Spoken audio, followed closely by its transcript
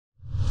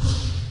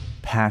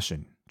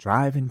passion,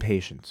 drive, and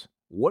patience.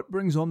 What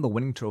brings home the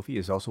winning trophy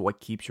is also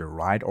what keeps your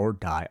ride or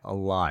die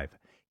alive.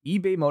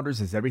 eBay Motors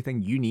has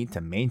everything you need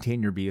to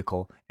maintain your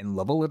vehicle and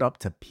level it up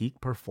to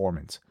peak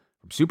performance.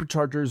 From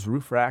superchargers,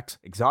 roof racks,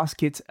 exhaust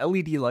kits,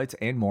 LED lights,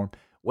 and more,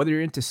 whether you're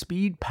into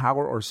speed,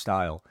 power, or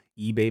style,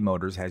 eBay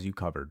Motors has you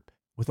covered.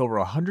 With over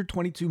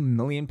 122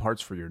 million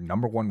parts for your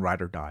number one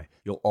ride or die,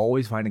 you'll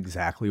always find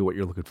exactly what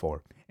you're looking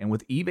for. And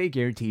with eBay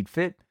Guaranteed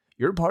Fit,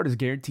 your part is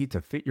guaranteed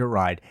to fit your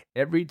ride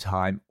every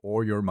time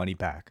or your money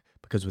back.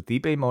 Because with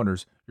eBay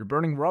Motors, you're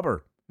burning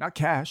rubber, not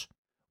cash.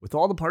 With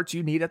all the parts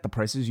you need at the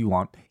prices you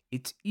want,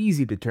 it's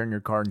easy to turn your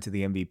car into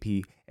the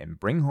MVP and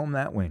bring home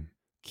that win.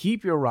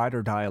 Keep your ride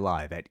or die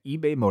alive at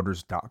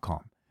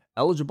ebaymotors.com.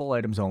 Eligible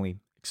items only.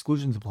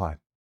 Exclusions apply.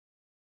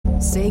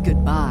 Say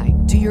goodbye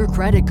to your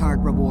credit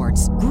card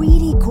rewards.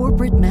 Greedy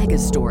corporate mega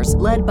stores,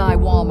 led by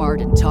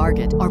Walmart and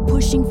Target, are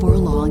pushing for a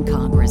law in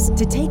Congress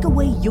to take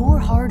away your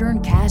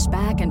hard-earned cash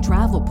back and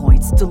travel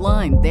points to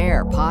line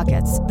their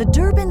pockets. The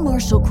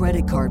Durbin-Marshall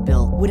credit card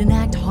bill would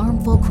enact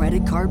harmful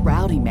credit card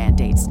routing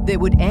mandates that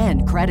would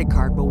end credit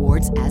card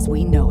rewards as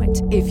we know it.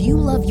 If you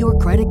love your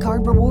credit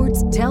card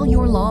rewards, tell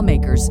your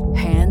lawmakers,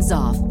 hands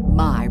off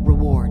my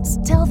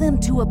rewards. Tell them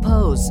to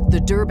oppose the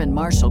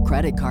Durbin-Marshall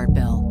credit card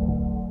bill.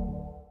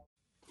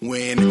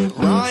 When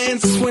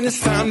it's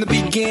time to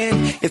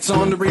begin, it's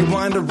on the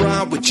Rewind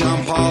Around with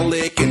John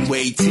Pollock and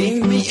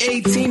Waiting. The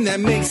 18 that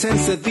makes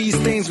sense of these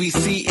things we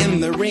see in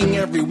the ring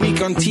every week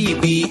on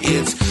TV.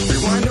 It's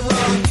Rewind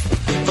Around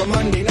for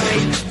Monday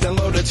night,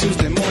 download a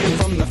Tuesday morning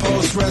from the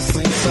Post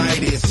Wrestling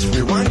site. It's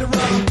Rewind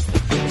Around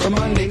for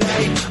Monday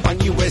night on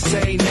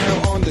USA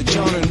Now on the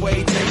John and Wai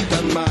Take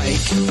the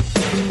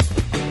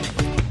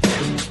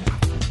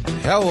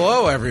Mic.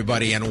 Hello,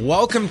 everybody, and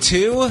welcome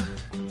to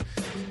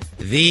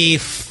the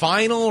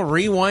final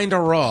Rewind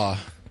Raw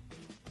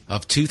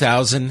of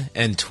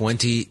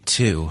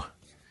 2022.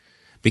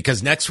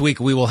 Because next week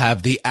we will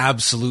have the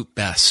absolute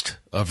best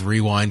of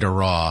Rewind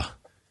Raw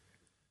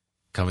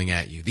coming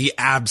at you. The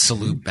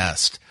absolute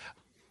best.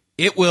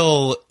 It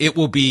will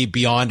be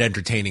beyond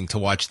entertaining to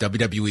watch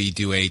WWE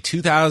do a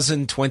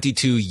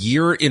 2022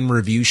 year in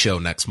review show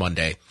next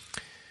Monday,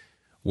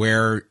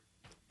 where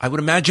I would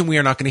imagine we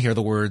are not going to hear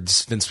the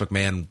words Vince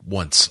McMahon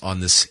once on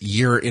this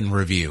year in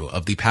review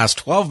of the past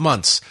 12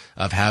 months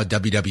of how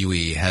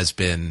WWE has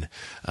been,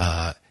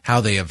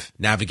 how they have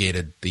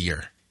navigated the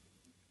year.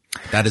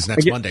 That is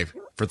next Monday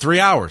for 3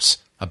 hours,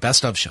 a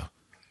best of show.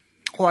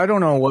 Well, I don't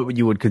know what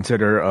you would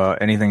consider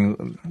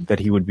anything that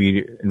he would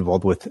be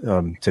involved with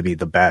to be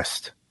the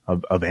best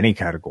of any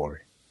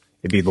category.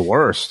 It'd be the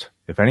worst,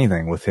 if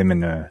anything, with him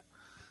and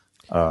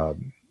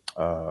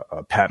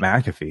Pat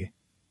McAfee.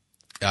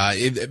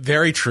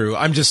 Very true.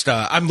 I'm just,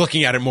 I'm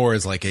looking at it more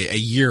as like a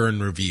year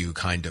in review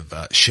kind of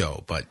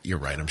show, but you're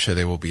right. I'm sure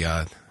they will be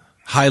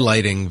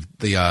highlighting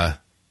the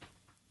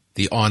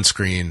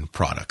on-screen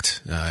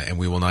product, and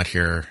we will not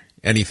hear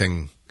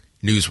anything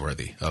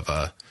newsworthy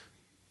of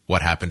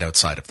what happened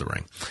outside of the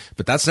ring.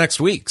 But that's next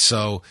week.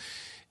 So,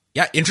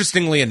 yeah,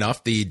 interestingly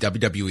enough, the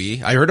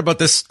WWE, I heard about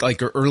this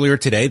like earlier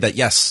today that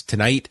yes,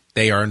 tonight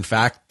they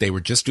were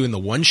just doing the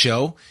one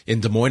show in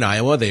Des Moines,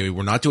 Iowa. They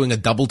were not doing a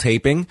double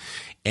taping.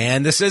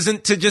 And this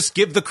isn't to just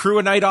give the crew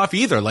a night off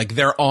either. Like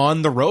they're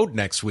on the road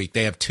next week.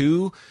 They have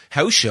 2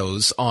 house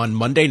shows on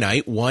Monday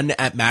night, one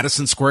at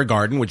Madison Square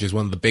Garden, which is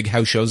one of the big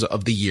house shows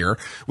of the year,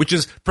 which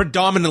is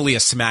predominantly a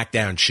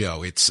SmackDown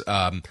show. It's,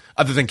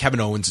 other than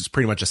Kevin Owens, it's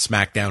pretty much a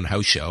SmackDown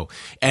house show.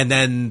 And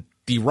then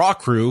the Raw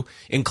crew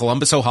in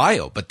Columbus,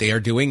 Ohio, but they are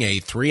doing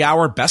a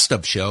 3-hour best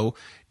of show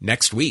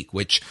next week,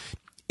 which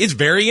is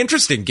very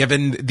interesting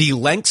given the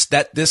lengths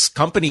that this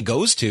company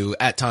goes to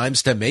at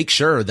times to make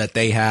sure that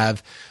they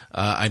have,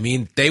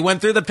 they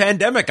went through the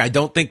pandemic. I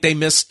don't think they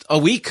missed a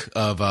week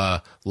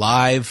of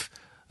live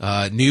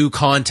new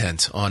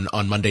content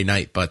on Monday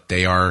night, but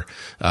they are,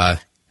 I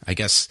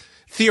guess,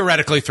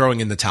 theoretically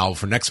throwing in the towel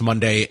for next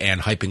Monday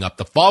and hyping up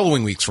the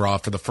following week's Raw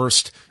for the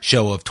first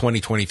show of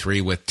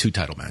 2023 with 2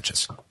 title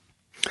matches.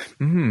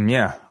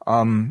 Yeah.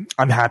 I'm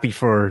happy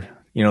for,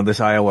 this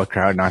Iowa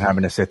crowd not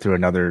having to sit through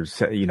another,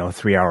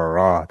 3-hour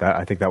Raw.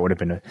 I think that would have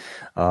been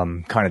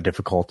kind of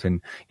difficult.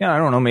 And yeah, I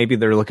don't know. Maybe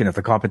they're looking at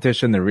the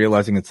competition. They're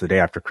realizing it's the day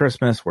after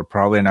Christmas. We're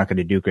probably not going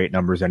to do great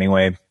numbers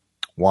anyway.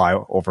 Why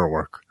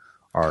overwork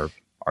our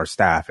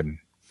staff and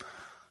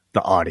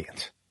the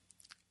audience?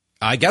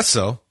 I guess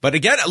so. But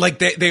again, like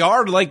they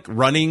are like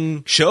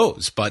running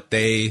shows, but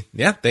they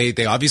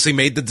obviously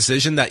made the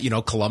decision that,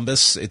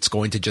 Columbus, it's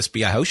going to just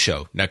be a house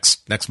show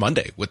next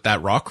Monday with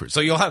that Raw crew. So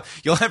you'll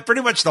have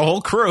pretty much the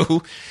whole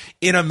crew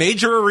in a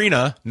major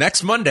arena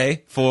next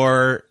Monday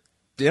for,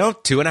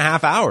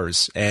 2.5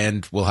 hours,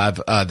 and we'll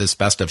have this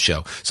best of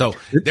show. So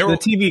the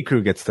TV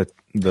crew gets the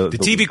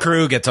TV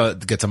crew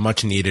gets a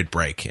much needed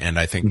break, and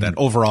I think that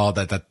overall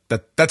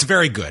that's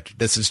very good.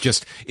 This is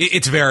just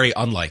it's very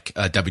unlike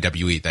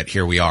WWE that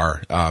here we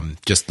are,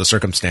 just the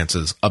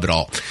circumstances of it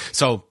all.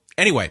 So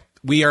anyway,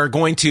 we are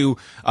going to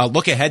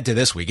look ahead to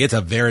this week. It's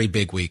a very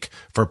big week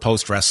for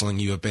post wrestling.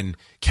 You have been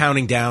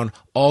counting down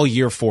all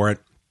year for it.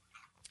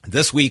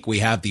 This week, we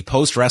have the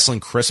post-wrestling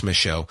Christmas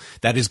show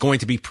that is going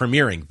to be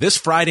premiering this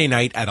Friday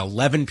night at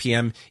 11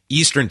 p.m.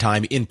 Eastern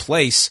Time in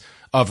place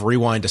of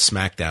Rewind to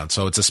SmackDown.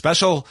 So it's a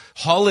special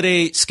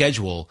holiday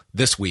schedule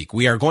this week.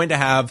 We are going to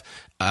have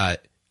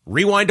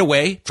Rewind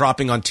Away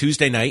dropping on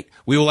Tuesday night.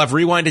 We will have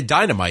Rewind to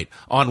Dynamite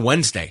on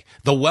Wednesday.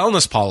 The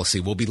Wellness Policy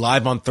will be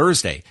live on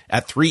Thursday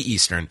at 3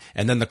 Eastern.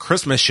 And then the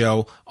Christmas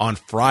show on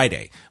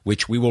Friday,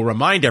 which we will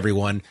remind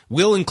everyone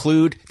will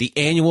include the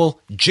annual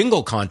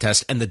Jingle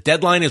Contest. And the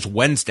deadline is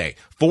Wednesday.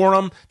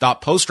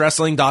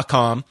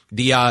 Forum.postwrestling.com.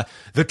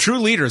 The true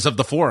leaders of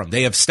the forum,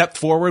 they have stepped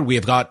forward. We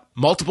have got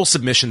multiple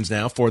submissions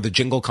now for the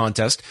Jingle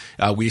Contest.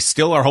 We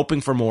still are hoping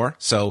for more.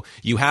 So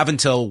you have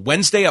until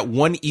Wednesday at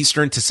 1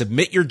 Eastern to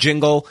submit your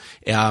jingle.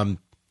 And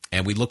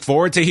we look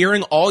forward to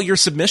hearing all your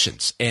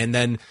submissions. And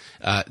then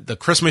the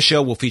Christmas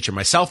show will feature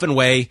myself and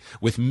Way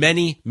with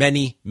many,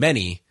 many,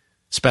 many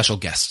special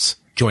guests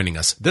joining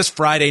us this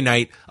Friday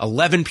night,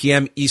 11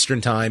 p.m.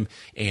 Eastern Time.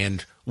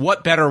 And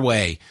what better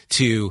way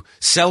to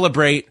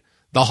celebrate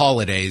the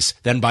holidays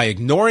than by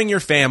ignoring your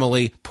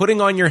family, putting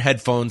on your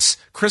headphones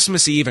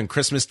Christmas Eve and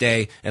Christmas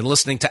Day, and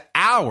listening to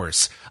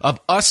hours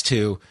of us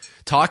two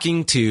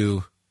talking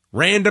to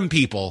random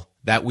people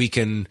that we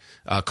can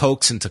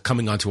coax into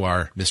coming onto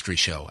our mystery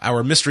show,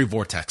 our mystery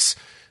vortex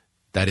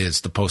that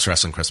is the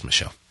post-wrestling Christmas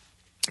show.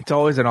 It's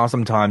always an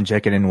awesome time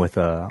checking in with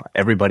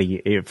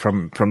everybody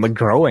from the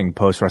growing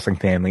post-wrestling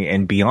family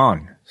and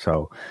beyond.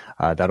 So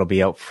that'll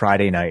be out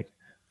Friday night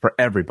for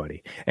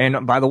everybody.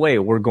 And by the way,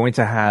 we're going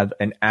to have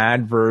an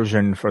ad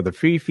version for the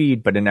free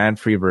feed, but an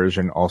ad-free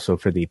version also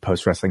for the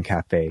Post Wrestling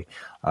Cafe.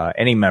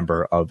 Any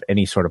member of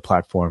any sort of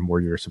platform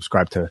where you're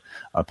subscribed to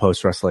a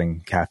Post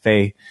Wrestling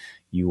Cafe,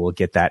 you will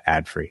get that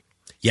ad-free.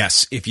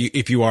 Yes,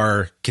 if you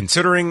are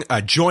considering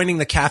joining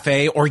the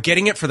cafe or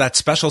getting it for that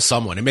special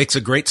someone, it makes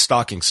a great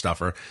stocking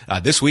stuffer.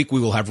 This week we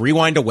will have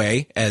Rewind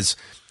Away as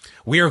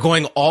we are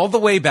going all the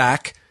way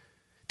back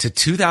to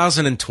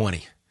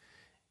 2020.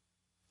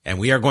 And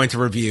we are going to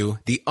review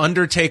The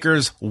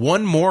Undertaker's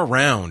One More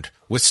Round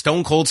with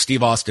Stone Cold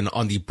Steve Austin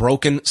on the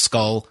Broken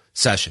Skull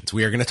Sessions.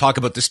 We are going to talk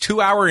about this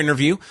 2-hour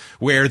interview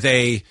where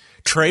they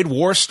trade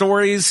war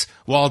stories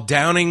while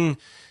downing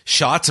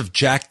shots of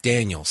Jack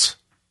Daniels.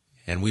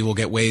 And we will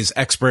get Way's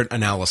expert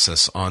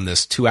analysis on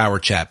this 2-hour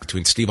chat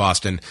between Steve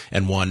Austin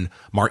and one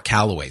Mark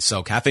Calloway.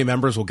 So Cafe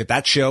members will get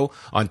that show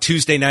on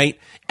Tuesday night,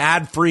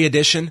 ad-free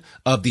edition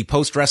of the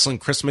post-wrestling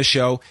Christmas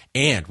show.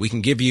 And we can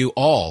give you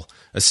all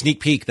a sneak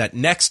peek that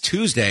next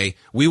Tuesday,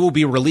 we will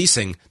be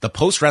releasing the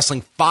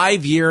post-wrestling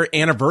 5-year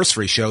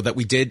anniversary show that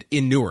we did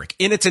in Newark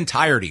in its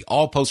entirety.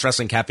 All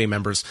post-wrestling Cafe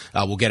members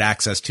will get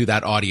access to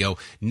that audio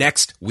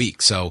next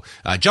week. So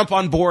jump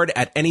on board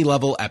at any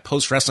level at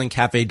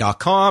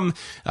postwrestlingcafe.com.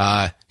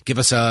 Give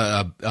us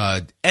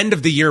a end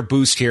of the year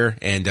boost here,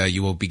 and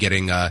you will be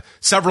getting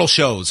several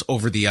shows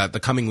over the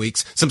coming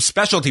weeks. Some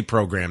specialty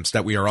programs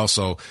that we are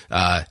also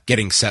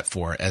getting set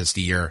for as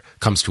the year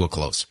comes to a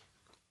close.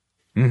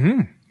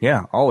 Mm-hmm.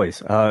 Yeah,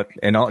 always.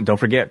 And don't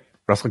forget,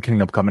 Wrestle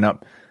Kingdom coming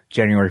up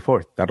January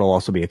 4th. That'll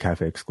also be a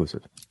Cafe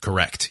exclusive.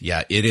 Correct.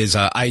 Yeah, it is.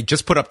 I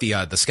just put up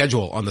the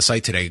schedule on the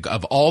site today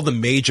of all the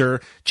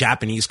major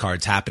Japanese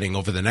cards happening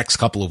over the next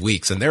couple of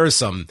weeks. And there is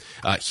some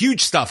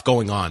huge stuff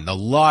going on. A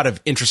lot of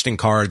interesting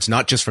cards,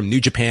 not just from New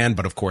Japan,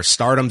 but of course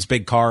Stardom's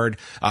big card.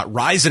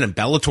 Ryzen and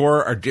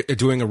Bellator are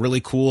doing a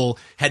really cool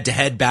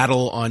head-to-head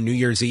battle on New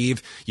Year's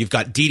Eve. You've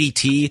got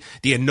DDT,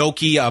 the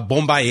Inoki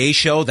Bombaye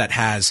show that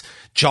has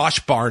Josh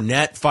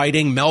Barnett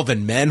fighting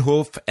Melvin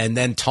Manhoef, and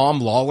then Tom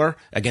Lawler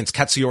against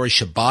Katsuyori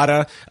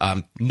Shibata.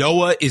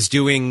 Noah is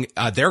doing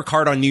their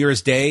card on New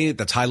Year's Day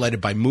that's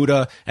highlighted by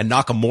Muda and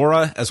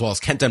Nakamura, as well as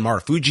Kenta and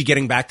Marufuji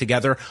getting back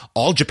together.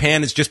 All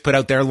Japan has just put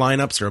out their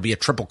lineups. There will be a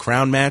Triple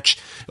Crown match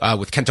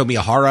with Kento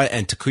Miyahara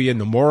and Takuya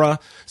Nomura.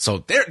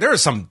 So there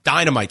is some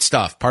dynamite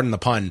stuff, pardon the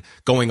pun,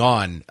 going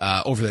on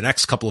over the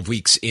next couple of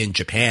weeks in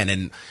Japan.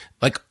 And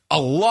like a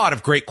lot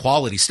of great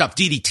quality stuff.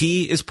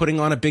 DDT is putting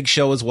on a big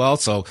show as well.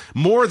 So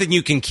more than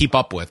you can keep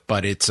up with,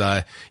 but it's,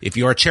 if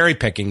you are cherry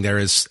picking, there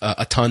is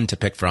a ton to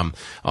pick from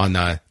on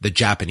the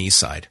Japanese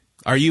side.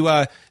 Are you,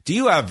 do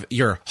you have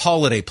your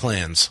holiday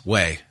plans,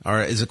 Way?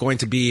 Or is it going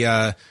to be,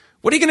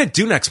 what are you going to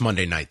do next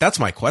Monday night? That's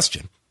my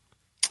question.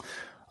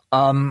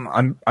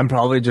 I'm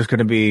probably just going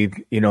to be,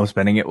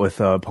 spending it with,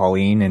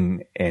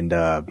 Pauline and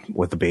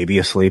with the baby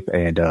asleep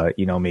and,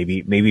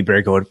 maybe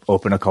break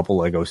open a couple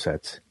Lego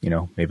sets,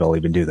 maybe I'll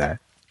even do that.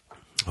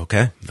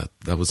 Okay.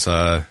 That was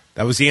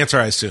the answer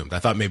I assumed. I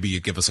thought maybe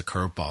you'd give us a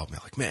curveball. Be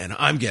like, man,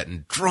 I'm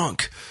getting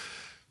drunk.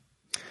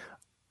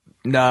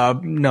 No,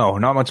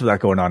 not much of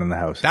that going on in the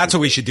house. That's what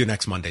we should do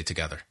next Monday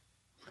together.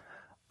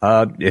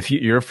 If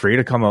you're free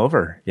to come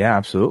over. Yeah,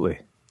 absolutely.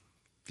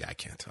 Yeah, I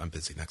can't. I'm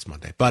busy next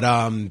Monday, but,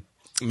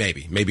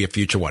 maybe a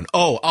future one.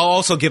 Oh, I'll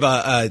also give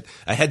a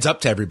heads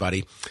up to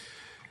everybody.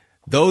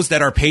 Those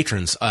that are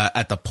patrons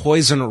at the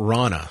Poison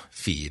Rana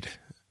feed.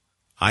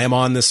 I am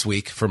on this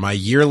week for my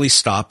yearly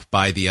stop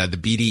by the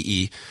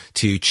BDE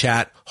to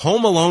chat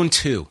Home Alone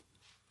 2,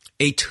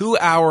 a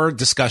 2-hour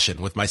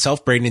discussion with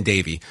myself, Braden and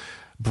Davey,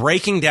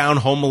 breaking down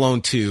Home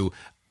Alone 2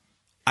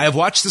 I have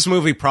watched this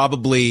movie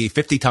probably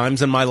 50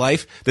 times in my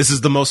life. This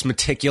is the most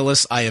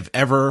meticulous I have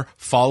ever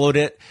followed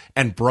it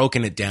and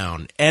broken it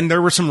down. And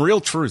there were some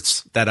real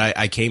truths that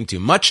I came to,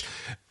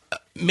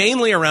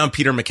 mainly around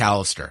Peter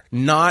McAllister,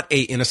 not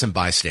a innocent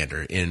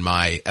bystander in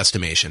my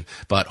estimation,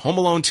 but Home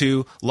Alone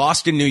 2,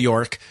 Lost in New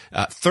York,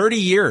 30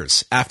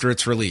 years after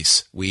its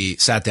release, we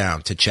sat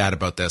down to chat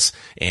about this,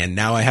 and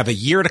now I have a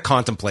year to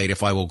contemplate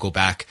if I will go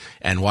back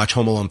and watch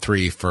Home Alone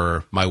 3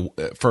 for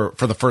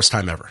the first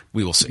time ever.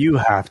 We will see. You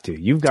have to.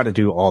 You've got to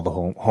do all the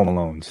Home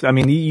Alones. I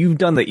mean, you've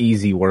done the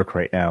easy work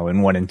right now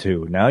in 1 and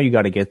 2. Now you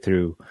got to get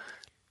through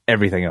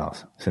everything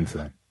else since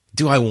then.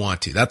 Do I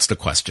want to? That's the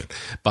question.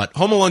 But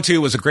Home Alone 2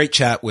 was a great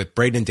chat with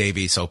Braden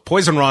Davey. So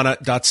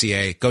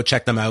poisonrana.ca, go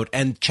check them out,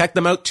 and check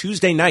them out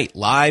Tuesday night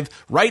live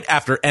right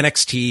after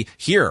NXT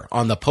here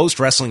on the Post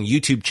Wrestling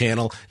YouTube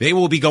channel. They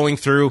will be going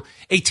through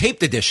a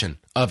taped edition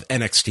of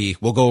NXT.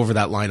 We'll go over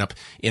that lineup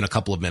in a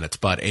couple of minutes,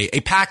 but a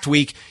packed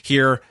week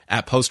here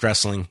at Post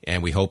Wrestling,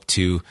 and we hope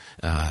to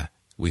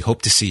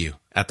see you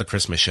at the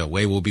Christmas show.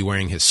 Way will be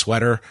wearing his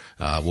sweater.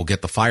 We'll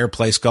get the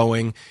fireplace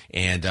going,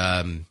 and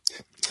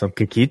some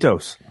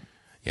Kikitos.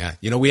 Yeah,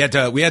 we had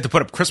to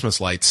put up Christmas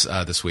lights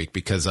this week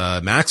because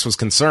Max was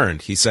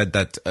concerned. He said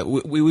that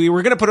we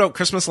were going to put up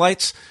Christmas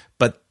lights,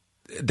 but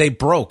they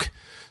broke,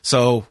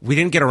 so we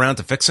didn't get around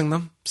to fixing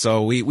them.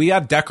 So we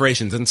have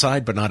decorations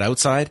inside, but not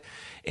outside.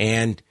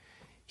 And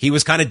he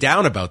was kind of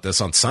down about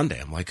this on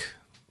Sunday. I'm like,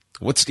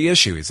 "What's the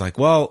issue?" He's like,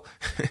 "Well,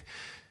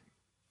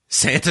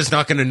 Santa's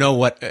not going to know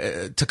what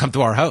to come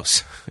to our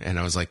house." And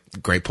I was like,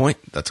 "Great point.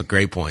 That's a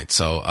great point."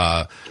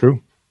 So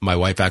true. My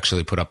wife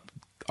actually put up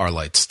our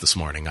lights this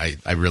morning. I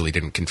really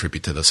didn't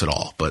contribute to this at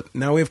all, but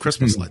now we have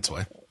Christmas lights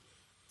away.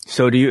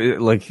 So do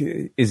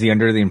you is he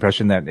under the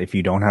impression that if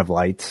you don't have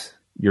lights,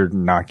 you're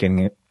not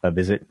getting a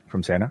visit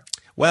from Santa?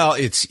 Well,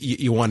 it's,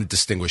 you want to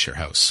distinguish your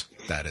house,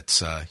 that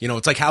it's,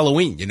 it's like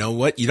Halloween. You know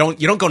what? You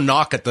don't go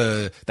knock at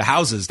the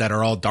houses that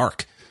are all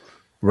dark.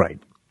 Right.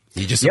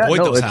 You just avoid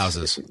those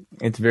houses.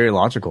 It's very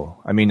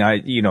logical. I mean,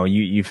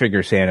 you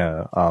figure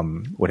Santa,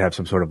 would have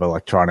some sort of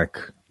electronic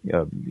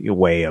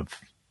way of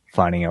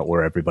finding out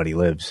where everybody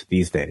lives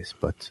these days,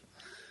 but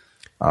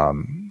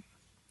the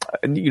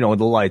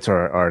lights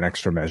are an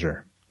extra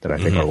measure that I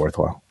think are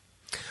worthwhile.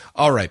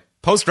 All right,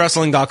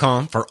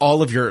 postwrestling.com for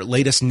all of your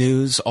latest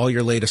news, all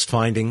your latest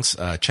findings.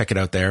 Check it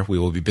out there. We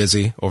will be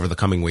busy over the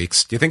coming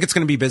weeks. Do you think it's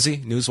going to be busy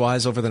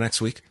news-wise over the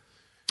next week?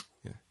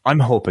 Yeah. I'm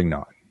hoping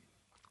not.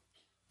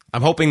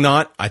 I'm hoping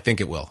not. I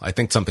think it will. I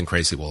think something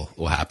crazy will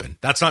happen.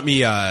 That's not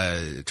me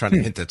trying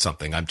to hint at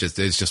something.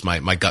 It's just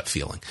my gut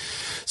feeling.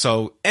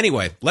 So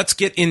anyway, let's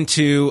get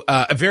into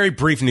a very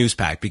brief news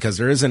pack because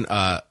there isn't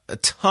a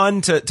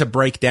ton to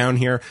break down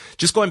here.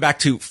 Just going back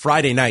to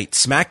Friday night,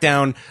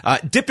 SmackDown,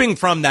 dipping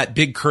from that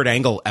big Kurt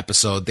Angle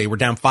episode, they were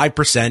down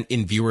 5%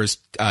 in viewers,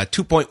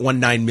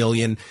 2.19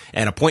 million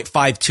and a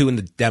 0.52 in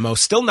the demo.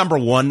 Still number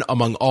one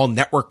among all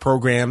network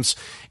programs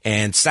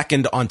and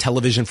second on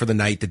television for the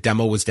night. The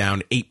demo was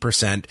down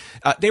 8%.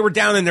 They were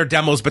down in their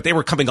demos, but they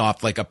were coming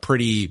off like a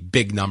pretty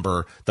big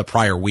number the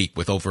prior week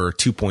with over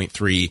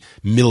 2.3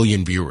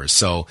 million viewers.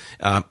 So,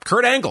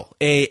 Kurt Angle,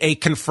 a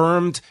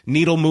confirmed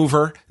needle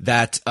mover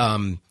that,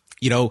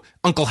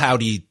 Uncle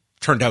Howdy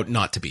turned out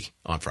not to be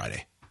on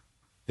Friday.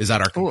 Is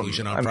that our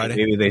conclusion on Friday?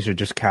 Maybe they should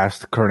just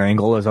cast Kurt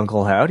Angle as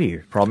Uncle Howdy.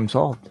 Problem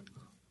solved.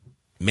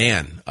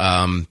 Man,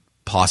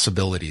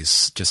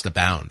 possibilities just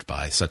abound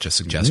by such a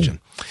suggestion.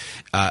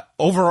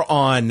 Over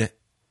on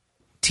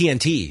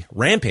TNT,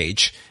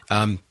 Rampage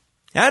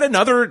had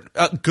another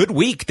good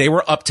week. They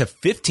were up to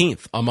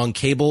 15th among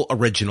cable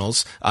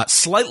originals,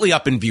 slightly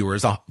up in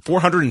viewers,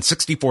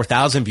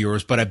 464,000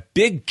 viewers, but a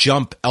big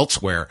jump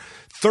elsewhere,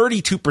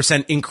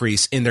 32%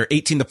 increase in their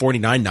 18 to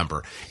 49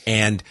 number.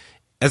 And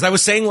as I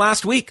was saying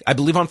last week, I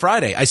believe on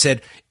Friday, I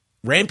said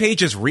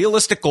Rampage's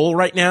realistic goal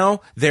right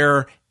now,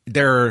 their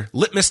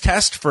litmus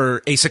test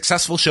for a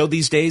successful show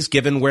these days,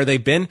 given where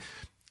they've been,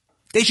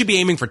 they should be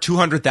aiming for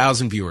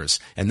 200,000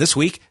 viewers. And this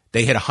week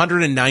they hit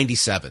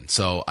 197.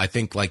 So I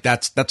think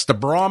that's the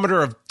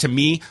barometer to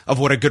me of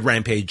what a good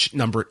Rampage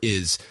number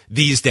is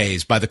these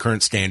days by the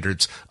current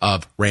standards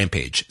of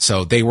Rampage.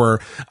 So they were,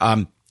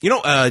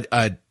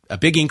 a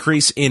big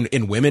increase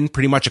in women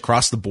pretty much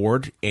across the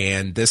board.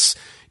 And this,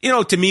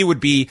 to me would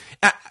be,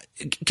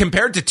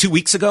 compared to 2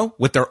 weeks ago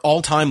with their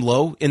all-time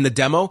low in the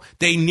demo,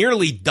 they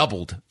nearly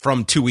doubled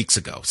from 2 weeks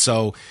ago.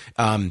 So,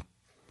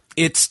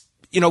 it's,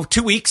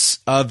 2 weeks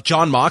of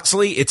Jon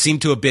Moxley, it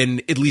seemed to have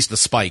been at least a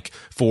spike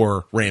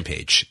for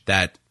Rampage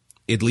that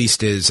at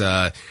least is,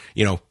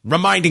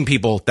 reminding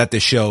people that the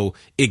show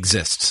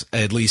exists,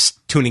 at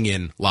least tuning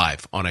in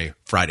live on a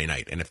Friday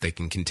night. And if they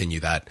can continue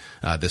that,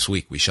 this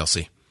week, we shall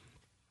see.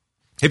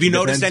 Have you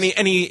noticed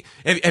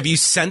have you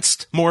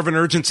sensed more of an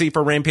urgency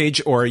for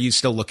Rampage, or are you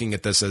still looking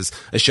at this as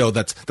a show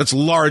that's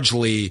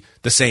largely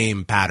the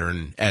same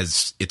pattern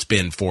as it's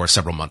been for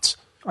several months?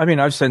 I mean,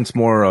 I've sensed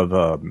more of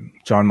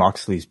Jon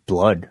Moxley's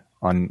blood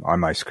on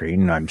my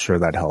screen, and I'm sure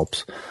that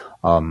helps.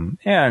 And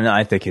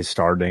I think his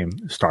star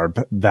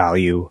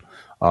value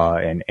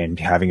and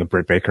having a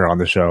Britt Baker on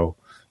the show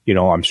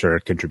I'm sure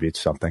it contributes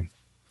something.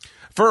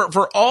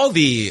 For all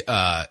the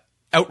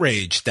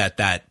outrage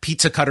that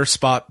pizza cutter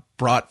spot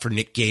brought for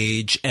Nick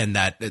Gage and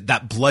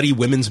that bloody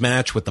women's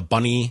match with the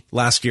bunny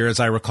last year, as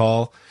I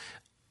recall,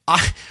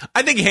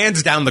 I think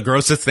hands down the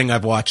grossest thing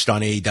I've watched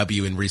on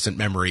AEW in recent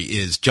memory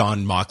is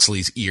Jon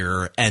Moxley's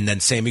ear, and then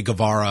Sammy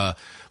Guevara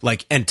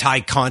and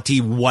Ty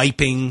Conti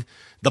wiping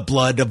the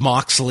blood of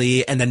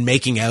Moxley and then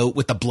making out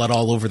with the blood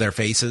all over their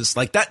faces.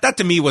 That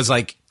to me was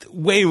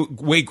way,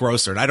 way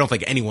grosser. And I don't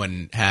think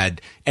anyone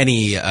had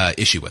any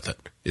issue with it,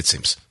 it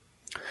seems.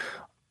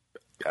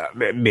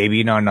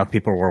 Maybe not enough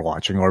people were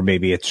watching, or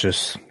maybe it's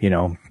just,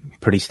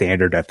 pretty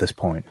standard at this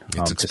point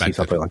to see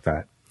something like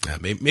that. Yeah,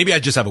 maybe I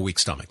just have a weak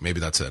stomach. Maybe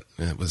that's it.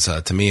 It was,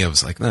 to me, it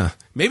was like, nah.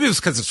 Maybe it was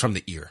because it's from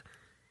the ear.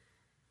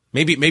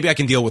 Maybe I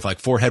can deal with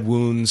forehead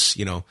wounds,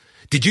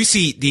 Did you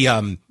see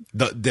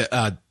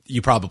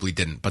you probably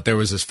didn't, but there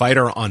was this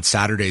fighter on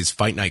Saturday's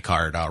Fight Night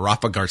card,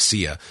 Rafa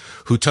Garcia,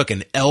 who took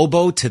an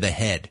elbow to the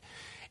head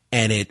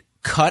and it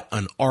cut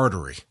an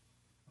artery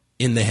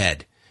in the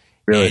head.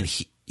 Really?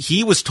 And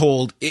he was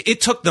told it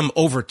took them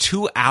over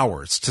 2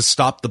 hours to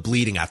stop the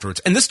bleeding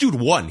afterwards. And this dude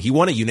won. He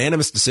won a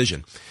unanimous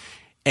decision.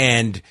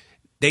 And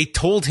they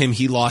told him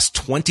he lost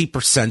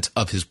 20%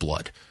 of his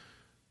blood.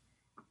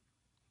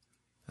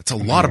 That's a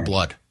lot of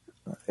blood.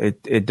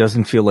 It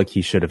doesn't feel like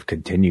he should have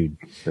continued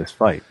this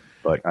fight.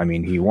 But,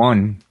 he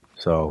won,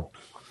 so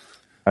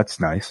that's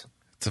nice.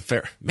 It's a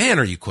fair... Man,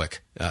 are you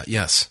quick.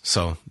 Yes,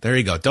 so there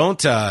you go.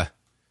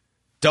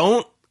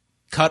 Don't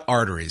cut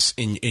arteries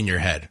in your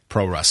head,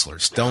 pro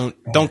wrestlers. Don't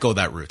go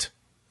that route,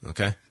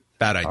 okay?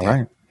 Bad idea. All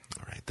right.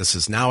 This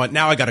is now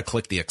I got to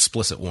click the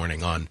explicit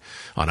warning on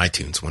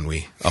iTunes when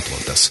we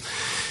upload this.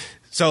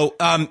 So,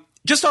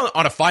 just on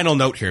a final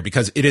note here,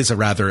 because it is a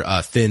rather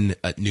thin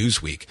news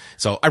week.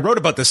 So I wrote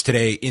about this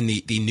today in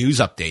the news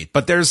update,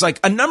 but there's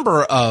a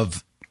number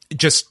of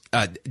just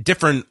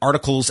different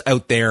articles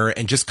out there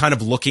and just kind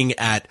of looking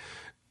at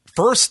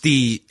first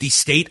the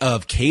state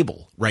of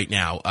cable right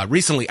now.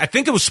 Recently, I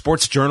think it was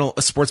Sports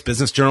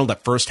Business Journal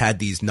that first had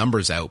these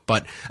numbers out,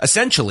 but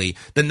essentially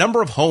the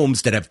number of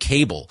homes that have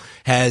cable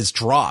has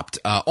dropped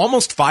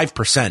almost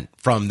 5%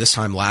 from this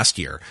time last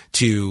year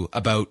to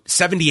about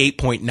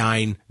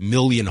 78.9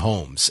 million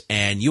homes.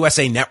 And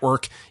USA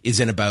Network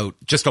is in about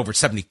just over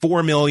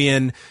 74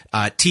 million,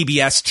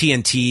 TBS,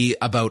 TNT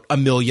about a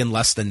million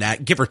less than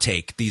that, give or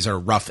take. These are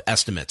rough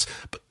estimates.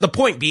 But the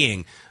point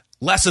being,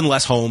 less and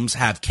less homes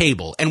have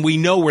cable, and we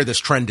know where this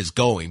trend is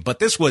going. But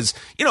this was,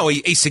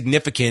 a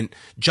significant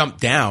jump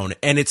down,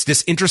 and it's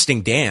this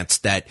interesting dance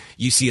that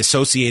you see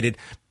associated.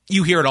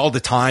 You hear it all the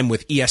time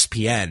with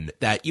ESPN,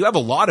 that you have a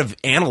lot of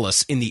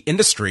analysts in the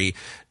industry,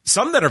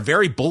 some that are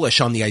very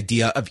bullish on the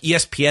idea of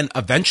ESPN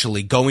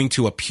eventually going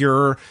to a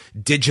pure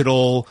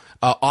digital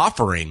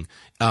offering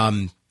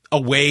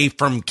away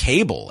from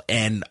cable.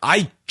 And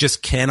I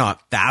just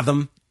cannot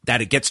fathom that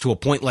it gets to a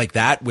point like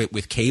that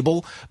with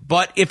cable.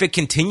 But if it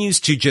continues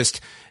to just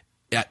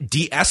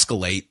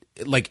de-escalate,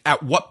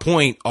 at what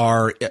point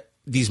are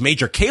these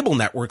major cable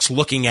networks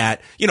looking at,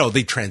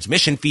 the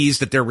transmission fees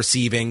that they're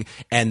receiving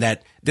and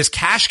that this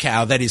cash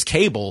cow that is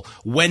cable,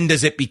 when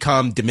does it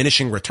become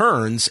diminishing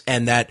returns?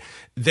 And that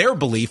their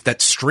belief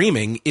that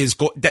streaming is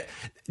that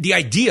the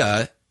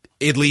idea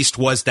at least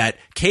was that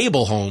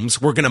cable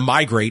homes were going to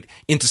migrate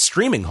into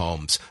streaming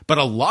homes. But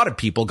a lot of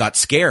people got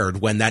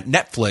scared when that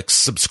Netflix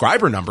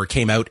subscriber number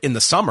came out in the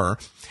summer.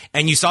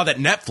 And you saw that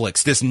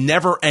Netflix, this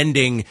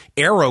never-ending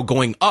arrow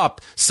going up,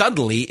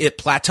 suddenly it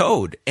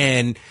plateaued.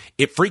 And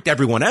it freaked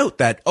everyone out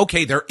that,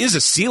 okay, there is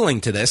a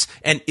ceiling to this,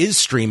 and is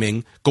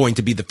streaming going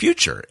to be the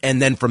future? And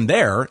then from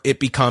there, it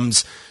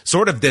becomes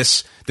sort of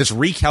this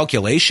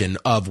recalculation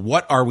of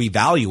what are we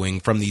valuing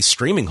from these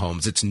streaming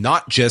homes. It's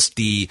not just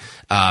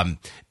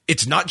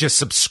it's not just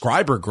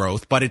subscriber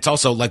growth, but it's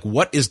also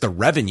what is the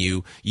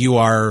revenue you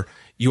are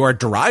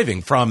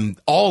deriving from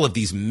all of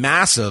these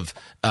massive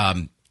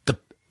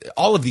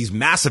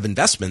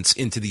investments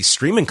into these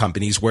streaming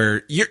companies,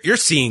 where you're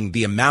seeing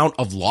the amount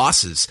of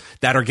losses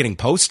that are getting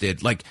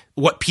posted,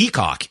 what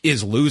Peacock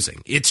is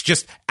losing. It's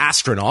just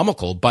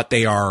astronomical, but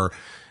they're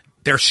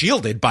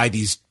shielded by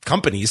these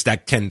companies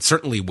that can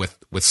certainly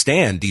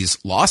withstand these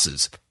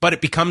losses. But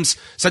it becomes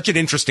such an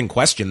interesting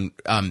question,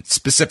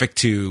 specific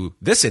to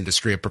this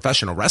industry of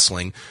professional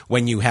wrestling,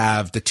 when you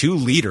have the two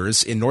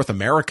leaders in North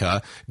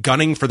America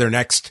gunning for their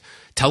next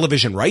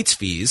television rights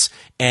fees.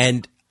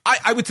 And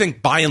I would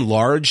think by and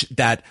large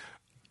that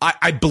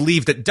I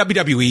believe that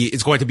WWE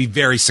is going to be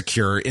very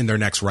secure in their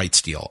next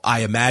rights deal.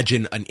 I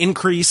imagine an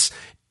increase,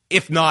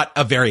 if not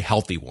a very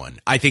healthy one.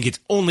 I think it's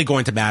only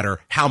going to matter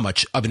how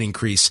much of an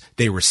increase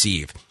they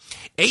receive.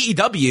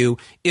 AEW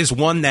is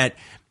one that,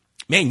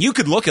 man, you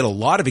could look at a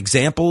lot of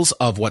examples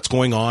of what's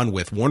going on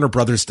with Warner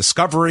Brothers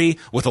Discovery,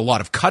 with a lot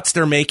of cuts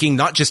they're making,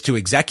 not just to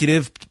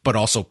executive, but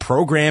also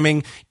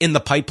programming in the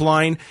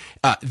pipeline.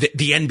 The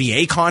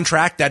NBA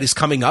contract that is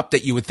coming up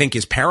that you would think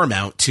is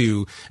paramount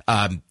to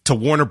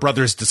Warner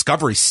Brothers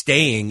Discovery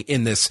staying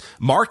in this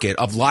market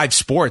of live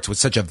sports with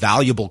such a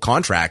valuable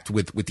contract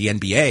with the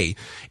NBA,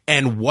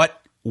 and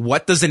what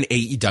what does an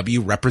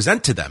AEW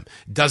represent to them?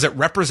 Does it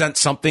represent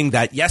something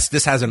that, yes,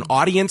 this has an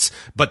audience,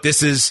 but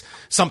this is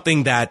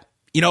something that,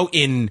 you know,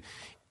 in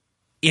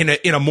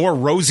a more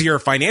rosier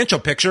financial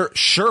picture,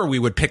 sure, we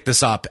would pick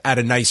this up at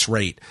a nice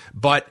rate.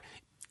 But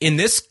in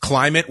this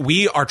climate,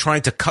 we are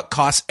trying to cut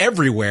costs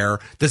everywhere.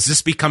 Does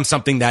this become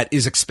something that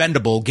is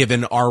expendable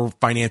given our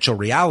financial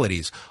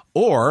realities?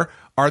 Or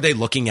are they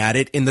looking at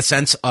it in the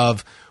sense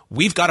of,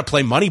 we've got to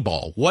play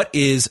Moneyball? What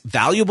is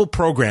valuable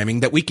programming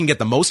that we can get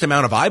the most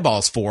amount of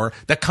eyeballs for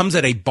that comes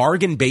at a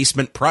bargain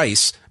basement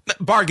price?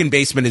 Bargain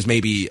basement is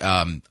maybe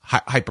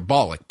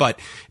hyperbolic, but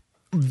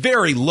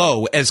very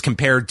low as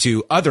compared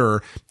to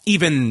other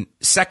even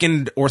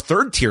second or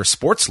third tier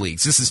sports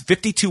leagues. This is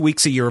 52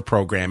 weeks a year of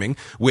programming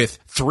with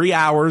 3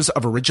 hours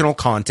of original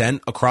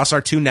content across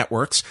our two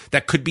networks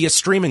that could be a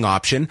streaming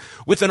option,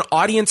 with an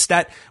audience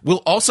that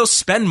will also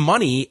spend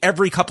money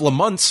every couple of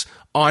months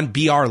on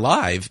BR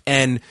Live.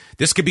 And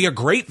this could be a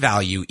great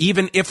value,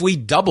 even if we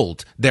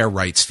doubled their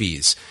rights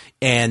fees.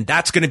 And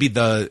that's going to be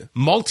the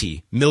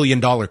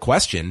multi-million-dollar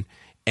question.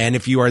 And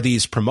if you are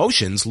these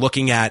promotions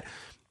looking at,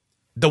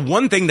 the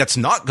one thing that's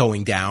not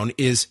going down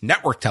is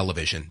network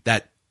television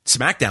that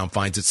SmackDown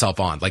finds itself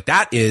on. Like,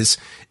 that is,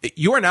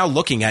 you are now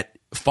looking at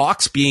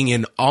Fox being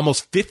in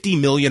almost 50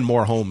 million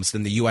more homes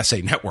than the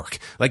USA Network.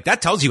 Like,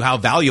 that tells you how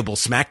valuable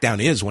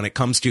SmackDown is when it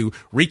comes to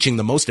reaching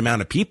the most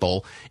amount of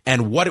people,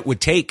 and what it would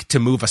take to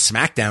move a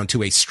SmackDown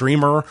to a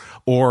streamer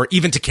or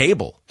even to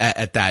cable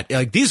at that.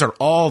 Like, these are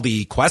all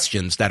the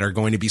questions that are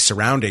going to be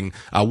surrounding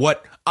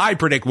what I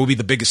predict will be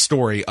the biggest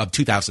story of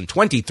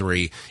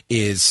 2023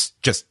 is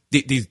just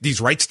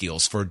these rights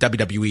deals for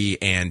WWE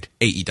and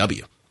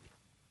AEW.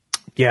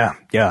 Yeah.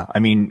 I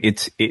mean,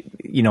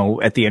 you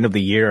know, at the end of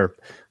the year,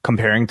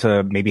 comparing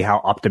to maybe how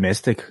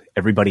optimistic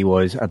everybody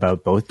was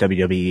about both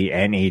WWE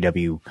and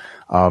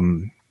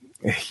AEW,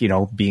 you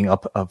know, being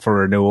up for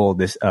renewal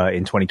this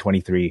in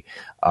 2023,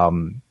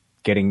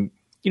 getting,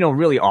 you know,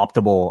 really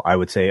optimal, I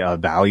would say,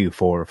 value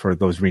for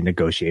those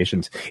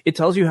renegotiations. It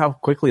tells you how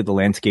quickly the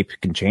landscape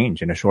can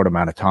change in a short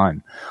amount of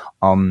time.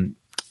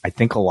 I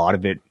think a lot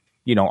of it,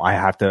 you know, I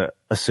have to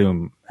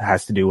assume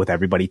has to do with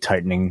everybody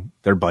tightening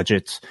their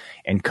budgets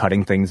and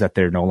cutting things that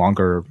they're no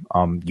longer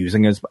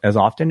using as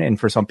often. And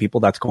for some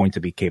people, that's going to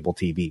be cable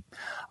TV.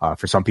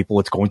 For some people,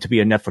 it's going to be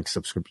a Netflix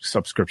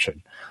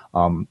subscription.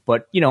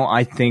 But, you know,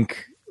 I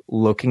think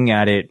looking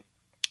at it,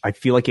 I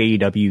feel like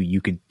AEW,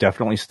 you could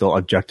definitely still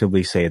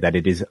objectively say that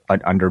it is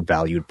an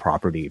undervalued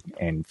property.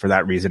 And for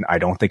that reason, I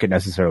don't think it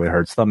necessarily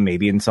hurts them.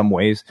 Maybe in some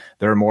ways,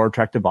 they're a more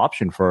attractive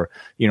option for,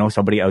 you know,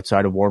 somebody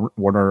outside of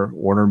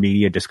Warner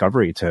Media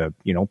Discovery to,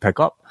 you know, pick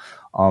up.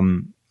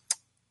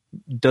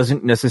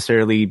 Doesn't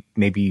necessarily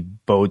maybe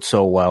bode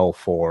so well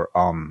for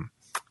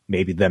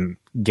maybe them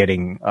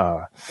getting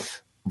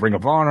Ring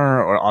of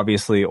Honor, or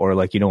obviously, or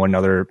like, you know,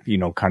 another, you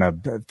know, kind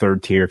of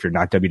third tier if you're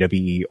not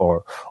WWE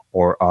or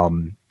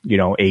you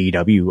know,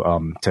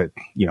 AEW, to,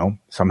 you know,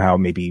 somehow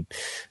maybe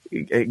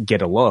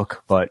get a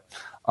look. But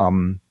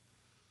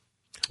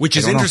which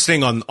is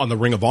interesting on the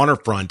Ring of Honor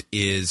front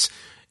is,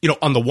 you know,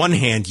 on the one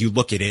hand, you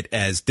look at it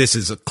as this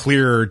is a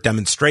clear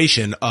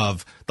demonstration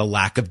of the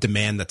lack of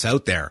demand that's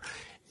out there.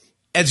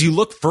 As you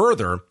look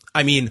further,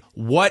 I mean,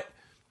 what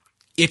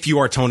if you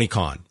are Tony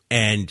Khan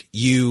and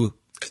you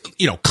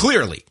know,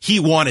 clearly he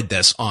wanted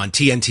this on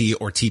TNT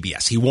or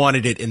TBS. He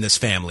wanted it in this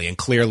family, and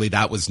clearly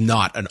that was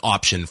not an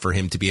option for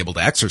him to be able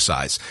to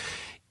exercise.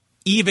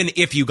 Even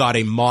if you got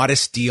a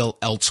modest deal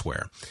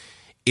elsewhere,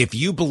 if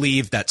you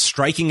believe that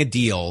striking a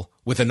deal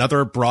with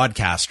another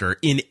broadcaster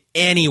in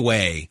any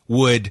way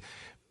would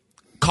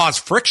cause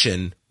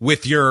friction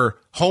with your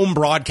home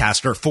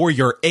broadcaster for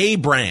your A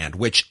brand,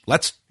 which,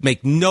 let's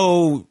make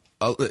no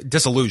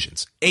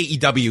disillusions,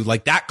 AEW,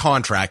 like that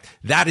contract,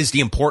 that is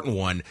the important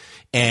one.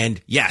 And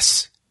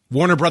yes,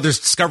 Warner Brothers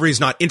Discovery is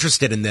not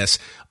interested in this.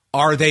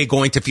 Are they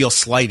going to feel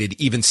slighted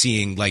even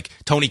seeing like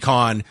Tony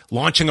Khan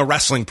launching a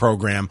wrestling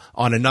program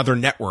on another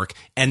network?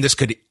 And this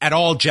could at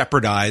all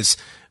jeopardize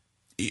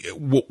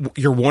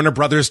your Warner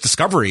Brothers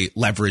Discovery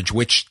leverage,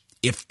 which,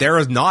 if there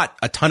is not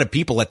a ton of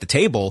people at the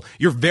table,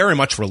 you're very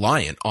much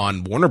reliant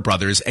on Warner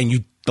Brothers.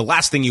 And the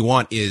last thing you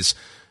want is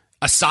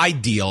a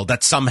side deal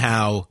that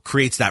somehow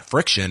creates that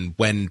friction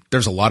when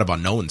there's a lot of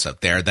unknowns out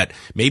there. That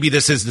maybe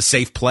this is the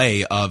safe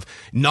play of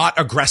not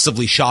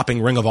aggressively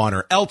shopping Ring of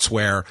Honor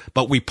elsewhere,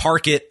 but we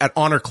park it at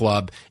Honor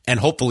Club and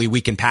hopefully we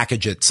can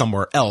package it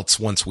somewhere else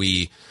once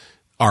we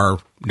are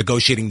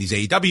negotiating these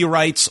AEW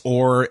rights,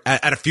 or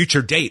at a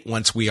future date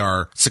once we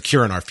are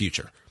secure in our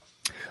future.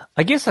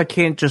 I guess I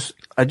just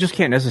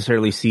can't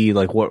necessarily see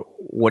like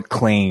what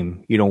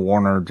claim, you know,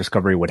 Warner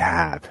Discovery would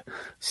have,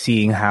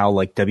 seeing how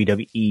like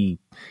WWE,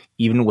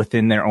 even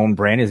within their own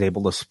brand, is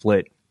able to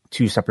split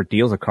two separate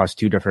deals across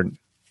two different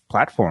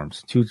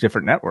platforms, two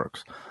different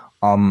networks.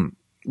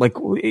 Like,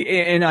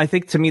 and I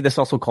think to me, this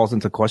also calls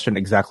into question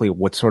exactly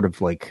what sort of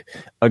like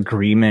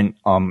agreement,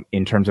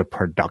 in terms of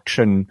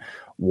production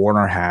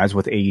Warner has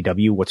with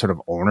AEW. What sort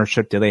of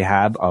ownership do they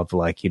have of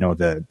like, you know,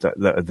 the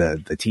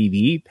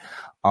TV?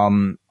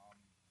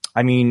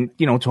 I mean,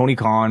 you know, Tony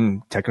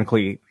Khan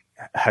technically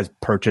has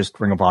purchased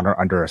Ring of Honor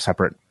under a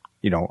separate,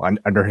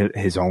 under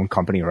his own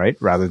company, right?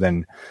 Rather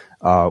than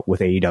with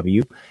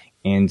AEW.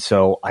 And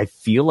so I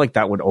feel like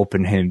that would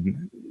open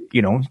him,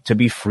 to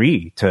be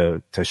free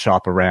to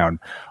shop around.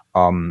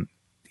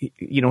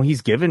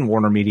 He's given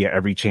Warner Media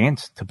every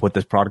chance to put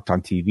this product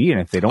on TV. And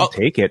if they don't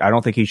take it, I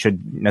don't think he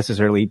should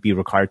necessarily be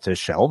required to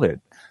shelve it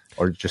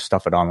or just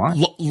stuff it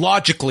online.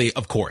 Logically,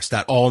 of course,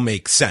 that all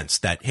makes sense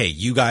that, hey,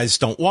 you guys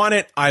don't want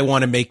it. I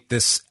want to make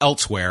this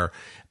elsewhere.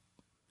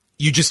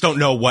 You just don't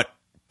know what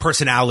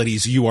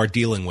personalities you are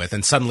dealing with.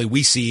 And suddenly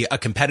we see a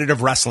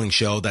competitive wrestling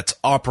show that's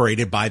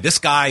operated by this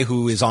guy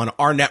who is on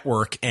our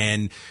network,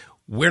 and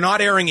we're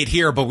not airing it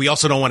here, but we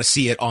also don't want to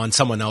see it on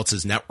someone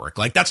else's network.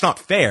 Like, that's not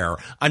fair.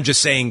 I'm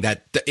just saying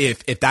that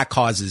if that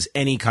causes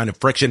any kind of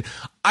friction,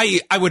 I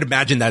would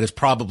imagine that is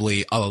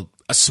probably a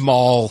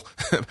small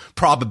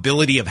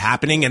probability of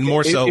happening, and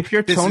more so. If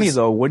you're Tony,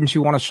 though, wouldn't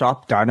you want to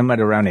shop Dynamite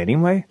around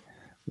anyway?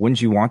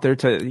 Wouldn't you want there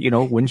to,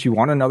 wouldn't you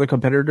want another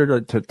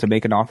competitor to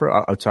make an offer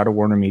outside of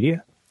Warner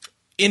Media?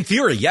 In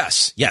theory,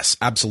 yes. Yes,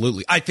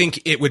 absolutely. I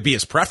think it would be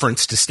his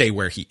preference to stay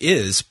where he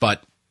is,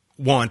 but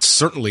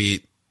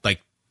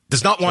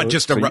does not want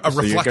just a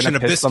reflection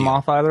of this. Piss them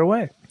off either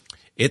way.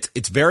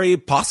 It's very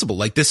possible.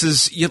 Like, this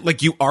is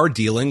like, you are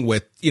dealing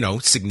with,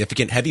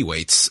 significant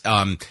heavyweights,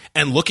 and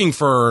looking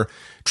for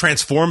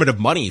transformative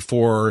money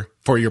for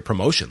your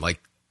promotion.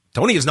 Like,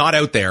 Tony is not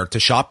out there to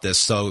shop this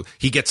so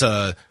he gets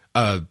the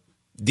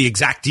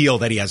exact deal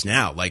that he has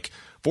now. Like,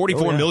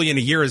 $44 million a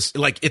year is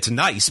like, it's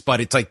nice,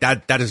 but it's like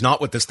that is not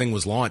what this thing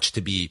was launched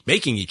to be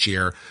making each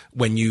year.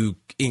 When you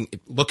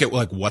look at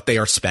like what they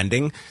are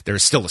spending,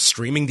 there's still a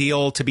streaming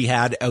deal to be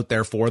had out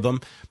there for them.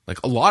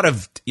 Like, a lot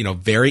of,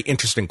 very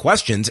interesting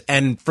questions.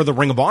 And for the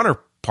Ring of Honor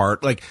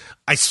part, like,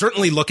 I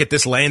certainly look at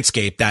this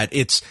landscape that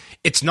it's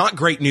not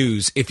great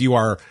news if you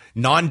are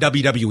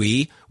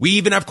non-WWE. We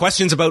even have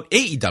questions about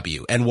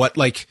AEW and what,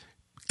 like,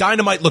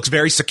 Dynamite looks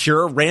very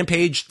secure.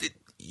 Rampage,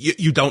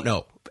 you don't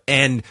know.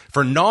 And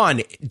for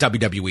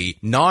non-WWE,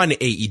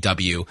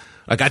 non-AEW,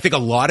 like, I think a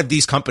lot of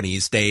these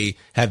companies, they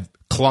have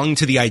clung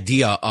to the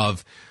idea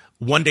of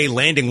one day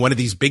landing one of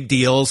these big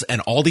deals, and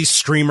all these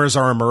streamers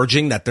are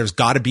emerging, that there's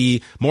got to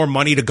be more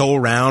money to go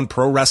around.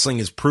 Pro wrestling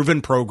is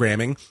proven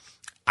programming.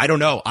 I don't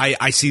know.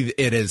 I see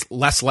it as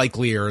less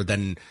likelier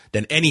than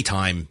any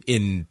time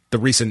in the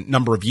recent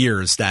number of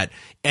years that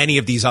any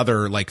of these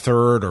other, like,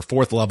 third or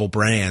fourth level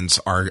brands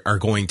are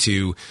going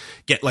to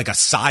get like a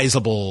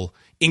sizable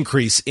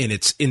increase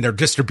in their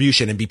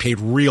distribution and be paid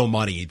real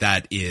money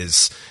that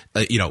is,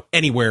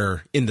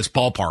 anywhere in this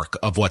ballpark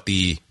of what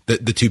the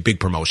two big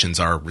promotions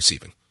are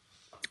receiving.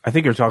 I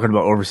think you're talking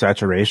about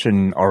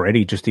oversaturation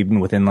already, just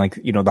even within, like,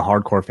 the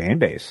hardcore fan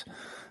base.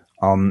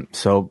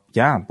 So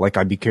yeah, like,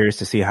 I'd be curious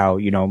to see how,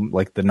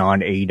 like, the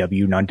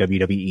non-AEW,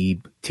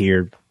 non-WWE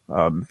tier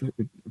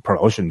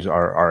promotions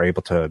are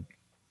able to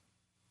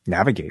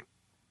navigate.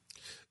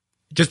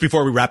 Just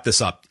before we wrap this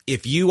up,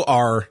 if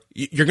you're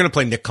going to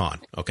play Nick Khan,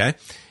 okay?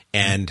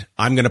 And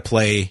I'm going to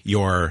play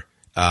your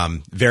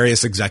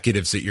various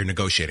executives that you're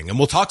negotiating. And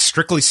we'll talk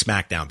strictly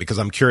SmackDown because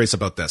I'm curious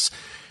about this.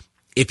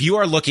 If you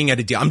are looking at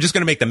a deal, I'm just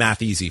going to make the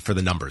math easy for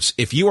the numbers.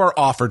 If you are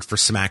offered for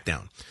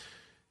SmackDown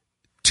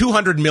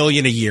 $200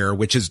 million a year,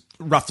 which is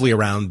roughly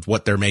around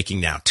what they're making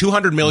now,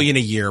 $200 million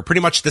a year,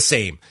 pretty much the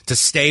same, to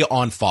stay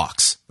on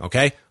Fox,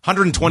 okay?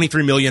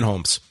 123 million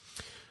homes.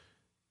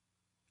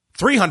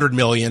 $300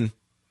 million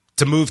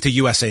to move to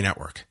USA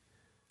Network,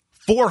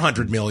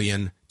 $400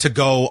 million to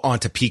go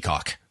onto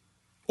Peacock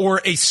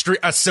or a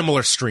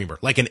similar streamer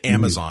like an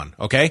Amazon.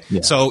 Okay.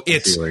 Yeah, so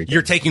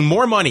you're taking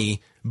more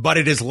money, but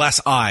it is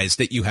less eyes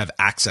that you have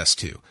access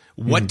to.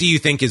 What do you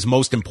think is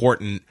most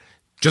important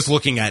just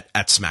looking at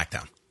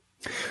SmackDown?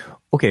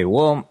 Okay.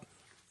 Well,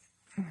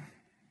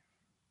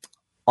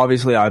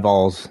 obviously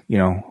eyeballs,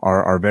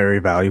 are very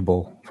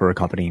valuable for a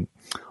company.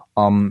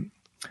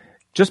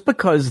 Just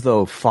because,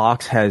 though,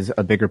 Fox has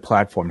a bigger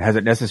platform, has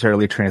it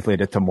necessarily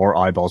translated to more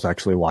eyeballs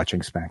actually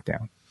watching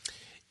SmackDown?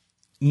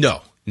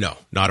 No,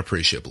 not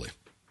appreciably.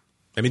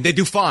 I mean, they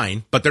do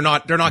fine, but they're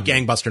not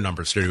gangbuster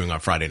numbers they're doing on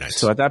Friday nights.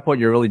 So at that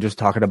point, you're really just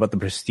talking about the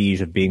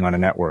prestige of being on a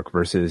network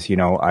versus,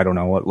 I don't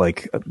know what,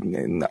 like,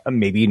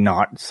 maybe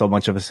not so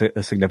much of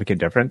a significant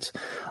difference.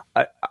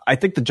 I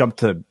think the jump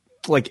to,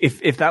 like,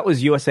 if that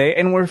was USA,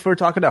 and if we're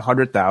talking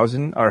 100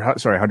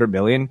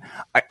 million,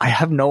 I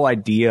have no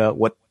idea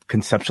what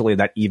conceptually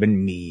that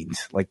even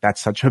means. Like, that's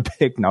such a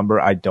big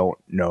number. I don't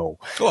know.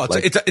 Well,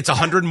 it's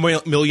 100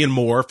 million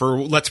more for,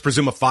 let's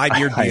presume, a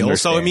 5-year deal.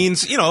 So it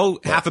means,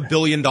 $500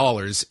 million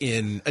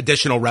in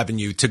additional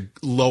revenue to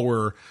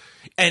lower.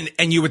 And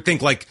you would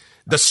think, like,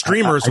 the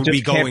streamers would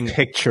be going. Can't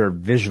picture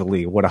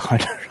visually what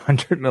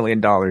 $100 million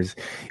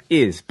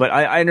is, but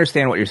I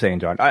understand what you're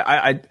saying, John.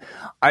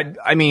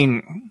 I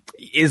mean,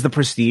 is the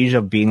prestige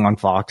of being on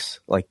Fox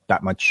like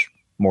that much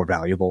more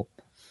valuable?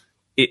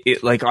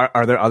 Like,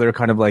 are there other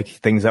kind of, like,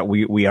 things that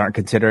we aren't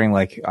considering?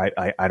 Like,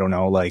 I don't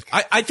know. Like,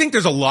 I think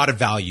there's a lot of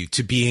value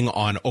to being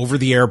on over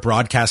the air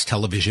broadcast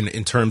television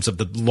in terms of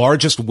the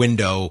largest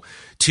window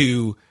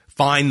to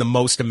find the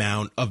most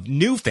amount of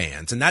new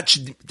fans. And that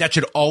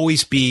should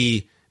always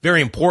be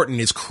very important,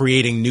 is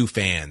creating new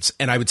fans.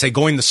 And I would say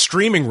going the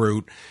streaming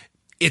route,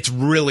 it's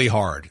really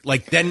hard.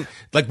 Like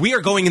we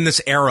are going in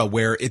this era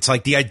where it's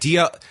like the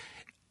idea,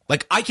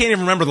 like I can't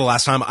even remember the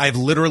last time I've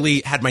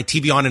literally had my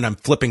TV on and I'm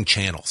flipping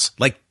channels.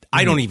 Like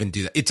I don't even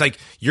do that. It's like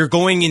you're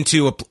going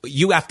into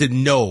you have to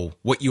know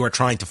what you are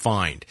trying to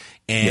find.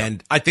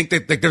 And I think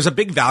that like, there's a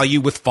big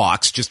value with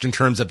Fox just in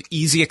terms of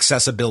easy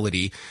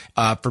accessibility,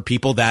 for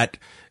people that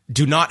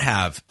do not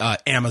have,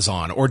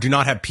 Amazon or do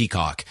not have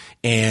Peacock.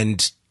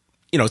 And,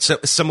 you know, it's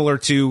similar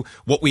to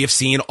what we have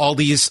seen all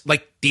these,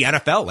 like the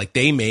NFL, like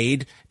they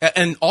made,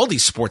 and all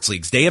these sports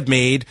leagues, they have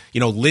made, you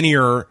know,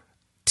 linear,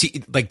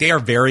 like they are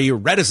very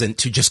reticent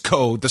to just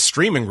go the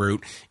streaming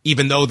route,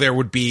 even though there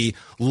would be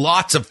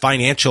lots of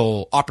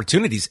financial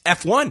opportunities.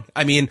 F1,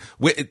 I mean,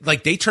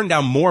 like they turned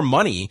down more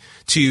money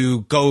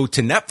to go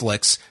to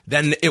Netflix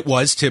than it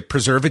was to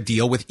preserve a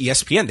deal with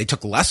ESPN. They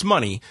took less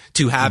money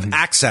to have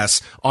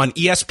access on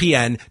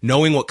ESPN,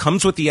 knowing what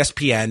comes with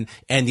ESPN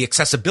and the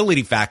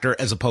accessibility factor,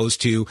 as opposed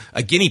to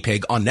a guinea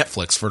pig on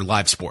Netflix for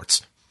live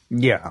sports.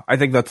 Yeah, I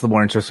think that's the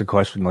more interesting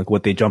question. Like,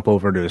 would they jump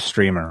over to a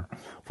streamer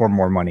for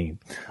more money?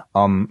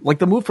 Like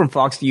the move from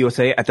Fox to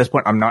USA at this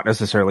point, I'm not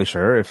necessarily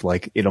sure if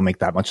like it'll make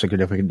that much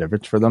significant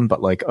difference for them.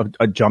 But like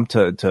a jump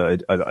to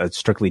a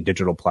strictly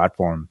digital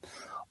platform,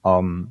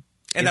 and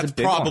that's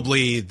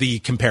probably the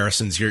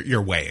comparisons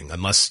you're weighing,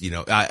 unless, you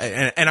know,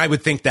 and I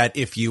would think that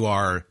if you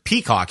are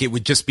Peacock, it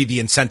would just be the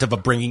incentive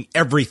of bringing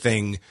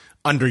everything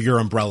under your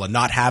umbrella,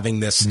 not having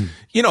this,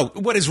 you know,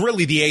 what is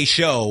really the A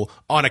show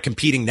on a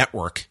competing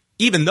network,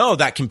 even though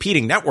that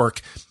competing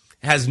network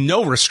has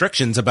no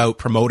restrictions about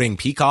promoting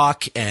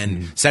Peacock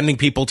and sending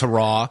people to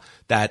Raw.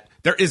 That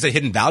there is a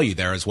hidden value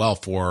there as well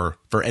for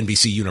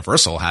NBC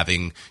Universal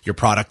having your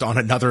product on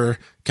another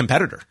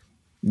competitor.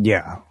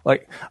 Yeah,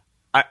 like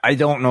I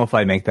don't know if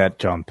I make that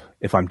jump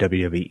if I'm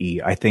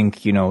WWE. I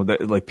think, you know,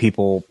 that like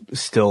people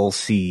still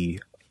see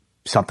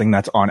something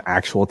that's on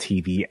actual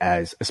TV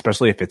as,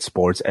 especially if it's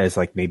sports, as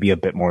like maybe a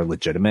bit more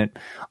legitimate.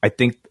 I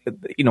think,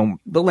 you know,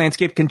 the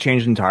landscape can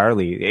change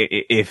entirely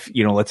if,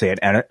 you know, let's say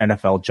an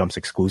NFL jumps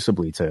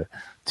exclusively to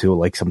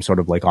like some sort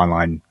of like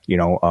online, you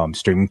know,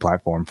 streaming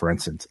platform, for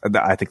instance.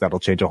 I think that'll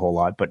change a whole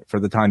lot. But for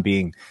the time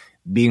being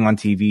on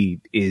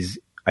TV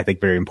is, I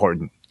think, very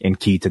important and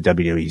key to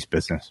WWE's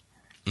business.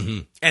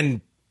 Mm-hmm.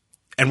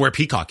 And where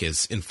Peacock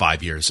is in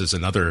 5 years is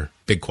another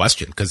big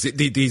question, because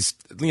these,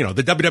 you know,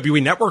 the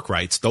WWE network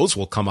rights, those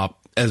will come up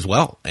as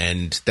well.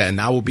 And then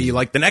that will be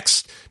like the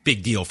next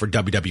big deal for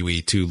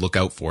WWE to look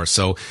out for.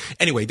 So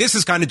anyway, this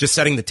is kind of just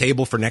setting the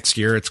table for next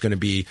year. It's going to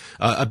be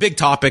a big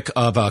topic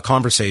of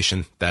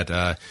conversation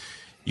that,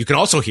 you can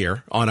also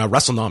hear on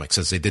WrestleNomics,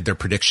 as they did their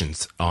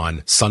predictions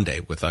on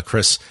Sunday with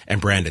Chris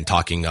and Brandon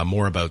talking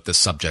more about this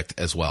subject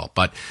as well.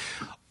 But,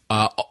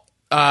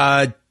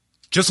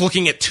 just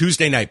looking at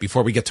Tuesday night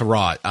before we get to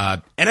Raw,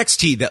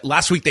 NXT, that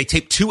last week they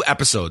taped 2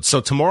 episodes. So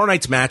tomorrow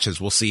night's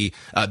matches, we'll see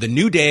The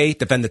New Day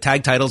defend the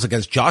tag titles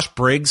against Josh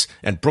Briggs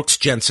and Brooks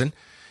Jensen,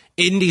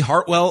 Indy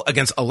Hartwell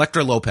against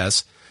Elektra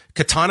Lopez,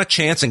 Katana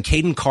Chance and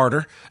Caden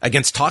Carter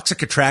against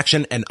Toxic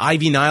Attraction and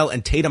Ivy Nile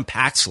and Tatum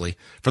Paxley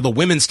for the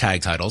women's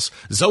tag titles,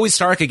 Zoe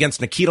Stark against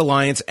Nikita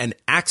Lyons, and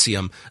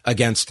Axiom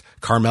against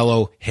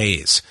Carmelo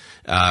Hayes.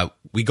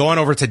 We go on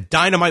over to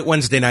Dynamite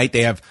Wednesday night.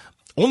 They have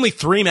only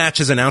 3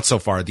 matches announced so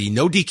far. The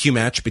no DQ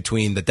match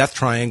between the Death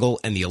Triangle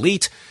and the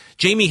Elite,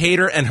 Jamie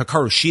Hayter and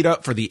Hikaru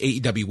Shida for the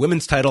AEW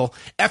women's title,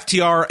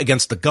 FTR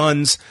against the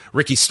Guns,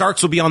 Ricky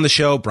Starks will be on the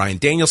show, Bryan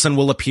Danielson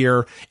will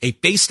appear, a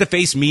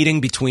face-to-face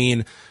meeting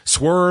between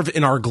Swerve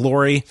in Our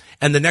Glory,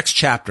 and the next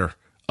chapter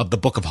of the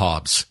Book of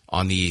Hobbs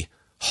on the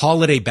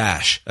Holiday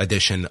Bash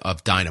edition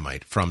of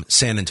Dynamite from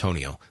San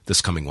Antonio this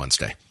coming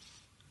Wednesday.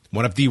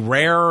 One of the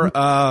rare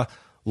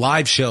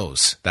live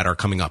shows that are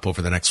coming up over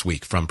the next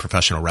week from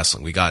professional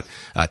wrestling. We got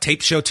a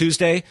tape show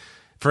Tuesday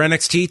for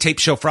NXT, tape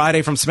show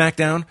Friday from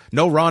SmackDown.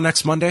 No Raw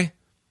next Monday.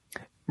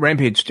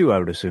 Rampage too, I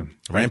would assume.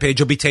 Rampage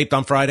will be taped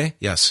on Friday.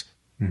 Yes.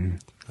 Mm-hmm.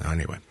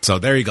 Anyway, so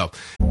there you go.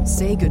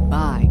 Say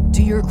goodbye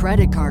to your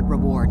credit card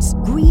rewards.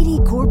 Greedy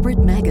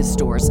corporate mega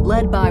stores,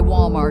 led by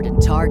Walmart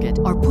and Target,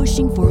 are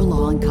pushing for a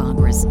law in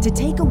Congress to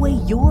take away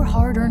your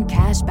hard-earned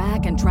cash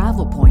back and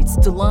travel points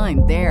to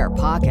line their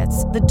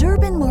pockets. The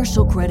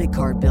Durbin-Marshall credit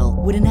card bill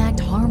would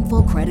enact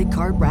harmful credit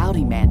card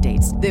routing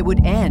mandates that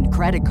would end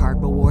credit card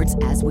rewards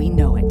as we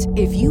know it.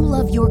 If you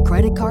love your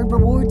credit card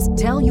rewards,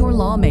 tell your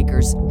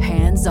lawmakers,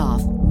 hands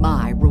off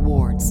my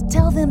rewards.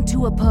 Tell them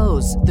to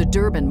oppose the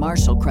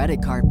Durbin-Marshall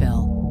credit card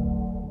bill.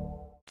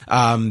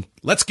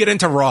 Let's get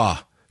into Raw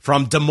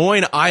from Des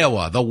Moines,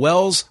 Iowa, the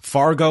Wells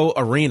Fargo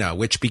Arena,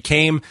 which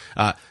became,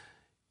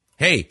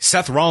 hey,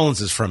 Seth Rollins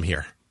is from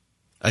here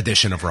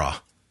edition of Raw.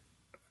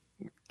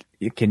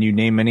 Can you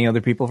name any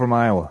other people from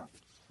Iowa?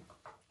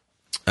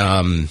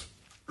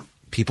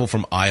 People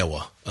from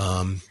Iowa.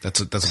 That's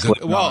a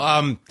good,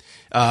 well,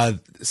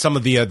 some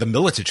of the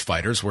Militich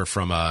fighters were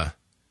from,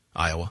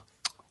 Iowa.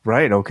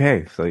 Right.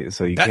 Okay. So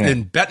you can't.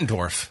 In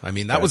Bettendorf. I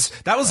mean, that was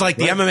like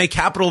the MMA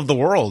capital of the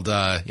world.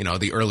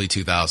 The early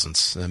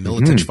 2000s,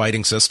 Militich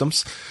Fighting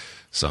Systems.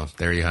 So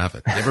there you have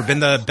it. You ever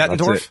been to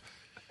Bettendorf?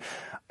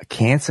 I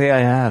can't say I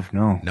have.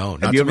 No. No.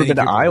 Have you ever been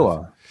to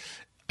Iowa?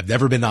 I've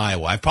never been to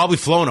Iowa. I've probably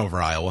flown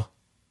over Iowa.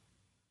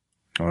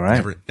 All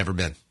right. Never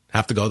been.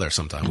 Have to go there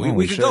sometime. Oh,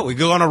 we could go. We could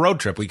go on a road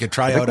trip. We could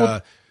try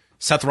out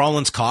Seth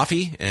Rollins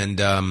coffee and.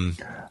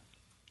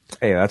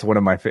 Hey, that's one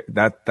of my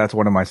that's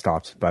one of my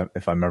stops. But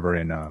if I'm ever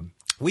in,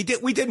 we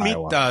did meet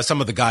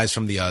some of the guys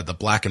from the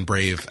Black and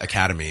Brave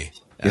Academy.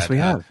 Yes, we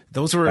have.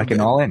 Those were back in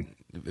All In.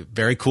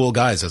 Very cool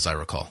guys, as I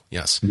recall.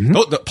 Yes,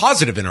 the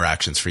positive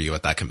interactions for you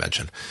at that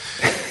convention.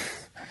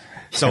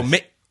 So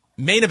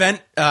main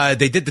event,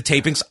 they did the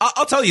tapings.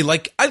 I'll tell you,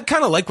 like I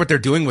kind of like what they're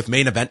doing with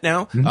main event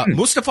now.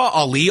 Mustafa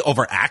Ali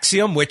over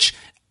Axiom, which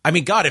I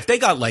mean, God, if they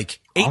got like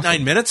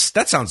 8-9 minutes,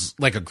 that sounds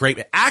like a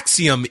great.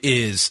 Axiom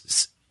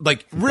is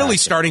like really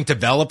starting to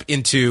develop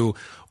into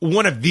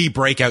one of the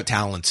breakout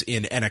talents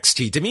in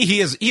NXT. To me,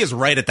 he is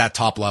right at that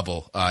top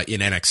level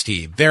in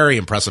NXT. Very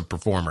impressive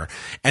performer.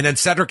 And then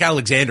Cedric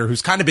Alexander,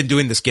 who's kind of been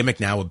doing this gimmick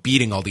now of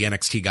beating all the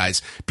NXT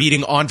guys,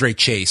 beating Andre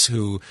Chase,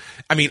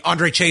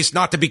 Andre Chase,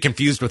 not to be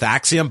confused with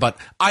Axiom, but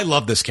I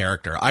love this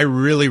character. I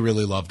really,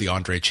 really love the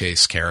Andre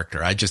Chase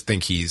character. I just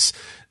think he's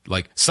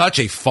like such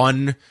a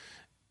fun,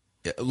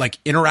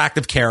 like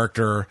interactive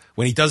character.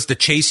 When he does the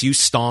Chase You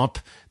stomp,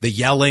 the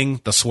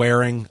yelling, the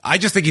swearing, I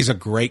just think he's a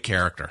great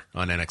character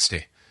on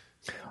NXT.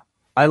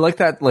 I like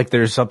that. Like,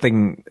 there's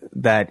something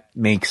that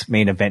makes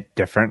main event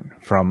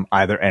different from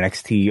either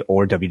NXT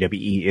or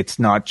WWE. It's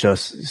not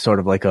just sort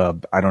of like a,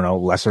 I don't know,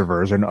 lesser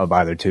version of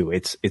either two.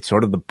 It's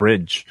sort of the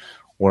bridge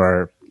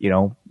where,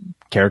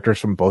 characters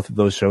from both of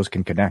those shows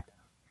can connect.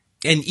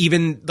 And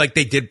even like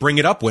they did bring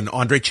it up when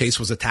Andre Chase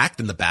was attacked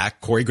in the back,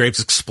 Corey Graves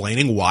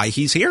explaining why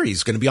he's here.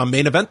 He's going to be on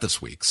main event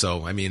this week.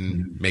 So, I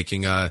mean,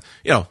 making a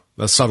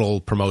subtle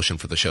promotion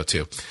for the show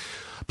too.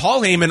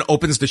 Paul Heyman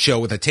opens the show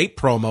with a tape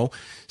promo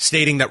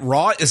stating that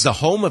Raw is the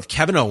home of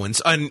Kevin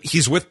Owens, and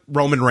he's with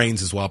Roman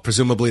Reigns as well.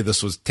 Presumably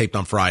this was taped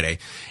on Friday.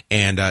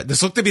 And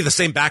this looked to be the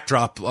same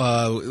backdrop.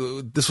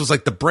 This was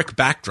like the brick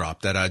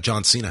backdrop that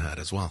John Cena had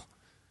as well.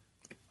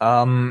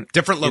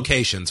 Different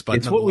locations, but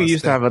it's what we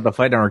used to have at the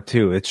Fight Network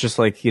too. It's just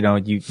like,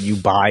 you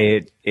buy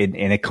it and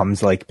it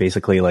comes like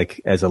basically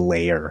like as a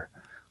layer,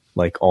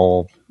 like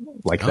all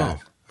like that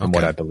from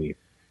what I believe.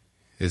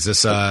 Is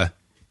this,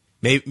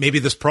 maybe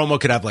this promo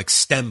could have like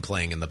STEM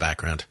playing in the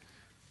background.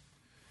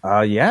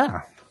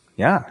 Yeah.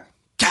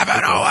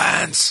 Kevin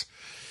Owens.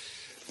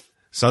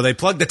 So they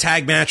plugged the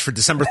tag match for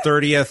December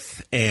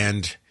 30th,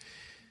 and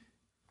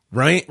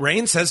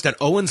Reigns says that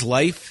Owens'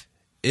 life,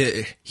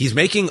 he's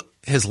making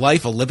his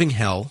life a living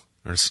hell.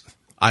 Or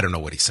I don't know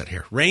what he said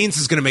here. Reigns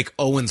is going to make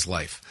Owens'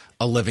 life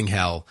a living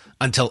hell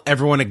until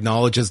everyone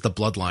acknowledges the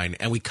bloodline.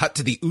 And we cut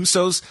to the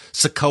Usos,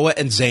 Sikoa,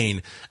 and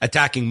Zayn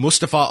attacking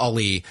Mustafa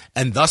Ali,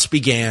 and thus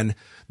began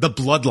the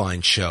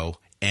Bloodline show.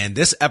 And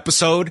this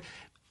episode,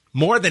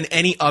 more than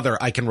any other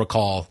I can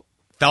recall,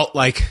 felt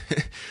like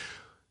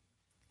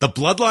the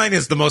Bloodline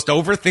is the most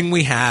over thing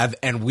we have,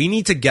 and we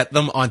need to get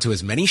them onto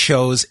as many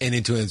shows and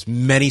into as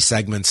many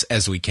segments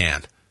as we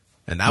can.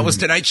 And that was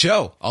tonight's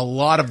show. A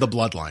lot of the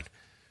Bloodline.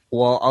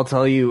 Well, I'll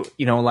tell you,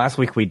 last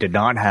week we did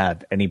not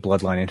have any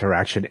Bloodline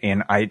interaction,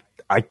 and I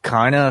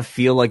kind of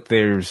feel like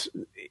there's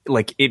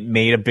like it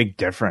made a big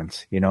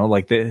difference,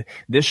 like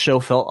this show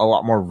felt a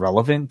lot more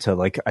relevant to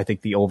like, I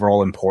think the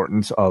overall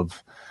importance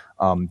of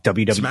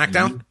WWE.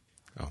 SmackDown?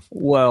 Oh.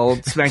 Well,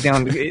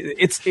 SmackDown,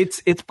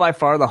 it's by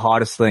far the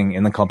hottest thing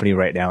in the company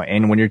right now.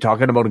 And when you're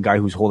talking about a guy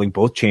who's holding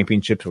both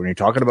championships, when you're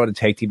talking about a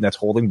tag team that's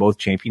holding both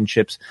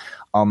championships,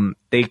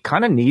 they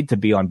kind of need to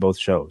be on both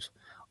shows.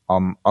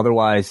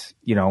 Otherwise,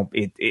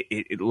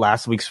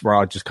 last week's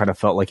Raw just kind of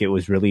felt like it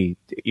was really,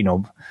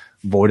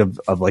 void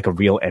of like a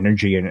real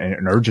energy and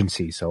an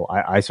urgency. So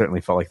I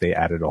certainly felt like they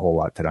added a whole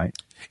lot tonight.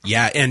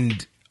 Yeah.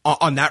 And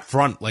on that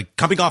front, like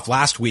coming off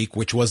last week,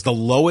 which was the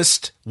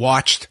lowest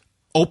watched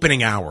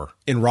opening hour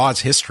in Raw's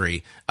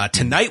history,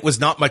 tonight was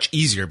not much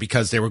easier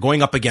because they were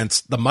going up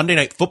against the Monday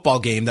Night Football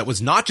game that was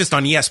not just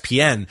on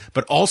ESPN,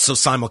 but also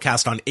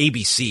simulcast on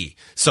ABC.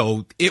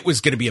 So it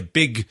was going to be a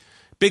big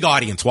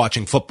audience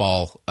watching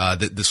football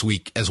this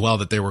week as well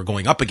that they were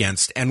going up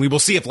against. And we will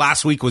see if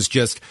last week was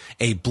just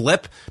a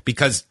blip,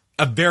 because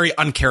a very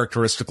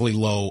uncharacteristically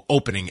low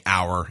opening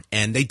hour.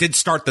 And they did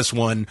start this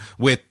one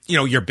with,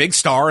 your big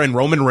star and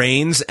Roman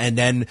Reigns, and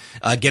then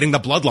getting the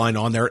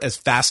Bloodline on there as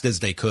fast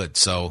as they could.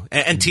 So,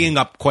 and teeing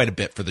up quite a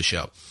bit for the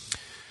show.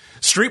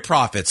 Street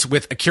Profits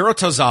with Akira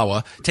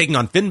Tozawa taking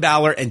on Finn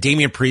Balor and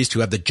Damian Priest,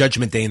 who have the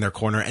Judgment Day in their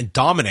corner. And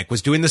Dominic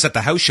was doing this at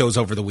the house shows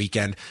over the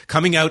weekend,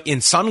 coming out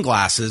in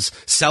sunglasses,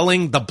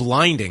 selling the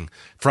blinding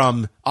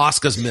from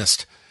Asuka's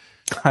Mist.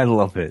 I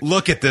love it.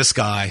 Look at this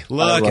guy.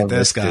 Look at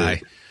this guy.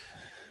 Dude.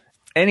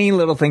 Any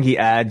little thing he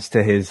adds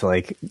to his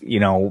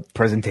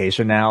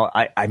presentation now,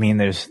 I mean,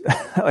 there's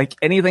like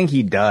anything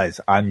he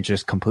does, I'm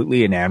just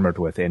completely enamored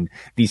with. And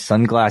these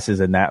sunglasses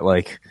and that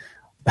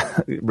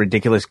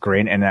ridiculous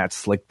grin and that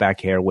slick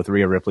back hair with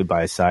Rhea Ripley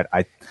by his side,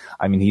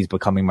 I mean, he's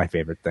becoming my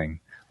favorite thing,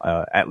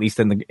 at least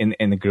in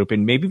the group,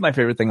 and maybe my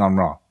favorite thing on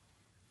Raw.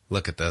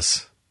 Look at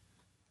this.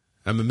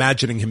 I'm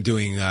imagining him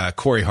doing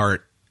Corey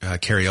Hart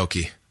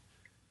karaoke.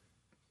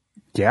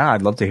 Yeah,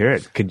 I'd love to hear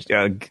it.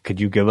 Could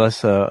you give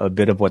us a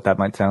bit of what that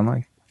might sound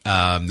like?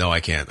 No, I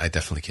can't. I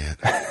definitely can't.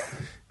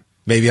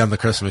 Maybe on the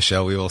Christmas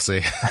show, we will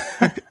see.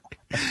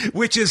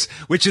 which is,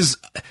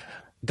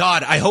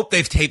 God, I hope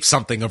they've taped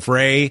something of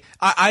Ray.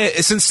 I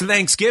since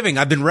Thanksgiving,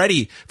 I've been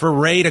ready for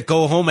Ray to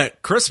go home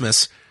at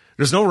Christmas.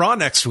 There's no Raw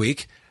next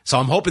week, so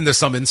I'm hoping there's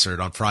some insert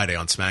on Friday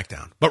on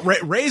SmackDown. But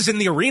Ray's in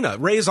the arena.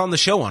 Ray's on the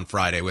show on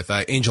Friday with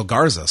Angel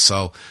Garza.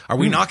 So are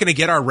we not going to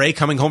get our Ray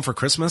coming home for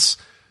Christmas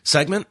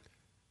segment?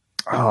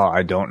 Oh,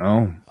 I don't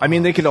know. I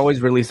mean, they could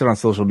always release it on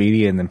social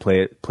media and then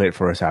play it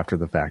for us after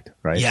the fact,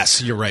 right?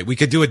 Yes, you're right. We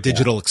could do a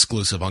digital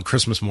exclusive on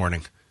Christmas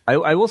morning.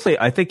 I will say,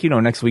 I think,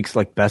 next week's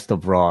like Best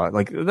of Raw,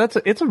 like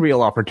it's a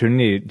real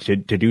opportunity to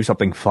do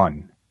something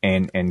fun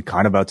and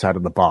kind of outside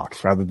of the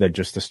box rather than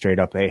just a straight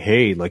up,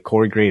 hey, like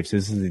Corey Graves,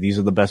 these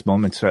are the best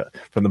moments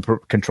from the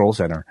control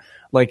center.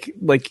 I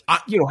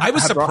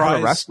was surprised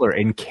have a wrestler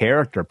in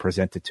character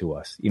presented to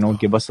us,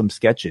 give us some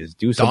sketches,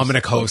 do some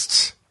Dominic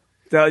hosts.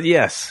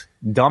 Yes.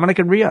 Dominic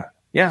and Rhea.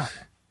 Yeah.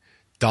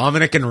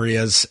 Dominic and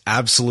Rhea's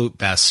absolute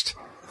best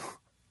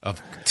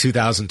of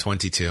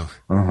 2022.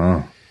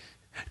 Uh-huh.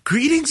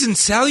 Greetings and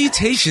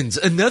salutations.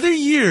 Another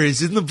year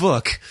is in the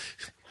book.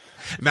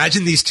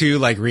 Imagine these two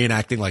like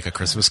reenacting like a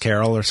Christmas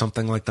Carol or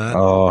something like that.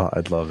 Oh,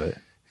 I'd love it.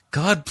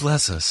 God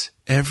bless us,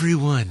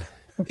 everyone.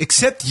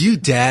 Except you,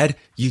 Dad,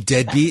 you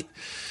deadbeat.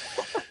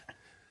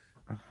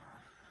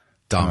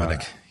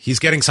 Dominic. He's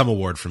getting some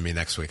award from me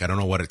next week. I don't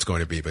know what it's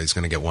going to be, but he's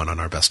going to get one on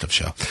our Best of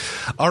show.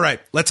 All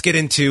right, let's get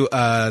into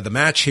the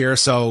match here.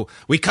 So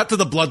we cut to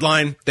the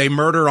Bloodline. They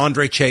murder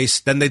Andre Chase.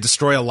 Then they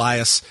destroy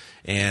Elias.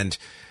 And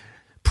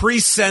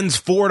Priest sends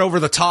Ford over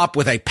the top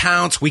with a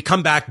pounce. We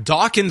come back.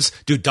 Dawkins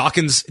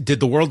did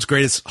the world's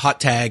greatest hot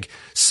tag,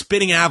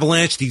 spinning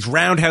avalanche, these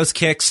roundhouse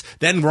kicks,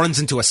 then runs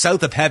into a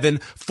South of Heaven.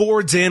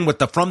 Ford's in with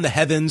the From the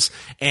Heavens,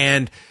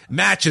 and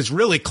match is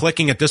really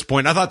clicking at this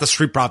point. I thought the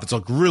Street Profits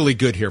looked really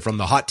good here from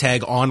the hot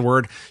tag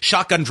onward.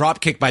 Shotgun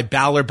drop kick by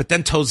Balor, but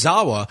then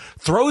Tozawa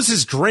throws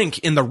his drink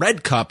in the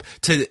red cup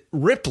to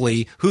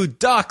Ripley, who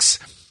ducks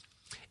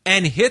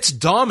and hits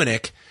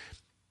Dominic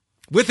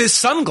with his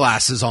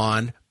sunglasses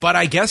on, but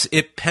I guess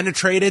it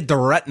penetrated the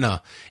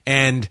retina.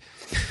 And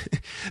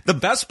the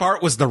best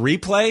part was the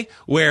replay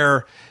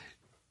where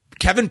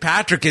Kevin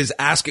Patrick is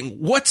asking,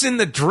 what's in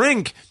the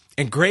drink?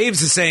 And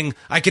Graves is saying,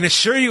 I can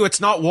assure you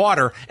it's not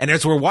water. And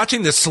as we're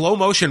watching this slow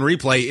motion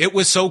replay, it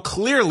was so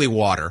clearly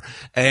water.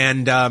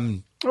 And,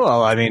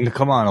 well, I mean,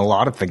 come on. A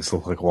lot of things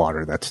look like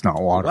water. That's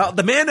not water. Well,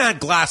 the man had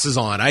glasses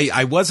on.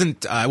 I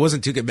wasn't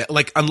too good.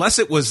 Like, unless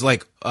it was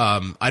like,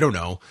 I don't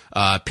know,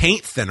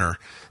 paint thinner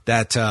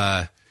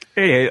that,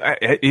 Hey,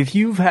 if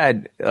you've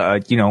had,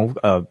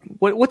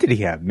 what did he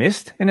have?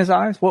 Mist in his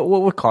eyes?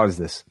 What caused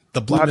this? The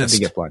blue How mist. did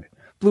he get blinded?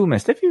 Blue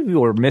mist. If you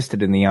were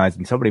misted in the eyes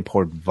and somebody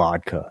poured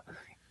vodka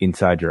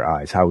inside your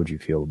eyes, how would you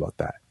feel about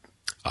that?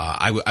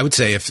 I would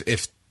say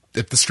if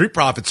the Street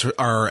Profits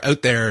are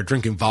out there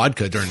drinking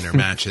vodka during their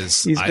matches,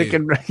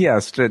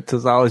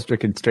 Tozawa's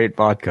drinking straight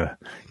vodka.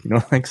 You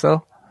don't think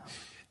so?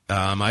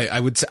 I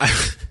would say.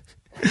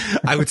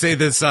 I would say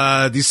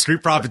these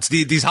Street Profits,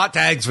 these hot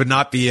tags would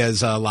not be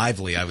as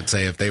lively, I would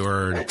say, if they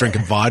were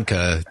drinking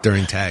vodka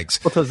during tags.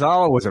 Well,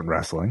 Tozawa wasn't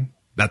wrestling.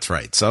 That's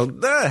right. So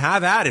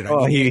have at it.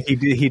 Oh, he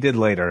did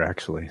later,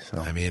 actually. So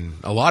I mean,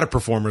 a lot of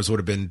performers would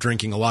have been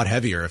drinking a lot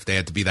heavier if they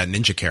had to be that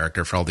ninja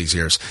character for all these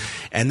years.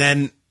 And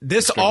then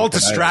this all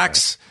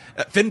distracts.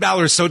 Finn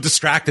Balor is so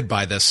distracted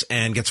by this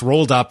and gets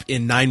rolled up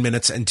in 9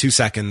 minutes and 2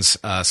 seconds.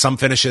 Some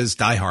finishes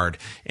die hard,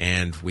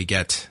 and we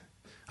get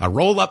a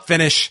roll-up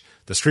finish.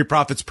 The Street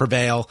Profits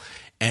prevail,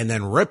 and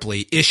then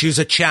Ripley issues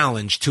a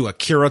challenge to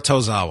Akira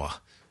Tozawa.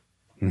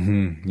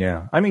 Mm-hmm,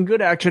 yeah. I mean,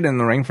 good action in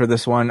the ring for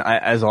this one.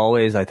 As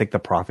always, I think the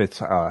Profits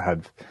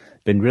have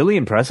been really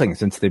impressing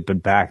since they've been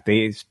back.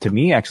 They, to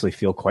me, actually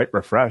feel quite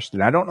refreshed.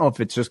 And I don't know if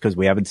it's just because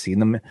we haven't seen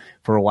them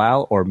for a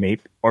while, or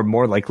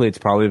more likely it's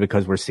probably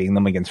because we're seeing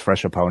them against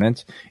fresh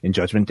opponents in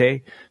Judgment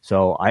Day.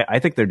 So I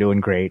think they're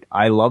doing great.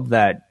 I love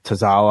that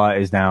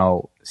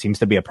Tozawa seems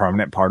to be a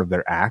permanent part of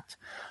their act.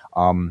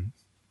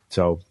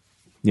 So,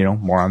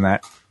 more on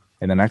that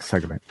in the next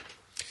segment.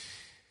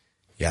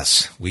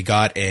 Yes, we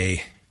got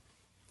a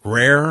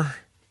rare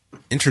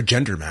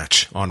intergender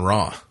match on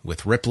Raw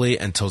with Ripley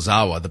and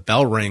Tozawa. The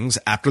bell rings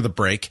after the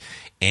break,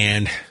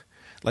 and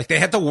they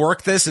had to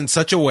work this in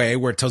such a way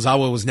where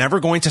Tozawa was never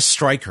going to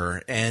strike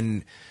her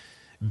and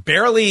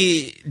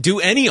barely do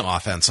any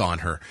offense on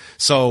her.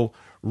 So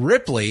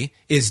Ripley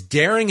is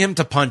daring him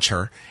to punch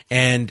her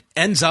and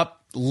ends up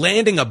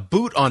landing a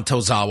boot on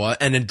Tozawa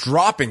and then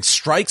dropping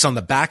strikes on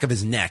the back of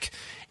his neck.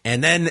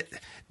 And then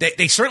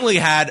They certainly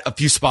had a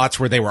few spots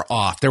where they were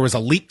off. There was a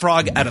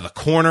leapfrog out of the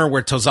corner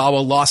where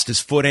Tozawa lost his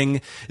footing.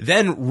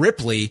 Then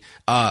Ripley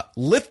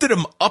lifted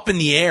him up in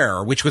the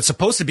air, which was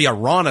supposed to be a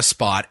Rana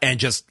spot, and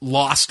just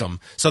lost him.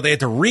 So they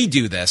had to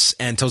redo this,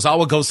 and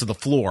Tozawa goes to the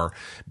floor.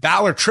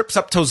 Balor trips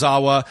up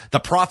Tozawa. The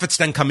Profits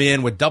then come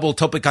in with double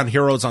Topicon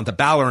Heroes onto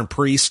Balor and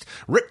Priest.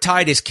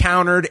 Riptide is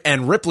countered,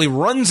 and Ripley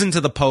runs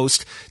into the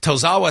post.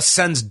 Tozawa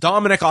sends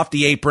Dominic off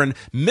the apron,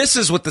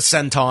 misses with the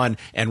senton,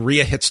 and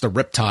Rhea hits the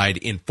Riptide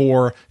in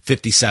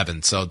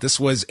 4:57. So this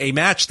was a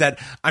match that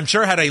I'm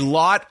sure had a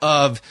lot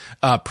of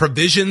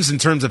provisions in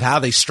terms of how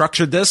they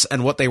structured this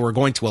and what they were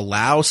going to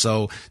allow.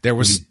 So there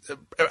was,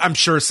 I'm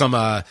sure, some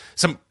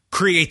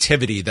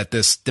creativity that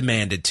this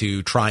demanded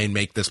to try and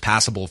make this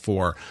passable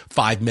for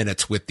 5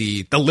 minutes with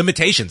the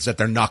limitations that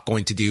they're not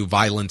going to do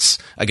violence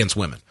against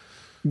women.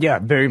 Yeah,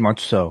 very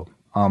much so.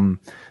 They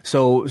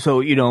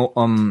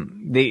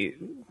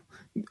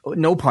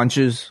no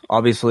punches,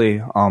 obviously,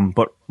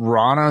 but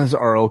Ranas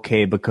are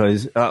okay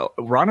because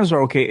Ranas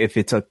are okay if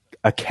it's a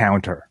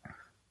counter.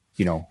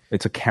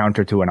 It's a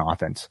counter to an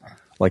offense,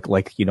 like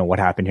what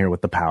happened here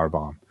with the power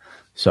bomb.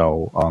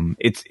 So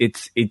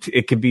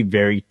it could be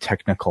very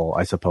technical,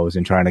 I suppose,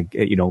 in trying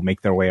to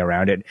make their way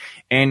around it,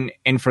 and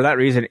for that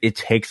reason, it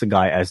takes a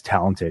guy as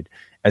talented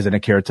as an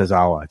Akira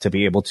Tozawa to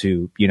be able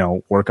to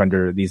work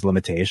under these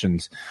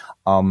limitations.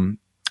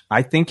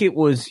 I think it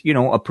was,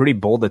 a pretty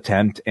bold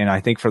attempt, and I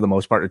think for the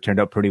most part it turned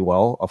out pretty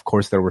well. Of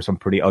course, there were some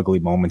pretty ugly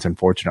moments,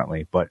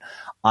 unfortunately, but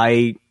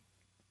I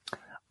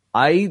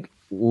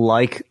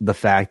like the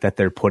fact that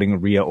they're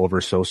putting Rhea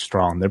over so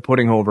strong. They're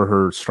putting over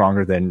her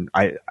stronger than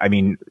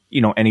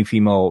any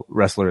female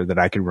wrestler that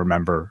I can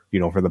remember,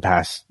 for the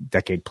past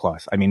decade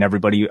plus. I mean,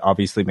 everybody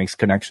obviously makes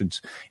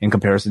connections in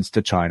comparisons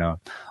to China.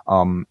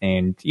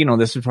 And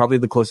this is probably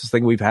the closest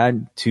thing we've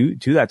had to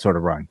that sort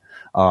of run.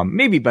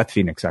 Maybe Beth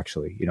Phoenix,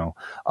 actually,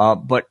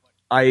 but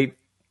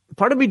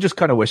part of me just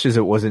kind of wishes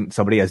it wasn't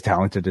somebody as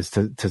talented as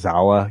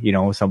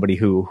Tozawa, somebody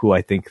who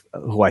I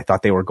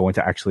thought they were going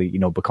to actually,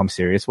 become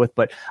serious with.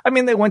 But I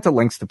mean, they went to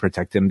lengths to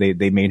protect him.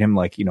 They made him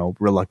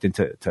reluctant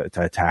to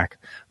attack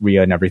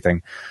Rhea and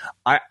everything.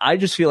 I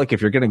just feel like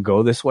if you're going to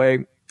go this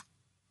way,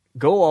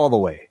 go all the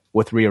way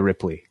with Rhea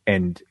Ripley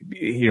and,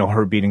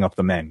 her beating up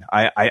the men.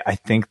 I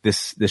think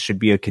this should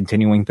be a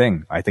continuing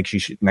thing. I think she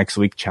should next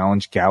week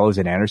challenge Gallows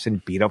and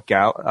Anderson, beat up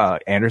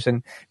Gallows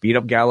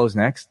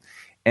next.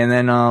 And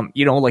then,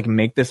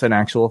 make this an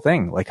actual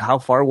thing. Like, how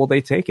far will they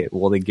take it?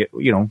 Will they get,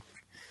 can you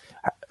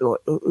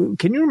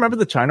remember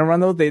the China run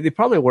though? They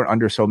probably weren't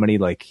under so many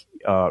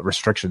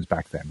restrictions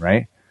back then,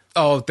 right?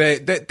 Oh,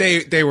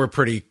 they were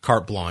pretty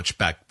carte blanche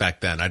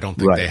back then. I don't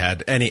think they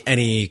had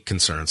any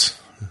concerns.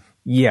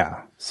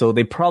 Yeah. So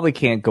they probably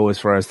can't go as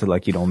far as to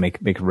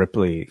make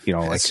Ripley,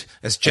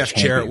 as Jeff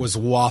Jarrett was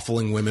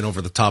waffling women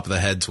over the top of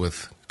the heads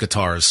with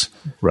guitars.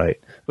 Right.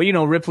 But,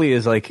 Ripley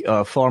is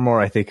far more,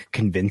 I think,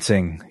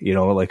 convincing,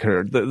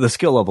 the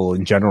skill level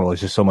in general is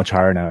just so much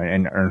higher now.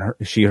 And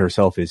she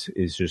herself is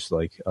just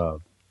a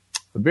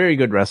very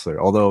good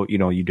wrestler. Although,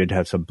 you did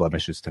have some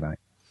blemishes tonight.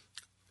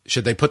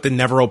 Should they put the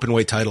never open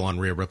weight title on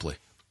Rhea Ripley?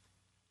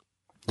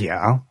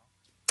 Yeah,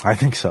 I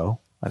think so.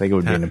 I think it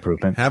would be an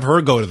improvement. Have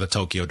her go to the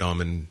Tokyo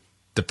Dome and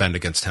defend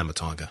against Tama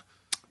Tonga.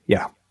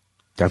 Yeah,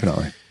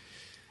 definitely.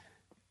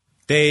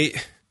 They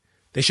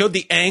showed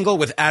the angle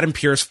with Adam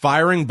Pearce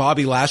firing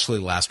Bobby Lashley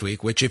last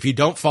week, which if you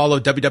don't follow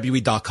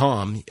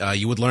WWE.com,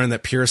 you would learn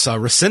that Pearce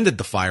rescinded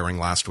the firing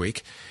last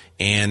week.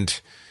 And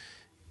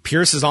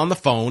Pearce is on the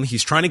phone.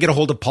 He's trying to get a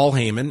hold of Paul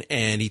Heyman,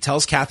 and he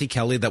tells Kathy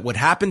Kelly that what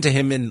happened to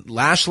him and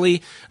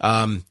Lashley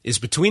is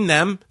between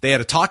them. They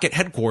had a talk at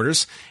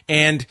headquarters,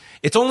 and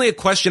it's only a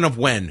question of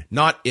when,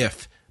 not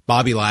if,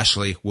 Bobby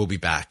Lashley will be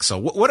back. So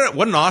what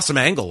an awesome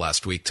angle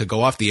last week to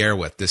go off the air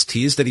with. This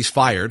tease that he's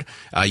fired.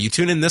 You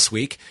tune in this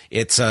week.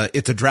 It's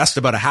addressed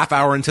about a half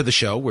hour into the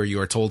show where you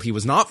are told he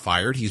was not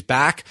fired. He's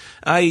back.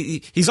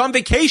 He's on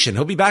vacation.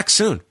 He'll be back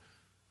soon.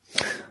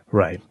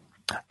 Right.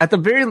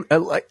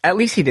 At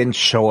least he didn't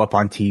show up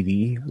on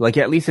TV.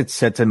 At least it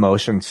sets in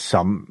motion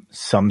some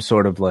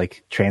sort of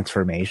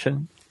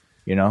transformation,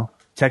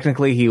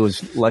 Technically, he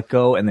was let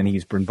go and then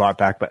he's been brought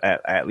back, but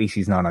at least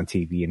he's not on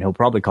TV, and he'll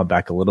probably come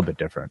back a little bit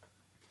different.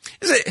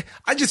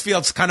 I just feel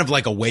it's kind of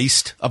like a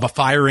waste of a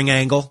firing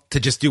angle to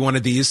just do one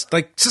of these,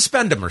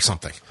 suspend him or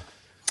something.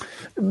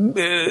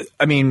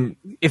 I mean,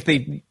 if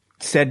they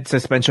said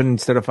suspension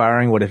instead of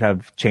firing, would it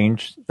have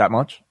changed that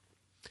much?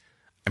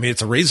 I mean,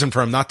 it's a reason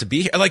for him not to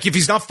be here. If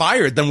he's not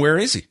fired, then where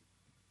is he?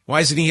 Why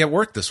isn't he at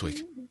work this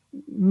week?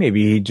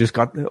 Maybe he just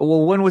got...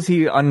 Well, when was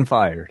he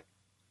unfired?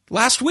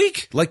 Last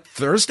week,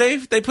 Thursday,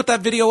 they put that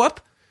video up.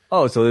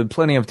 Oh, so there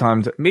plenty of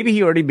times. Maybe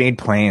he already made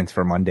plans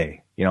for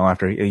Monday.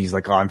 After he's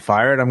like, "Oh, I'm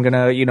fired. I'm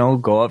gonna,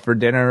 go out for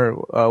dinner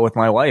with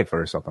my wife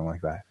or something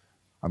like that.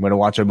 I'm gonna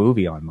watch a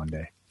movie on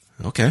Monday."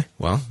 Okay,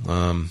 well,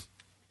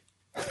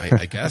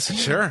 I guess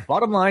sure.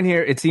 Bottom line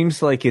here, it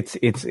seems like it's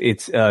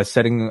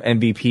setting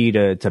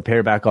MVP to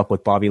pair back up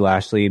with Bobby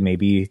Lashley.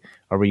 Maybe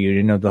a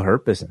reunion of the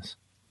Hurt Business.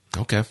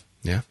 Okay,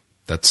 yeah,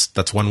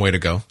 that's one way to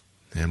go.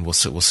 and we'll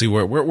see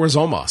where's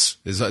Omos.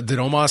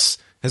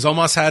 Has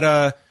Omos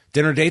had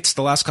dinner dates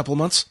the last couple of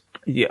months?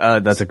 Yeah,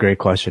 that's a great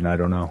question. I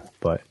don't know,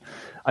 but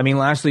I mean,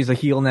 Lashley's a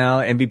heel now.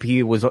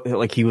 MVP was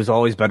like, he was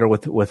always better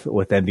with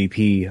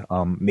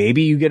MVP.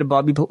 Maybe you get a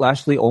Bobby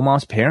Lashley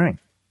Omos pairing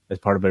as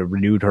part of a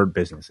renewed Hurt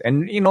business,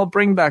 and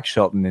bring back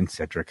Shelton and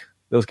Cedric.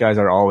 Those guys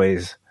are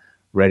always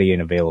ready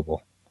and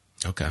available.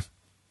 Okay,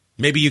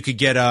 maybe you could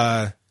get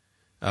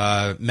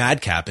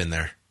Madcap in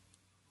there.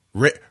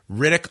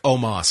 Riddick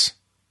Omos.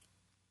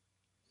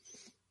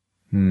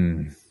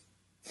 Then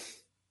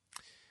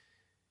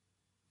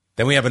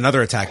we have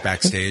another attack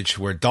backstage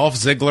where Dolph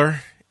Ziggler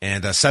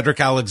and Cedric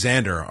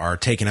Alexander are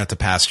taken out to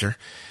pasture.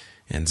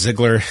 And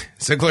Ziggler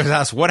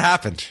asks, what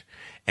happened?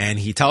 And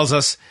he tells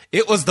us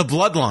it was the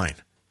bloodline.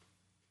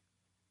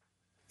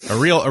 A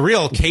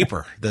real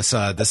caper. This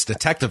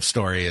detective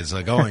story is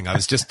going. I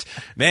was just,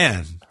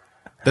 man,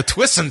 the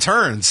twists and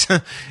turns.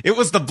 It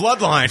was the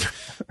bloodline.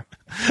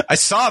 I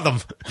saw them.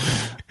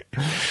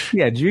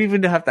 Yeah, do you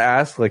even have to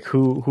ask like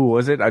who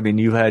was it? I mean,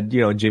 you had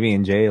Jimmy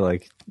and Jay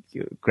like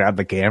grab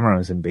the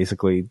cameras and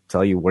basically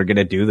tell you we're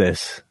gonna do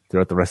this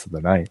throughout the rest of the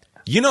night.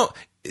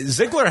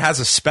 Ziggler has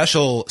a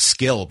special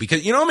skill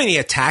because how many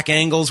attack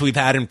angles we've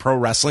had in pro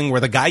wrestling where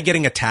the guy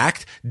getting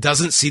attacked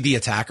doesn't see the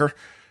attacker.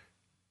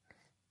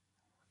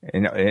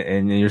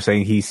 And you're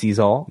saying he sees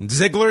all?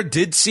 Ziggler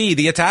did see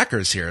the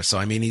attackers here, so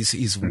I mean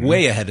he's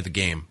way ahead of the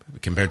game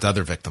compared to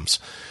other victims.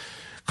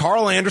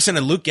 Carl Anderson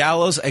and Luke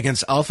Gallows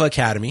against Alpha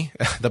Academy.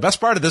 The best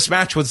part of this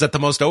match was that the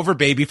most over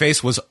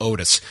babyface was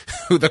Otis,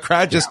 who the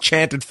crowd just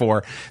chanted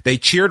for. They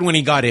cheered when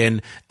he got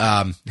in,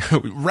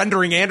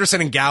 rendering Anderson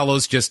and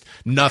Gallows just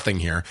nothing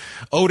here.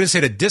 Otis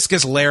hit a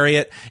discus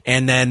lariat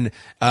and then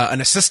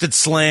an assisted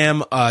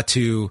slam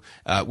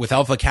with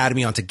Alpha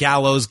Academy onto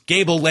Gallows.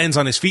 Gable lands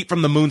on his feet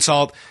from the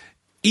moonsault,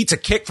 eats a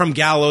kick from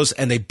Gallows,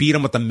 and they beat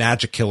him with the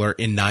Magic Killer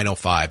in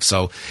 9:05.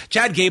 So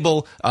Chad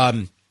Gable,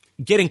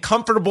 getting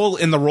comfortable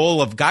in the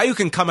role of guy who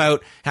can come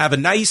out, have a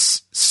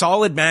nice,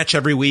 solid match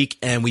every week,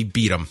 and we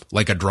beat him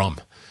like a drum.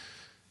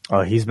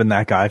 Oh, he's been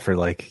that guy for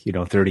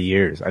 30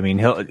 years. I mean,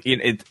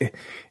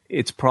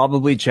 it's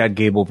probably Chad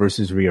Gable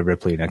versus Rhea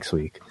Ripley next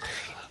week.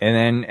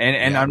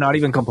 And I'm not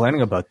even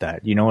complaining about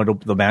that.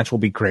 The match will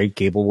be great.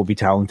 Gable will be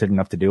talented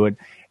enough to do it.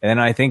 And then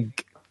I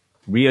think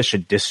Rhea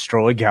should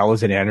destroy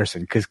Gallows and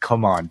Anderson because,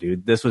 come on,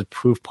 dude. This was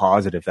proof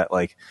positive that,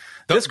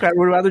 this crowd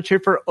would rather cheer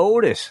for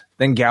Otis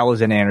than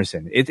Gallows and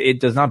Anderson. It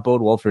does not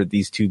bode well for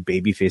these two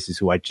baby faces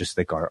who I just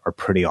think are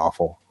pretty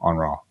awful on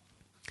Raw.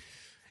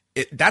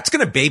 That's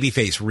going to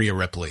babyface Rhea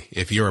Ripley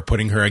if you were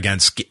putting her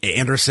against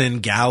Anderson,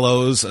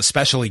 Gallows,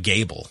 especially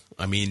Gable.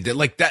 I mean,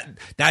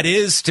 that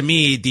is to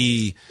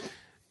me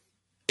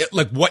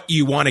what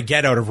you want to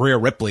get out of Rhea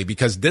Ripley,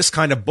 because this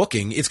kind of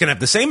booking, it's going to have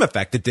the same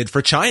effect it did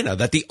for Chyna,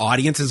 that the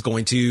audience is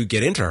going to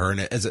get into her,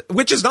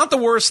 which is not the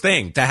worst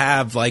thing to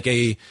have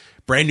a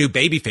brand new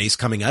babyface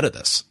coming out of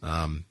this.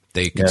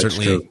 They can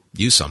certainly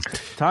use some.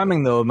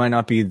 Timing, though, might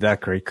not be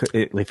that great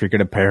if you're going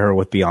to pair her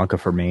with Bianca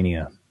for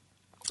Mania.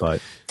 But,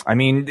 I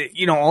mean,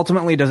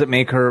 ultimately, does it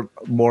make her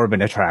more of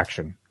an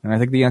attraction? And I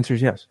think the answer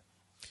is yes.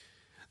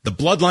 The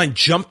Bloodline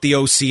jumped the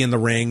OC in the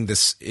ring.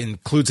 This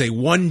includes a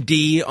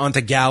 1D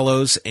onto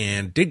Gallows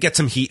and did get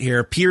some heat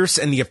here. Pierce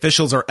and the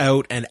officials are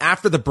out. And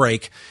after the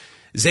break,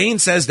 Zayn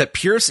says that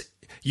Pierce,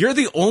 you're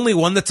the only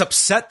one that's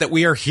upset that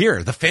we are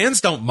here. The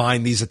fans don't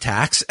mind these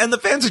attacks, and the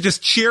fans are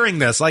just cheering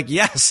this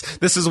yes,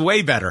 this is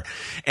way better.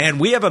 And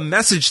we have a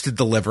message to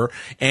deliver,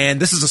 and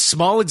this is a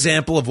small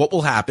example of what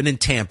will happen in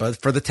Tampa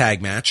for the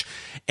tag match.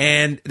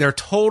 And they're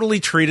totally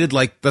treated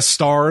like the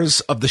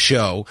stars of the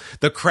show.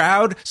 The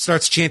crowd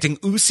starts chanting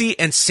Usi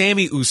and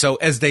Sammy Uso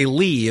as they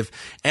leave,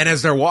 and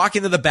as they're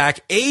walking to the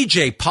back,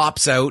 AJ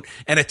pops out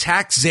and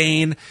attacks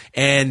Zayn,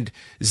 and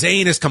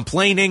Zayn is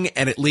complaining,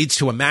 and it leads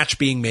to a match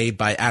being made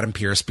by Adam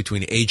Pearce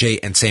between AJ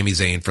and Sami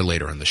Zayn for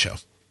later in the show.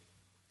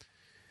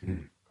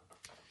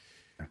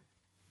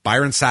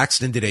 Byron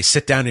Saxton did a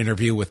sit-down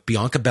interview with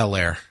Bianca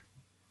Belair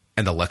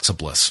and Alexa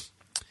Bliss.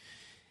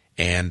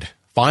 And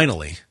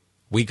finally,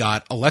 we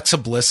got Alexa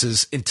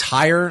Bliss's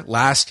entire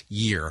last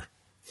year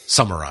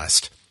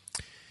summarized.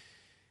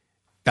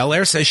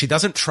 Belair says she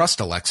doesn't trust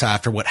Alexa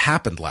after what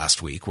happened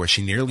last week, where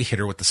she nearly hit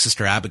her with the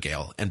Sister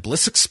Abigail, and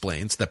Bliss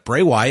explains that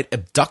Bray Wyatt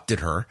abducted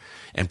her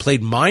and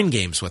played mind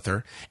games with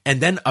her and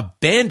then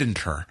abandoned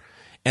her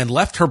and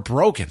left her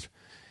broken.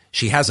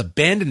 She has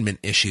abandonment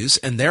issues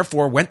and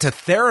therefore went to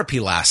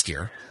therapy last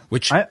year,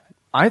 which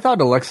I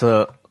thought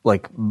Alexa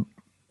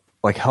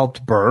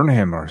helped burn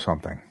him or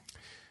something.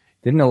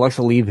 Didn't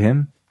Alexa leave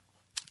him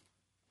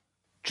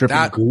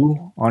dripping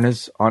goo on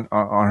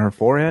her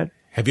forehead?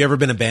 Have you ever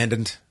been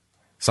abandoned?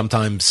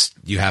 Sometimes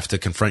you have to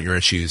confront your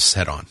issues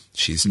head on.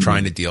 She's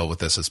trying to deal with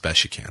this as best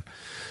she can.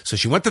 So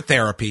she went to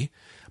therapy,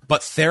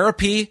 but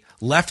therapy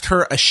left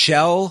her a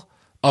shell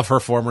of her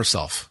former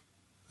self.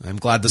 I'm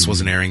glad this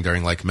wasn't airing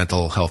during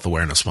Mental Health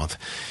Awareness Month.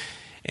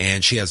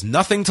 And she has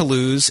nothing to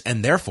lose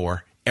and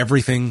therefore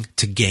everything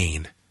to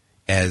gain.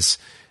 As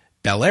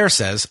Belair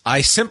says,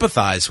 I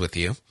sympathize with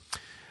you,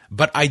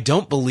 but I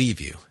don't believe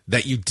you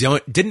that you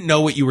didn't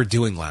know what you were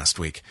doing last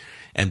week.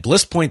 And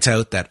Bliss points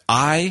out that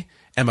I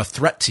am a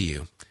threat to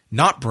you,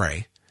 not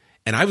Bray.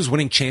 And I was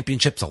winning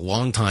championships a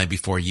long time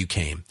before you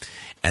came.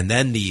 And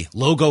then the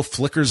logo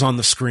flickers on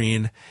the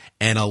screen,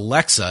 and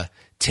Alexa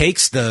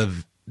takes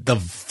the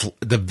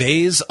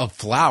vase of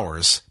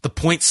flowers, the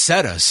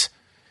poinsettias,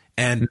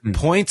 and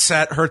points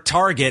at her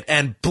target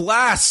and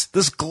blasts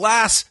this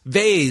glass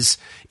vase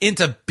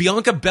into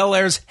Bianca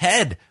Belair's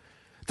head.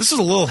 This is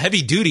a little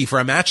heavy duty for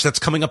a match that's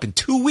coming up in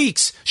 2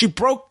 weeks. She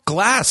broke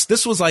glass.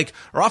 This was like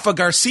Rafa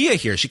Garcia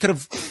here. She could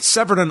have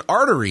severed an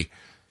artery.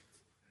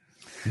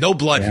 No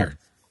blood here.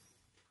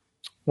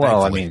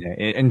 Well, Thankfully. I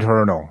mean,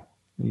 internal.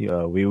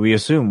 We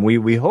assume,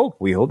 we hope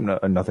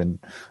nothing.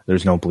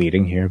 There's no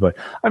bleeding here, but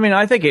I mean,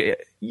 I think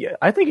it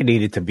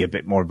needed to be a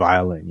bit more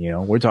violent. You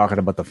know, we're talking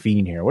about the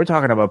Fiend here. We're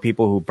talking about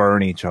people who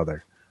burn each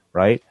other,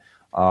 right?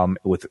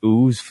 With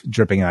ooze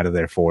dripping out of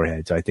their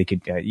foreheads. I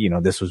think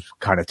this was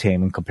kind of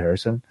tame in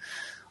comparison.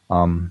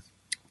 But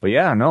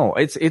yeah, no,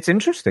 it's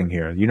interesting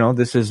here. You know,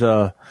 this is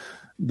the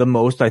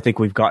most I think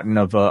we've gotten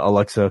of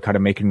Alexa kind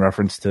of making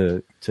reference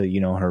to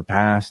her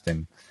past,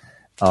 and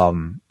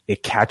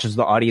it catches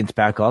the audience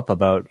back up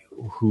about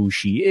who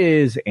she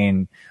is.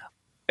 And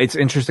it's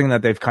interesting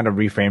that they've kind of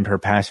reframed her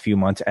past few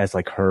months as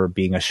like her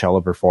being a shell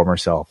of her former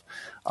self.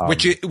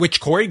 Which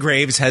Corey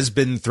Graves has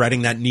been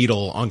threading that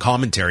needle on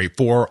commentary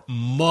for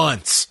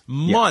months,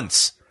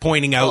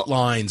 pointing out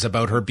lines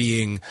about her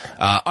being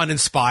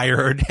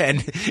uninspired.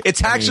 And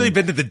it's actually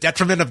been to the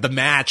detriment of the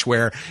match,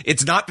 where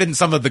it's not been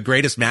some of the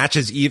greatest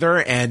matches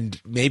either.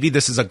 And maybe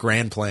this is a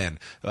grand plan.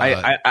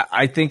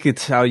 I think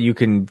it's how you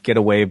can get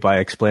away by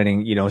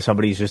explaining,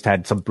 somebody's just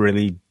had some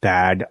really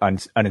bad,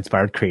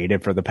 uninspired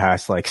creative for the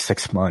past like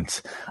 6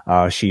 months.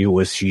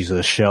 She's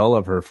a shell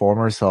of her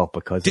former self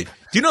because do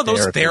you know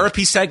those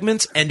therapy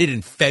segments ended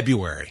in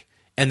February?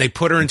 And they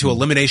put her into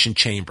Elimination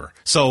Chamber.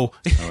 So,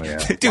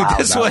 dude,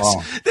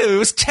 Wow, it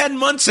was 10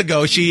 months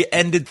ago she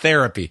ended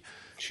therapy.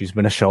 She's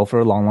been a shell for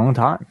a long, long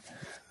time.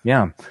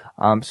 Yeah.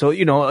 So,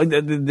 they're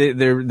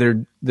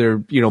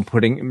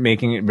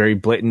making it very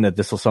blatant that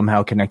this will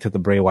somehow connect to the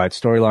Bray Wyatt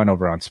storyline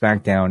over on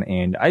SmackDown.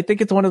 And I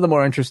think it's one of the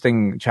more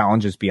interesting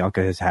challenges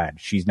Bianca has had.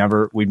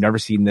 We've never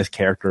seen this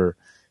character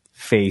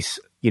face,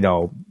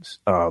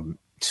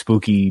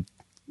 spooky,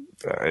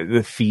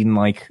 the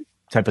Fiend-like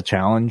type of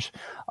challenge.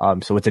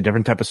 So it's a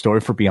different type of story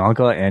for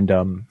Bianca, and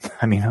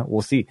I mean,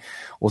 we'll see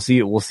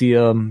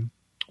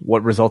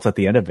what results at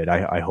the end of it.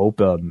 I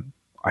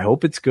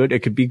hope it's good. It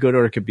could be good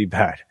or it could be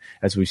bad,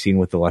 as we've seen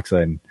with Alexa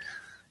and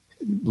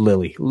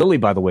Lily. Lily,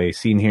 by the way,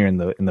 seen here in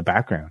the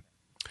background.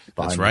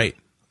 That's right.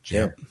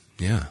 Yeah.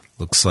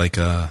 Looks like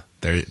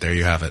there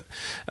you have it.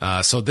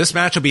 So this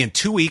match will be in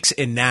 2 weeks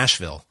in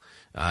Nashville,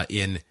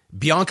 in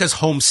Bianca's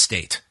home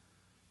state,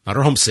 not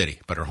her home city,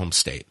 but her home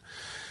state.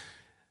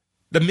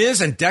 The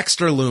Miz and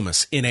Dexter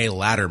Lumis in a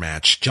ladder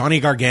match. Johnny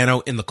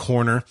Gargano in the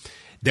corner.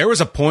 There was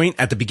a point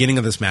at the beginning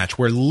of this match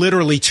where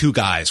literally two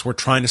guys were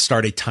trying to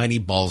start a tiny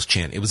balls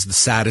chant. It was the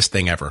saddest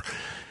thing ever.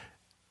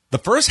 The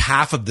first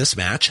half of this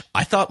match,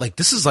 I thought like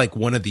this is like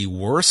one of the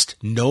worst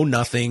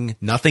nothing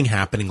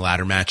happening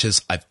ladder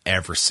matches I've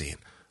ever seen.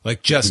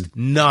 Like just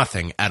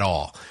nothing at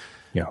all.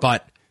 Yeah.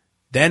 But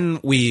then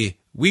we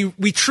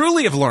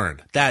truly have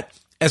learned that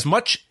as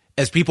much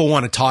as people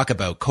want to talk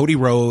about Cody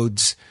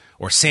Rhodes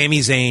or Sami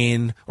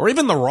Zayn, or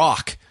even The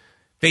Rock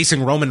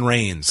facing Roman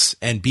Reigns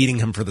and beating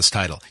him for this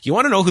title. You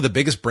want to know who the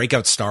biggest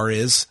breakout star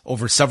is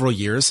over several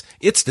years?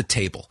 It's the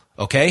table,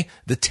 okay?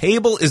 The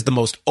table is the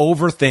most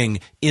over thing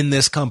in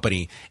this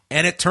company,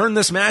 and it turned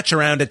this match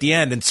around at the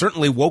end and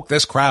certainly woke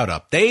this crowd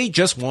up. They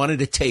just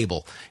wanted a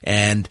table,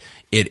 and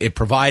it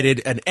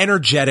provided an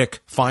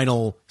energetic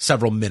final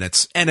several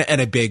minutes and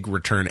a big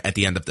return at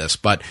the end of this.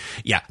 But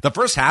yeah, the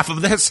first half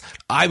of this,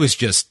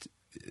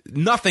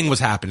 nothing was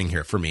happening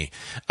here for me.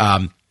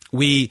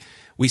 We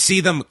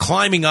see them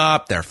climbing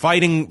up. They're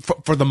fighting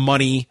for the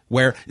money,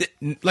 where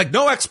like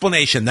no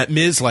explanation that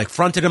Miz like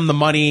fronted him the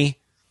money.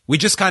 We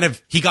just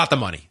he got the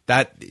money.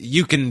 That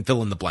you can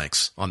fill in the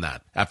blanks on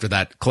that after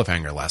that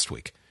cliffhanger last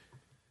week.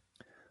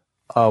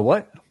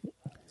 What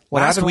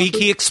last week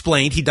he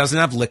explained he doesn't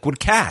have liquid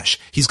cash.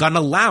 He's got an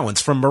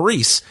allowance from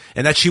Maurice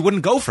and that she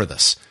wouldn't go for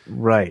this.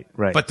 Right.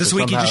 But this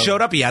week he just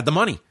showed up. He had the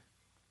money.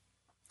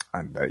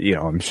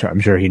 I'm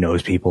sure he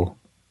knows people.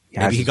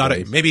 Maybe he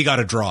got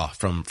a draw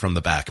from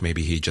the back.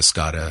 Maybe he just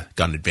got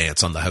an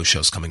advance on the house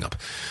shows coming up.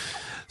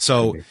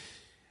 So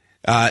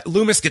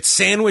Lumis gets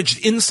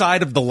sandwiched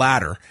inside of the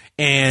ladder,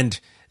 and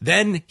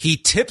then he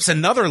tips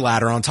another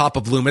ladder on top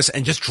of Lumis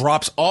and just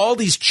drops all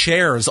these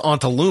chairs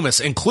onto Lumis,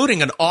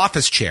 including an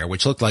office chair,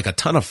 which looked like a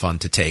ton of fun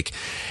to take.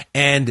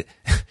 And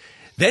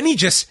then he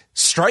just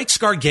strikes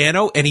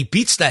Gargano, and he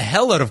beats the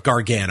hell out of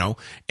Gargano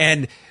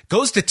and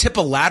goes to tip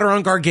a ladder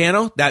on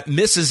Gargano that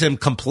misses him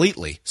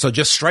completely. So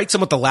just strikes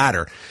him with the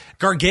ladder.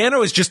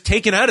 Gargano is just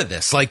taken out of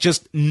this, like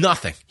just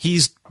nothing.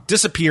 He's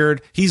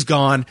disappeared. He's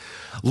gone.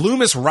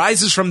 Loomis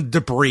rises from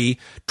debris,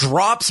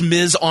 drops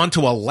Miz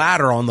onto a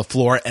ladder on the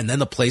floor, and then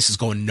the place is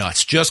going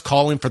nuts, just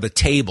calling for the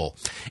table.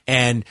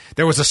 And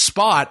there was a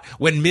spot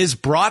when Miz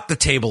brought the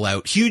table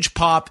out, huge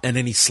pop, and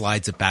then he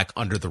slides it back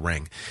under the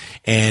ring.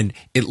 And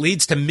it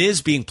leads to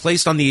Miz being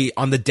placed on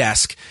the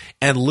desk,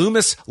 and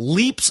Loomis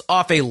leaps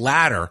off a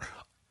ladder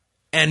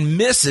and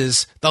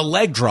misses the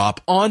leg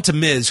drop onto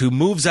Miz, who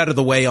moves out of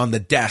the way on the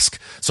desk.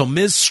 So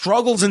Miz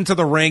struggles into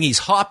the ring. He's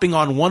hopping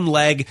on one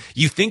leg.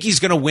 You think he's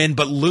going to win,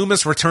 but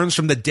Loomis returns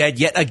from the dead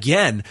yet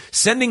again,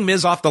 sending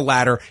Miz off the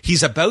ladder.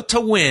 He's about to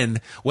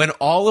win when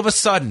all of a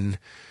sudden,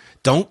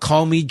 don't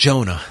call me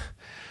Jonah,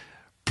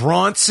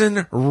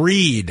 Bronson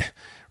Reed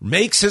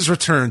makes his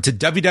return to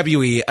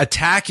WWE,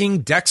 attacking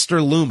Dexter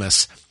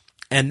Loomis,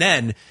 and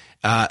then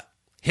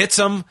hits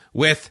him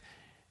with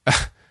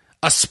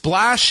a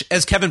splash,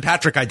 as Kevin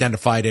Patrick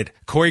identified it,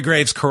 Corey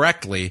Graves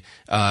correctly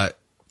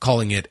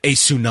calling it a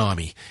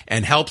tsunami,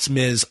 and helps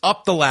Miz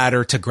up the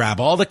ladder to grab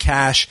all the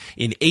cash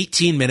in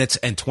 18 minutes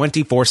and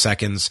 24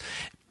 seconds.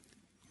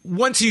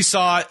 Once you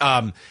saw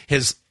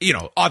his,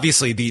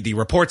 obviously the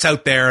reports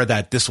out there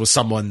that this was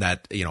someone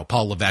that,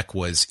 Paul Levesque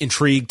was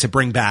intrigued to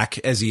bring back,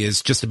 as he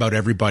is just about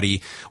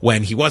everybody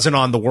when he wasn't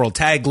on the World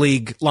Tag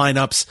League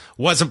lineups,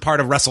 wasn't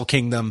part of Wrestle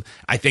Kingdom.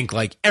 I think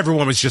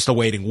everyone was just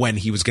awaiting when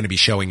he was going to be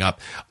showing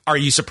up. Are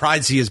you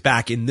surprised he is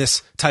back in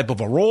this type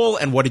of a role?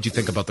 And what did you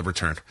think about the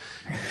return?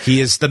 He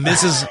is the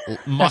Miz's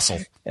muscle.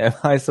 Am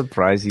I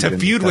surprised he's to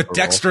feud with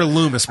Dexter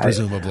Loomis,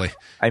 presumably?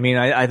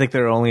 I think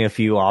there are only a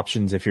few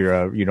options if you're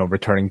a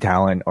returning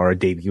talent or a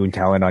debuting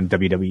talent on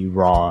WWE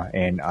Raw,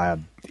 and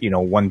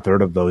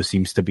 1/3 of those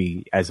seems to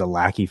be as a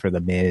lackey for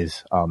the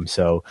Miz.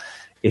 So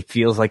it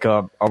feels like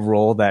a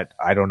role that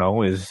I don't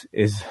know is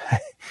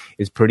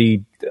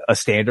pretty a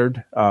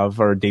standard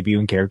for a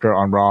debuting character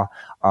on Raw.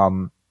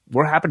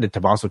 What happened to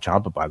Tommaso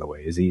Ciampa, by the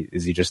way? Is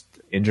he just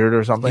injured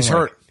or something?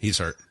 He's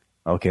hurt.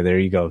 Okay, there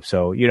you go.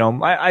 So,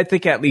 I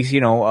think at least,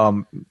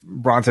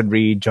 Bronson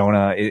Reed,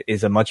 Jonah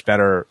is a much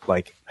better,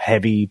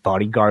 heavy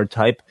bodyguard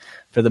type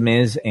for the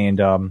Miz. And,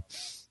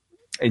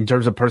 in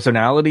terms of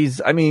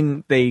personalities,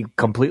 they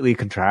completely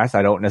contrast.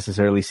 I don't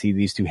necessarily see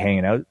these two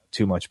hanging out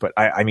too much, but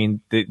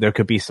there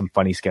could be some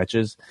funny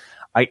sketches.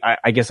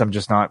 I guess I'm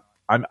just not,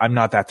 I'm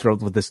not that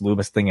thrilled with this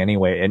Loomis thing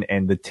anyway.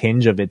 And the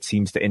tinge of it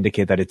seems to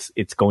indicate that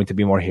it's going to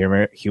be more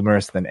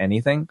humorous than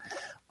anything.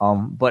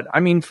 But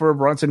for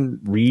Bronson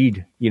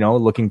Reed,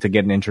 looking to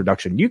get an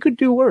introduction, you could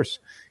do worse.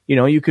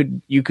 You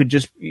could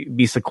just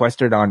be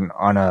sequestered on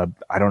a,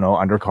 I don't know,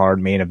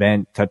 undercard main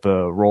event type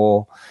of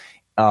role.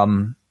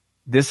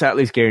 This at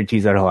least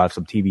guarantees that he'll have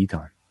some TV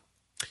time.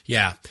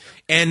 Yeah.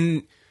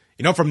 And,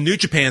 from New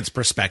Japan's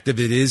perspective,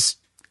 it is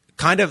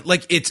kind of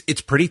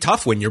it's pretty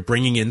tough when you're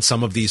bringing in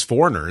some of these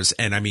foreigners.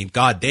 And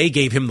they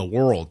gave him the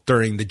world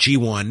during the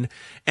G1.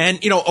 And,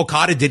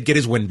 Okada did get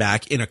his win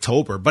back in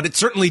October, but it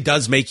certainly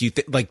does make you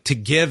to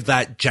give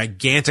that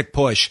gigantic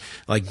push.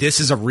 This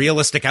is a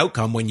realistic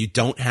outcome when you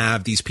don't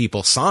have these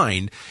people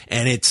signed.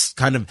 And it's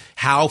kind of,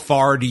 how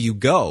far do you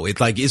go?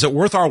 It's is it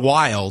worth our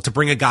while to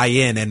bring a guy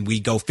in and we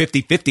go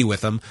 50-50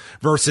 with him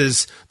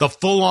versus the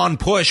full on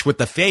push with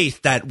the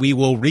faith that we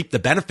will reap the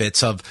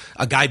benefits of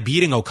a guy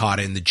beating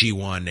Okada in the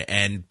G1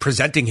 and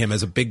presenting him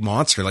as a big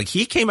monster.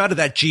 He came out of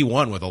that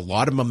G1 with a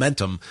lot of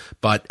momentum,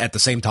 but at the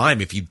same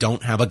time, if you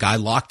don't have a guy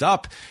locked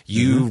up,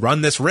 you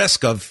run this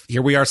risk of,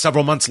 here we are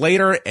several months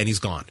later and he's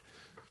gone.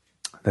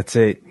 That's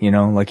it.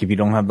 If you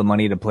don't have the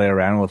money to play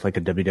around with like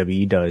a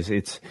WWE does,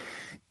 it's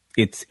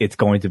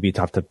going to be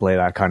tough to play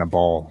that kind of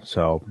ball.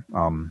 So,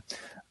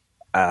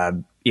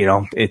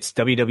 it's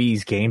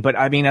WWE's game, but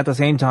at the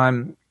same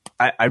time,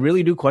 I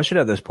really do question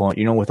at this point,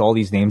 with all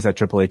these names that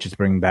Triple H is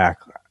bringing back,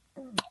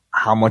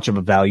 how much of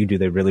a value do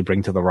they really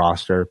bring to the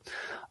roster?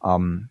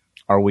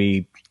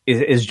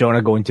 Is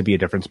Jonah going to be a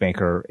difference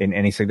maker in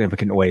any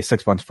significant way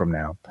 6 months from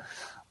now?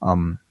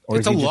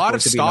 It's a lot of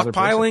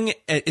stockpiling.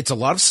 It's a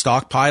lot of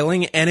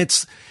stockpiling, and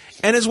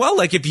as well,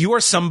 if you are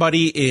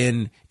somebody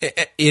in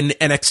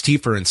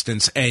NXT, for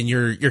instance, and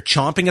you're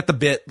chomping at the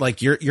bit,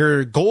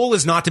 your goal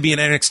is not to be in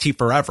NXT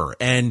forever.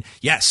 And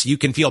yes, you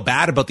can feel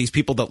bad about these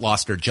people that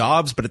lost their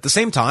jobs, but at the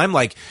same time,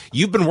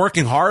 you've been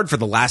working hard for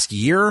the last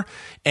year,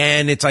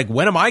 and it's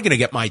when am I going to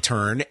get my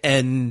turn?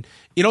 And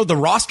the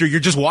roster, you're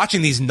just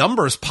watching these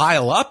numbers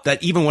pile up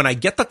that even when I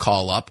get the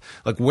call up,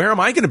 where am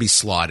I going to be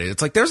slotted?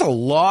 It's there's a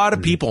lot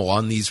of people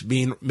on these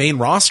main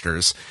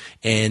rosters,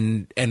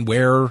 and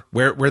where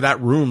that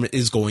room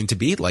is going to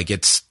be.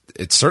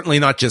 It's certainly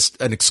not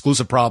just an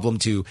exclusive problem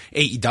to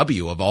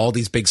AEW of all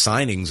these big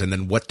signings. And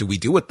then what do we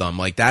do with them?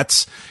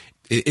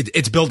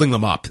 It's building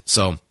them up.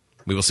 So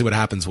we will see what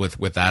happens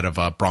with that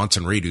of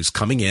Bronson Reed, who's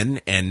coming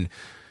in, and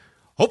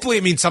hopefully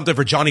it means something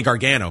for Johnny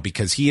Gargano,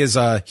 because he is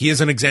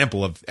an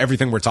example of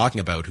everything we're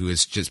talking about, who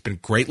has just been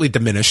greatly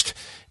diminished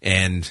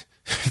and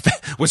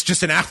was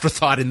just an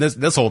afterthought in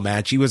this whole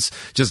match. He was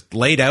just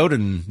laid out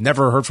and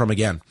never heard from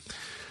again.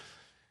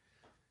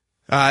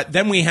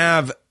 Then we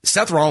have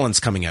Seth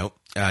Rollins coming out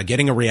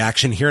getting a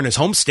reaction here in his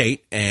home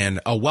state and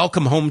a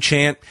welcome home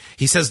chant.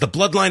 He says the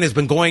bloodline has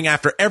been going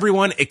after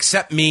everyone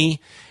except me,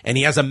 and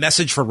he has a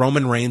message for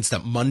Roman Reigns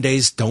that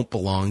Mondays don't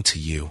belong to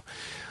you.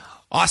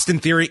 Austin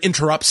Theory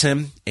interrupts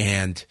him,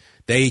 and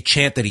they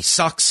chant that he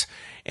sucks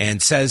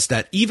and says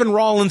that even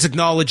Rollins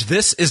acknowledged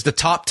this is the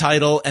top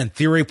title, and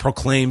Theory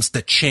proclaims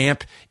the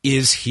champ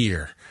is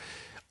here.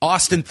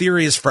 Austin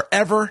Theory is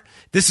forever.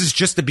 This is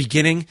just the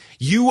beginning.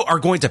 You are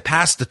going to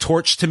pass the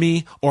torch to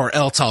me, or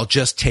else I'll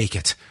just take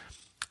it.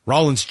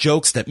 Rollins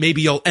jokes that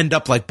maybe you'll end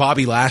up like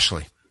Bobby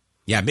Lashley.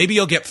 Yeah, maybe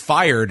you'll get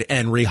fired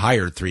and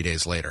rehired 3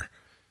 days later.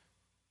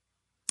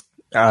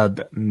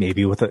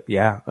 Maybe with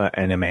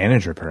and a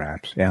manager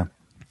perhaps. Yeah.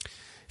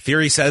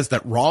 Theory says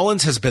that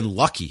Rollins has been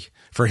lucky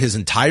for his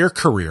entire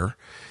career,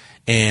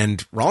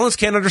 and Rollins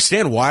can't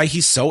understand why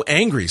he's so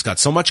angry. He's got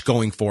so much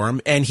going for him,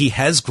 and he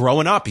has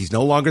grown up. He's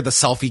no longer the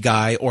selfie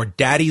guy or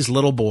daddy's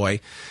little boy.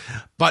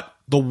 But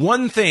the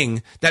one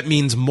thing that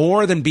means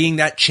more than being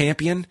that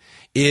champion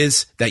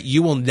is that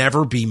you will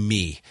never be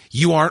me.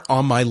 You aren't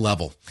on my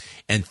level.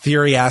 And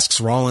Theory asks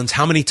Rollins,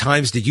 how many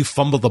times did you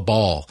fumble the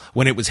ball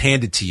when it was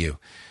handed to you?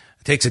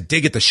 Takes a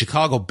dig at the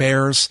Chicago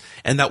Bears,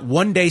 and that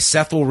one day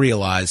Seth will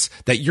realize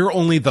that you're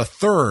only the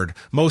third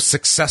most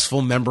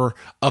successful member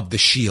of the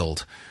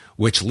Shield,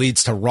 which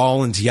leads to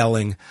Rollins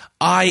yelling,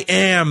 I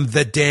am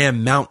the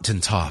damn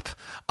mountaintop.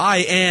 I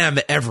am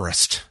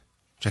Everest.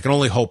 Which I can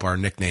only hope are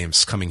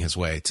nicknames coming his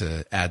way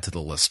to add to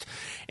the list.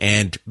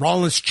 And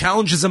Rollins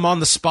challenges him on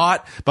the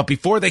spot, but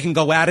before they can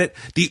go at it,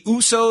 the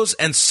Usos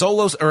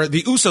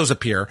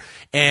appear,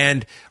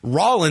 and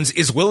Rollins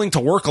is willing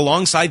to work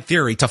alongside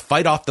Theory to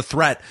fight off the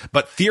threat,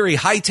 but Theory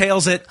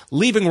hightails it,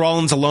 leaving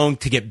Rollins alone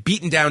to get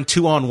beaten down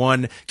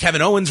 2-on-1.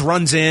 Kevin Owens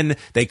runs in,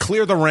 they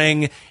clear the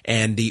ring,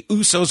 and the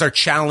Usos are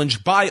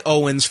challenged by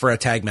Owens for a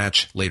tag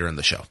match later in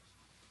the show.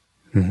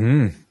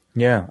 Mm-hmm.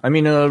 Yeah, I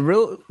mean, a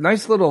real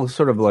nice little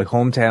sort of like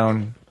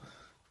hometown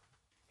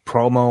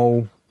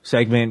promo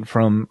segment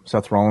from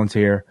Seth Rollins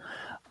here.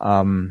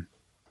 I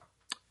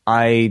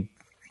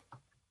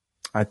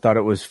thought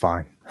it was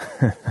fine.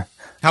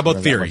 How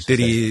about Theory?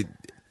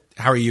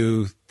 How are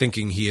you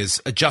thinking he is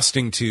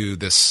adjusting to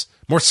this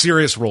more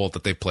serious role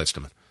that they've placed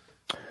him in?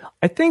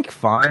 I think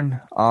fine,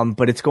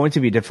 but it's going to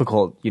be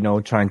difficult,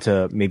 trying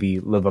to maybe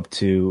live up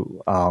to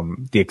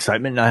the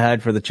excitement I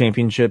had for the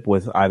championship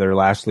with either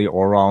Lashley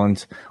or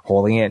Rollins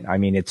holding it. I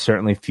mean, it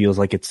certainly feels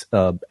like it's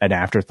an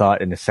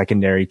afterthought and a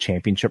secondary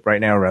championship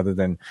right now rather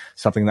than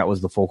something that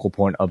was the focal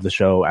point of the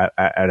show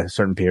at a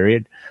certain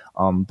period.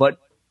 But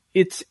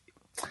it's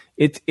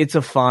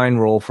a fine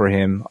role for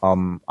him.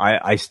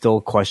 I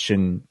still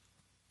question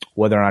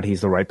whether or not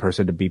he's the right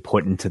person to be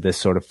put into this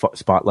sort of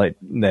spotlight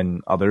than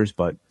others,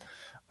 but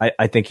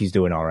I think he's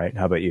doing all right.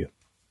 How about you?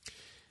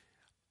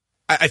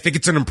 I think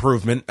it's an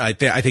improvement. I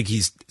think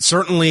he's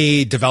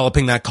certainly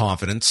developing that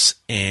confidence,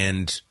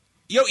 and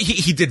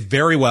he did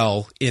very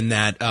well in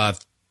that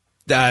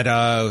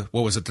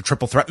what was it, the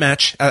triple threat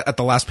match at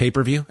the last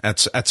pay-per-view at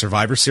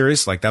Survivor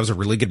Series. Like, that was a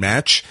really good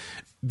match.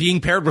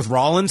 Being paired with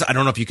Rollins, I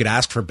don't know if you could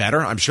ask for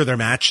better. I'm sure their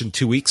match in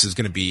 2 weeks is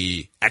going to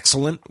be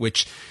excellent,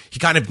 which he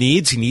kind of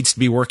needs. He needs to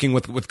be working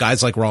with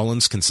guys like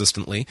Rollins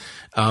consistently.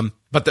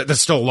 But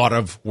there's still a lot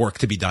of work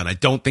to be done. I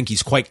don't think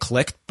he's quite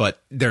clicked,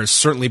 but there's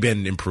certainly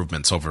been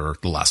improvements over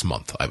the last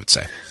month, I would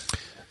say.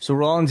 So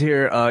Rollins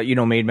here,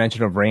 made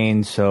mention of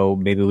Reigns, so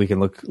maybe we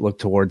can look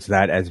towards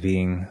that as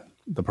being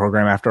the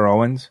program after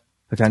Owens,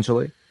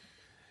 potentially.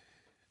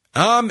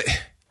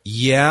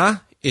 Yeah,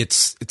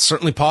 it's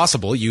certainly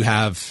possible. You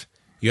have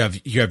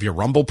your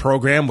Rumble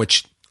program,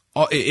 which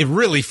it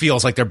really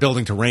feels like they're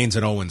building to Reigns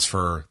and Owens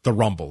for the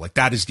Rumble. Like,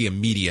 that is the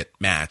immediate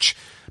match.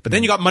 But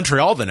then you got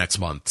Montreal the next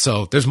month.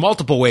 So there's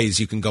multiple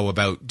ways you can go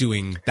about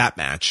doing that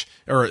match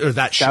or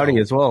that show. Saudi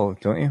as well,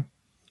 don't you?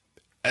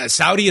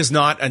 Saudi is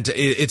not,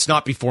 it's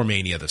not before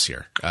Mania this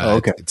year.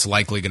 Okay. It's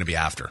likely going to be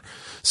after.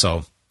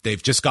 So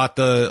they've just got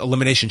the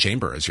Elimination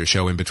Chamber as your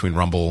show in between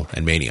Rumble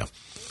and Mania.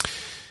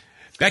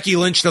 Becky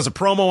Lynch does a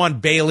promo on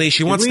Bayley.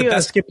 She wants the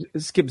best.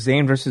 Skip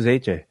Zayn versus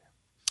AJ.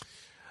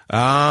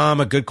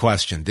 A good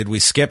question. Did we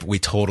skip? We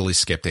totally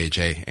skipped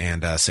AJ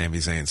and Sami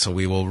Zayn. So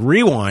we will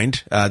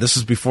rewind. This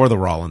was before the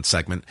Rollins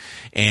segment,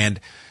 and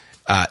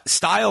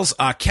Styles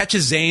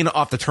catches Zayn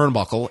off the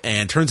turnbuckle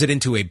and turns it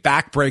into a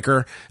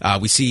backbreaker.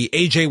 We see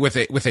AJ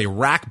with a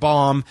rack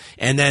bomb,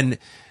 and then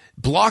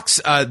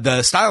blocks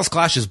the Styles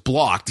Clash is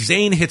blocked.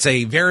 Zayn hits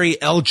a very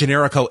El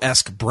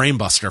Generico-esque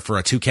brainbuster for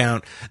a 2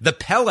 count. The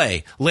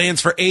Pele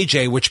lands for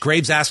AJ, which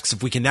Graves asks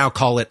if we can now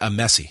call it a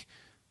Messi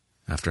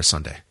after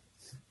Sunday.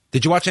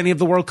 Did you watch any of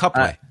the World Cup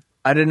play?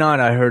 I did not.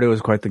 I heard it was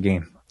quite the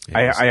game.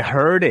 Yeah, I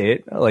heard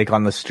it like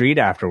on the street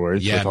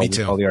afterwards. Yeah, with me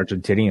too. All the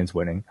Argentinians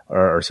winning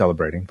or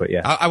celebrating, but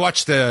yeah. I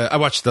watched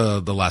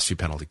the last few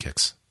penalty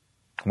kicks.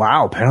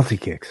 Wow, penalty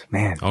kicks,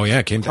 man. Oh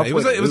yeah, it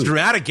was a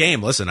dramatic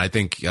game. Listen, I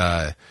think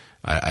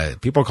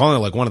people are calling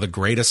it like one of the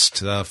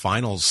greatest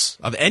finals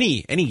of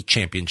any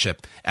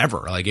championship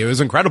ever. Like, it was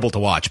incredible to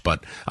watch,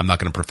 but I'm not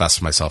going to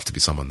profess myself to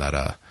be someone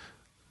that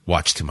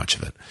watched too much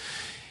of it.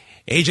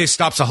 AJ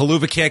stops a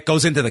haluva kick,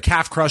 goes into the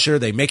calf crusher.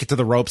 They make it to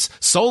the ropes.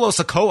 Solo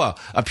Sikoa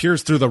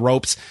appears through the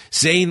ropes.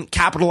 Zayn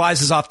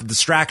capitalizes off the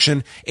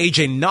distraction.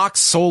 AJ knocks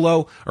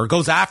Solo, or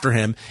goes after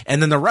him,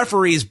 and then the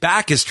referee's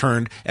back is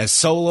turned as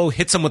Solo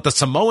hits him with the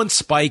Samoan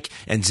spike,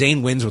 and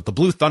Zayn wins with the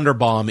Blue Thunder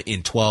Bomb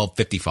in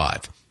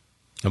 12:55.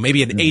 So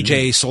maybe an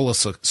AJ Solo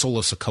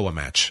Sikoa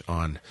match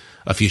on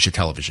a future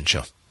television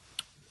show.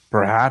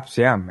 Perhaps,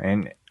 yeah.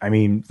 And I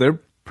mean, they're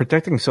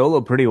protecting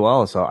Solo pretty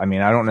well. So, I mean,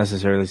 I don't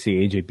necessarily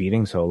see AJ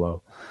beating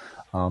Solo,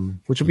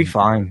 which would be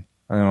fine.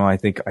 I don't know. I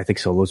think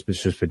Solo's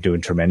just been doing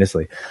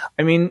tremendously.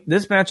 I mean,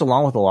 this match,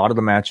 along with a lot of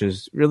the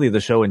matches, really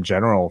the show in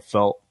general,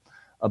 felt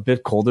a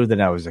bit colder than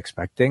I was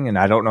expecting. And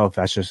I don't know if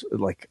that's just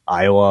like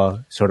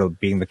Iowa sort of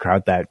being the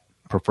crowd that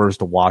prefers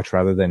to watch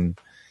rather than,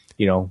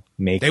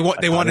 make. They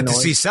wanted to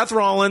see Seth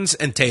Rollins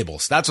and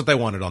tables. That's what they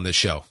wanted on this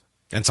show.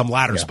 And some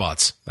ladder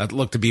spots. That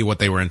looked to be what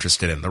they were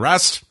interested in. The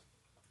rest,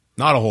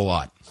 not a whole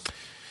lot.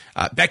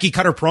 Becky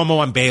cut her promo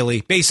on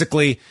Bayley.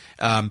 Basically,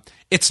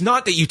 it's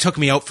not that you took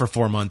me out for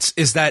 4 months,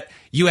 is that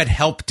you had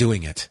help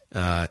doing it.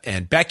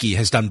 And Becky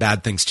has done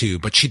bad things too,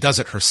 but she does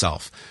it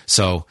herself.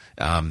 So,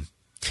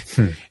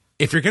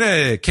 if you're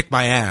going to kick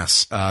my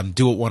ass,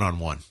 do it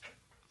one-on-one.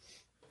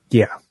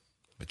 Yeah.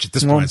 Which at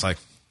this point, it's like,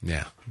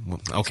 yeah,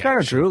 okay. It's kind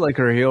of true. Like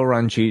her heel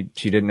run, she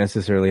didn't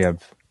necessarily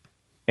have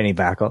any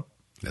backup.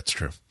 That's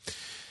true.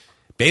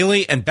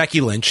 Bayley and Becky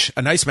Lynch,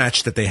 a nice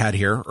match that they had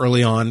here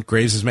early on.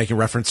 Graves is making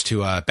reference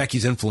to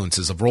Becky's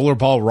influences of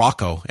Rollerball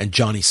Rocco and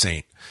Johnny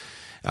Saint.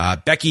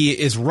 Becky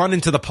is run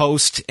into the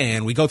post,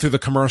 and we go through the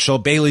commercial.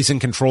 Bayley's in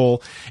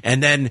control,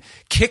 and then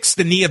kicks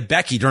the knee of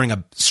Becky during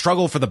a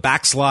struggle for the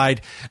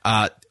backslide.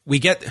 We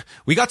got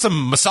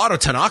some Masato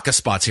Tanaka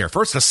spots here.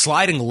 First, a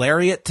sliding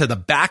lariat to the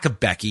back of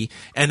Becky,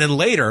 and then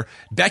later,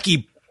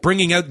 Becky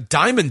bringing out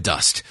Diamond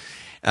Dust.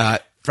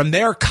 From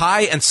there,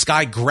 Kai and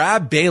Sky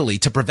grab Bayley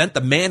to prevent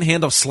the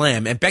manhandle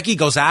slam, and Becky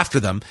goes after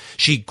them.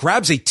 She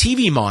grabs a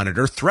TV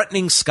monitor,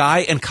 threatening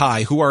Sky and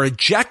Kai, who are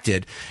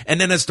ejected, and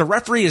then as the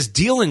referee is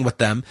dealing with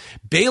them,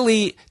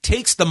 Bayley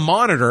takes the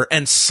monitor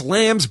and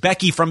slams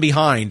Becky from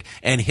behind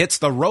and hits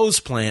the Rose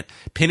Plant,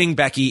 pinning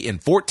Becky in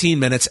 14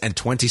 minutes and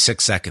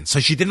 26 seconds.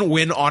 So she didn't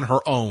win on her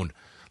own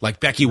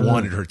like Becky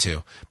wanted her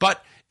to.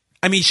 But,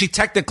 I mean, she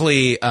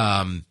technically,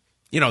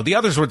 the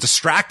others were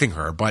distracting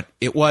her, but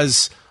it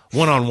was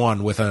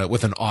one-on-one with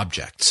an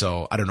object.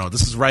 So I don't know.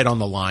 This is right on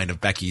the line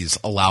of Becky's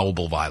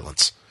allowable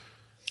violence.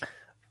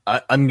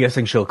 I'm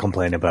guessing she'll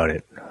complain about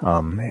it.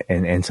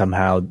 And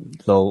somehow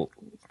they'll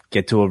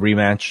get to a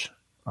rematch,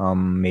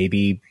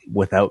 maybe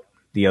without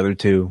the other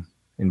two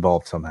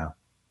involved somehow.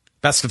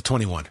 Best of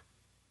 21.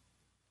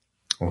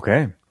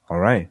 Okay. All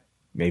right.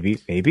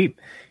 Maybe.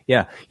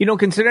 Yeah.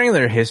 Considering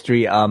their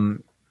history,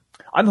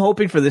 I'm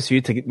hoping for this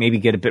feud to maybe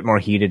get a bit more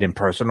heated and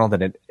personal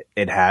than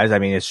it has. I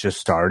mean, it's just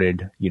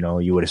started.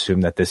 You would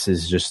assume that this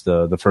is just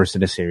the first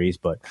in a series,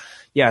 but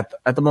yeah,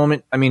 at the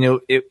moment, I mean,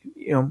 it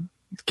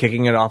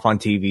kicking it off on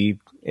TV,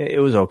 it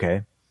was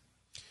okay.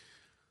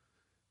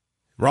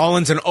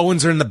 Rollins and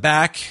Owens are in the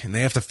back, and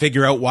they have to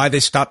figure out why they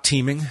stopped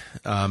teaming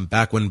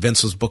back when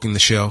Vince was booking the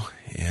show.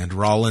 And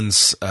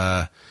Rollins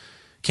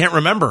can't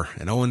remember,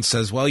 and Owens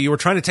says, "Well, you were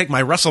trying to take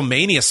my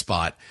WrestleMania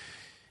spot,"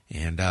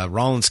 and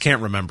Rollins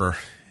can't remember.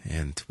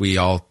 And we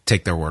all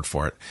take their word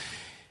for it.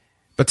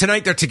 But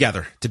tonight they're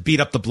together to beat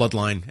up the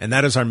Bloodline, and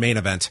that is our main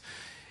event.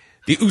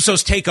 The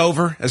Usos take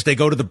over as they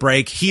go to the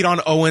break, heat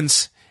on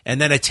Owens, and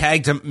then a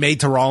tag made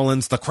to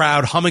Rollins. The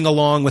crowd humming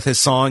along with his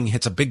song. He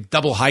hits a big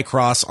double high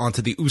cross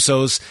onto the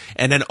Usos,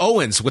 and then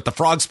Owens with the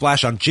frog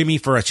splash on Jimmy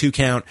for a 2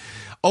 count.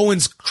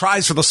 Owens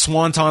tries for the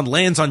swanton,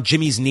 lands on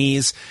Jimmy's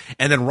knees,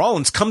 and then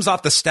Rollins comes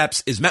off the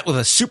steps, is met with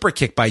a super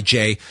kick by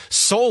Jay.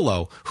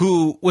 Solo,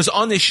 who was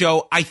on this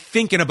show, I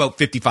think in about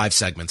 55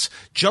 segments,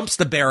 jumps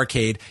the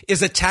barricade,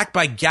 is attacked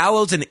by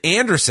Gallows and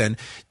Anderson.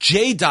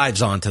 Jay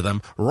dives onto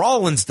them,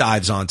 Rollins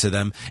dives onto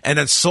them, and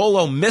then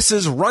Solo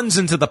misses, runs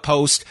into the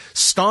post,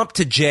 stomp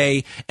to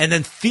Jay, and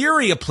then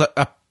Theory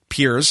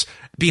appears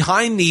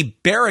behind the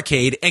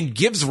barricade and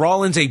gives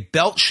Rollins a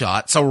belt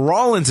shot. So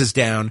Rollins is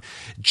down.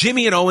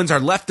 Jimmy and Owens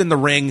are left in the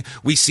ring.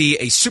 We see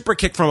a super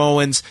kick from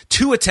Owens,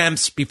 2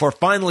 attempts before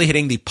finally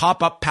hitting the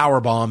pop-up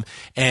powerbomb,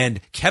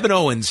 and Kevin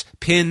Owens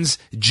pins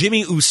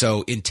Jimmy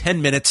Uso in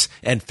 10 minutes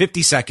and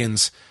 50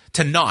 seconds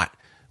to not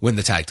win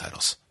the tag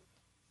titles.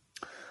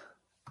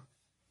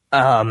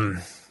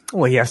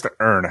 Well, he has to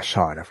earn a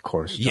shot, of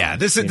course. John, yeah,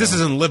 this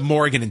isn't Liv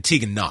Morgan and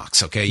Tegan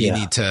Knox. Okay, you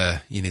need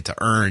to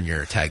earn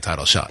your tag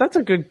title shot. That's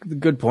a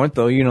good point,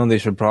 though. They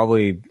should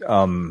probably.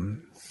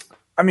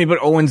 But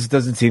Owens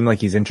doesn't seem like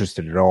he's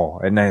interested at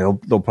all, and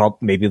they'll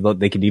probably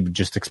they could even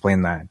just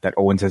explain that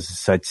Owens has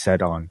such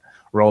set on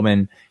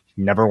Roman.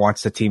 He never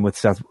wants to team with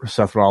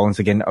Seth Rollins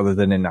again, other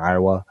than in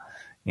Iowa.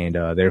 And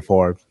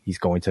therefore, he's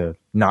going to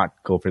not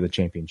go for the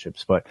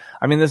championships. But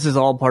I mean, this is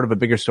all part of a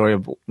bigger story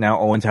of now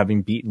Owens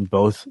having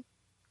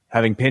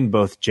pinned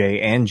both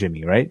Jay and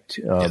Jimmy, right?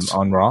 Yes.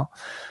 On Raw.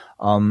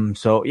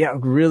 So yeah,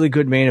 really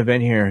good main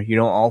event here.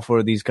 All four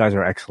of these guys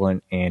are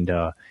excellent, and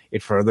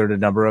it furthered a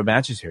number of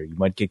matches here. You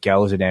might get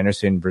Gallows and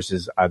Anderson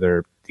versus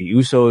either the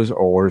Usos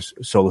or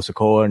Solo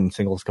Sikoa in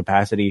singles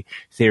capacity,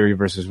 Theory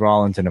versus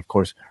Rollins, and of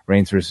course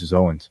Reigns versus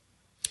Owens.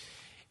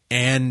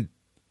 And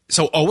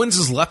so Owens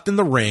is left in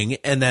the ring,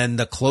 and then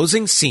the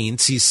closing scene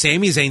sees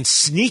Sami Zayn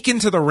sneak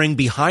into the ring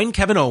behind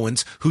Kevin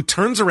Owens, who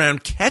turns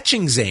around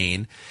catching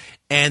Zayn,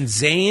 and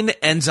Zayn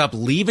ends up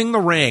leaving the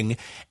ring,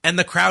 and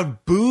the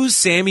crowd boos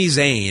Sami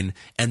Zayn,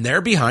 and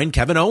they're behind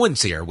Kevin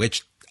Owens here,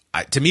 which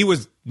to me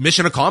was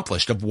mission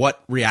accomplished of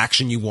what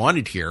reaction you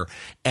wanted here,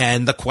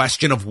 and the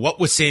question of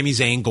what was Sami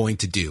Zayn going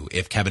to do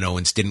if Kevin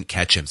Owens didn't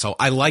catch him. So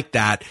I like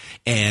that,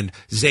 and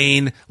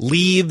Zayn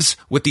leaves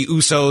with the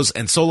Usos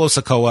and Solo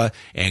Sikoa,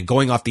 and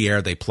going off the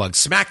air, they plug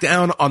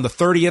SmackDown on the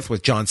 30th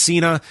with John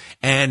Cena,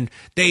 and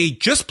they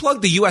just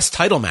plugged the U.S.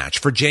 title match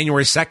for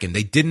January 2nd.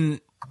 They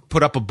didn't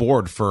put up a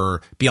board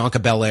for Bianca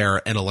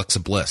Belair and Alexa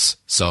Bliss.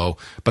 So,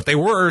 but they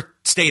were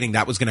stating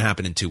that was going to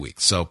happen in 2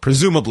 weeks. So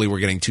presumably we're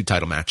getting 2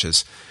 title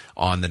matches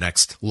on the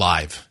next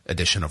live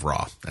edition of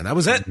Raw. And that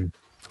was it.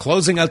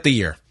 Closing out the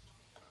year.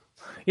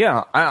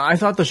 Yeah, I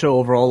thought the show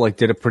overall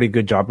did a pretty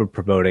good job of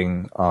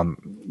promoting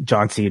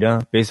John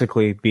Cena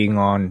basically being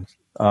on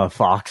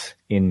Fox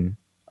in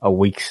a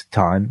week's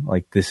time.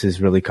 This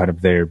is really kind of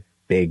their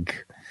big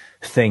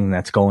thing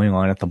that's going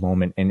on at the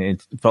moment, and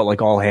it felt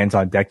like all hands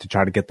on deck to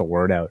try to get the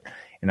word out.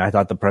 And I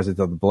thought the presence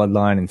of the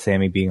Bloodline and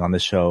Sammy being on the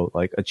show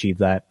achieved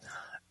that.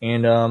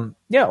 And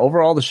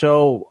overall the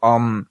show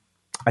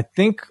I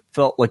think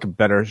felt like a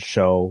better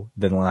show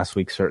than last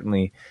week,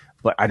 certainly,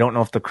 but I don't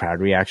know if the crowd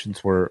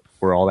reactions were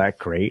all that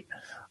great.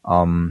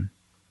 But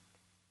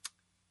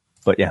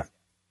yeah.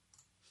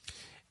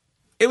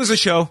 It was a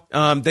show.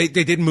 They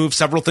did move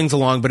several things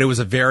along, but it was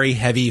a very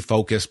heavy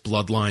focused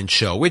Bloodline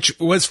show, which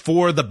was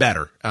for the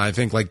better. I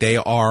think they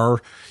are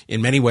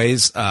in many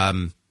ways,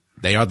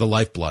 they are the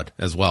lifeblood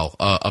as well,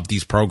 of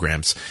these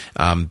programs.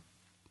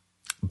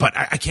 But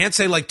I can't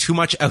say too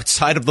much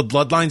outside of the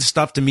Bloodline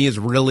stuff to me is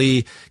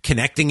really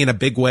connecting in a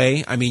big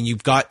way. I mean,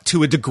 you've got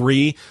to a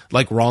degree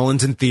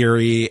Rollins and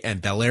Theory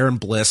and Belair and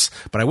Bliss,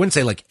 but I wouldn't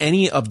say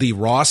any of the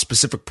Raw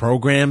specific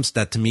programs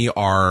that to me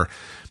are,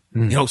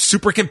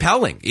 super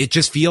compelling. It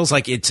just feels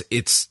like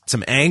it's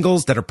some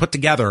angles that are put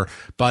together,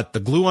 but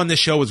the glue on this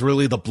show is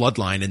really the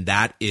Bloodline, and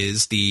that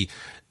is the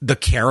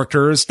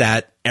characters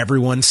that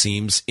everyone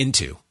seems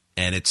into.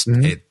 And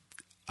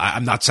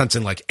I'm not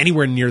sensing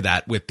anywhere near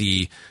that with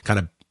the kind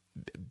of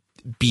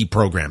B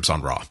programs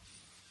on Raw.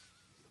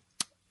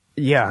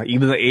 Yeah,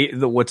 even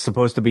what's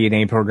supposed to be an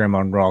A program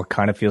on Raw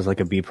kind of feels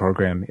like a B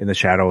program in the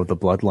shadow of the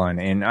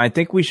Bloodline. And I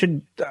think we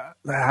should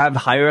have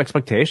higher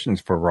expectations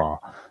for Raw.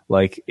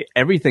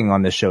 Everything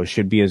on this show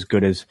should be as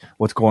good as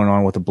what's going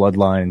on with the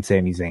Bloodline and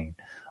Sami Zayn.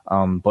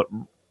 But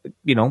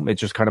it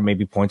just kind of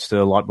maybe points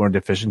to a lot more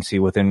deficiency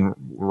within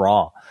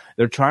Raw.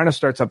 They're trying to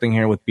start something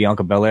here with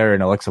Bianca Belair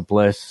and Alexa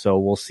Bliss, so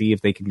we'll see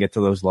if they can get to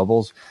those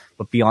levels.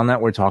 But beyond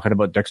that, we're talking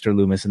about Dexter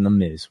Lumis and The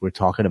Miz. We're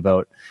talking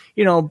about,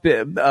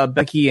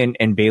 Becky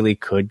and Bayley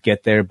could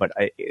get there, but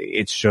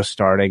it's just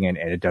starting, and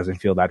it doesn't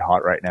feel that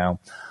hot right now.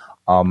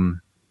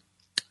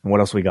 What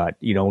else we got?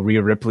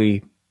 Rhea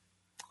Ripley.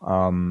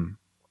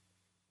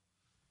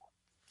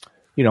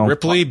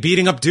 Ripley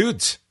beating up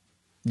dudes.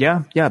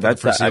 Yeah,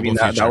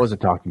 that was a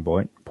talking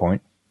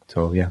point.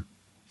 So yeah.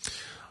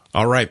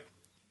 All right.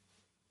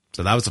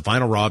 So that was the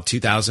final Raw of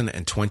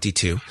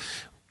 2022.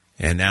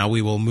 And now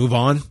we will move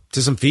on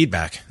to some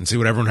feedback and see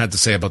what everyone had to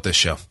say about this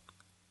show.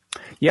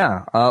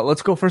 Yeah.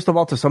 Let's go first of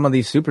all to some of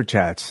these super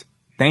chats.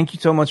 Thank you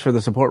so much for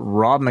the support.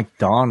 Rob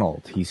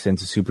McDonald, he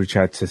sends a super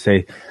chat to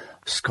say,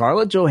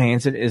 Scarlett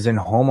Johansson is in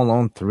Home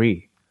Alone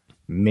 3.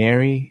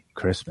 Merry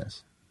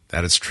Christmas.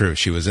 That is true.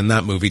 She was in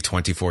that movie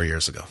 24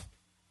 years ago.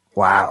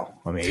 Wow.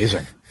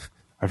 Amazing.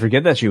 I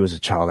forget that she was a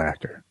child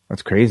actor.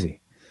 That's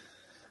crazy.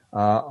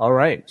 All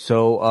right.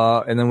 So,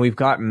 and then we've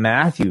got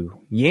Matthew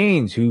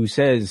Yanes, who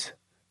says,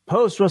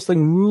 Post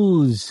Wrestling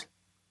Rules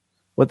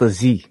with a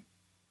Z.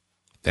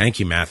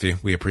 Thank you, Matthew.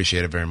 We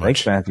appreciate it very much.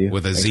 Thanks, Matthew.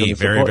 With a Z.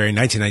 Very, very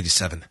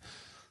 1997.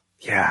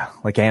 Yeah.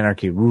 Like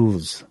Anarchy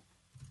Rules.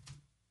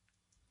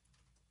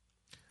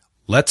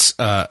 Let's,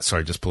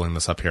 sorry, just pulling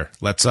this up here.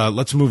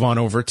 Let's move on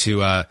over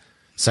to,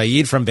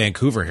 Saeed from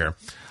Vancouver here.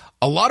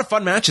 A lot of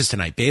fun matches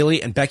tonight.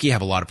 Bayley and Becky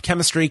have a lot of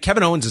chemistry.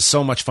 Kevin Owens is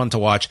so much fun to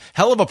watch.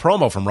 Hell of a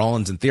promo from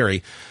Rollins and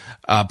Theory.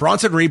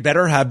 Bronson Reed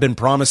better have been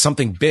promised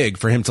something big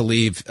for him to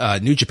leave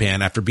New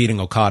Japan after beating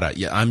Okada.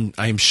 Yeah,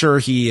 I'm sure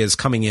he is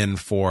coming in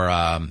for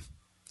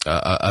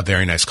a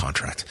very nice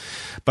contract.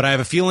 But I have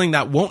a feeling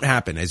that won't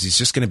happen, as he's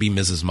just going to be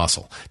Miz's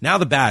muscle. Now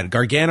the bad.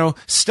 Gargano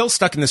still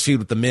stuck in this feud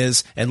with the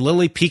Miz, and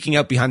Lily peeking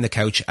out behind the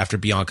couch after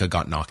Bianca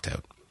got knocked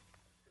out.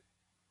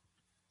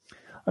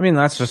 I mean,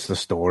 that's just the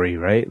story,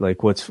 right?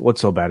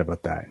 What's so bad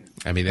about that?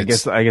 I mean, I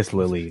guess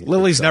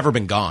Lily's never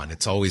been gone.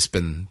 It's always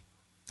been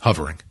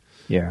hovering.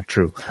 Yeah,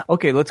 true.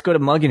 Okay, let's go to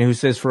Muggin, who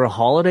says, for a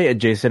holiday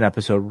adjacent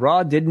episode,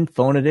 Raw didn't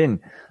phone it in.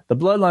 The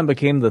Bloodline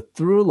became the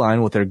through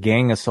line with their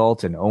gang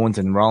assault, and Owens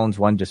and Rollins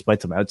won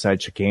despite some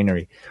outside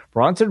chicanery.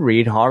 Bronson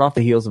Reed, hot off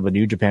the heels of a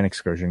New Japan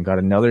excursion, got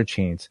another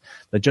chance.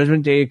 The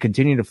Judgment Day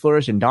continued to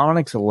flourish, and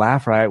Dominic's a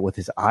laugh riot with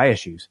his eye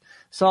issues.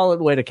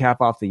 Solid way to cap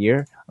off the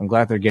year. I'm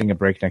glad they're getting a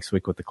break next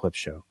week with the clip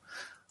show.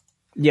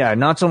 Yeah,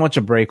 not so much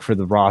a break for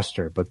the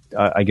roster, but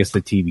I guess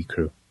the TV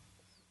crew.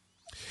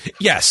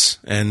 Yes,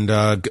 and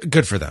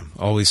good for them.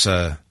 Always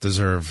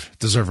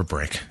deserve a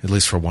break, at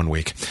least for 1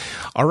 week.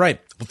 All right.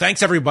 Well,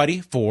 thanks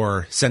everybody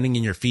for sending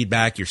in your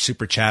feedback, your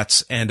super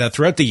chats, and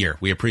throughout the year,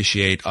 we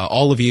appreciate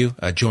all of you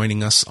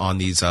joining us on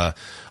these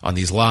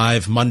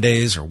live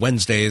Mondays or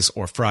Wednesdays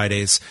or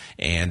Fridays.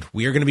 And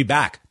we are going to be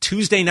back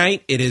Tuesday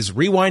night. It is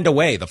Rewind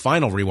Away, the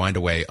final Rewind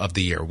Away of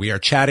the year. We are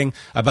chatting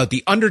about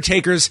the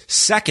Undertaker's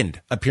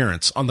second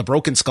appearance on the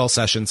Broken Skull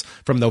Sessions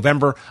from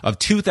November of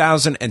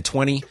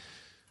 2020.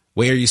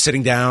 Wait, are you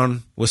sitting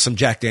down with some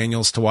Jack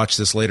Daniels to watch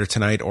this later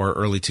tonight or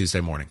early Tuesday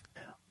morning?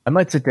 I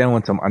might sit down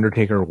with some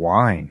Undertaker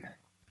wine.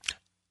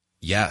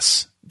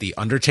 Yes, the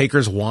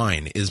Undertaker's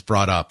wine is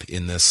brought up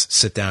in this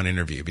sit-down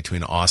interview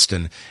between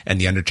Austin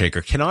and the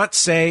Undertaker. Cannot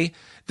say,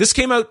 this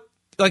came out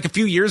like a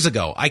few years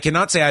ago. I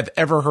cannot say I've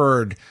ever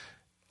heard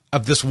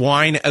of this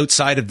wine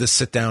outside of this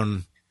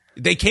sit-down.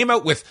 They came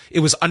out with,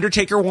 it was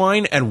Undertaker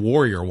wine and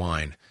Warrior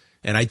wine,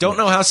 and I don't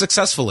know how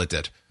successful it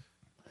did.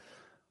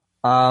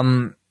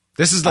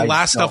 This is the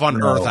last stuff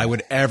on earth I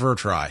would ever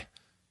try.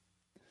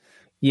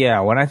 Yeah,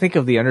 when I think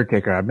of The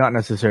Undertaker, I'm not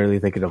necessarily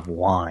thinking of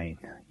wine,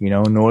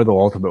 nor the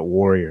Ultimate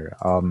Warrior.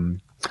 I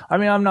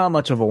mean, I'm not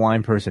much of a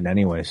wine person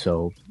anyway,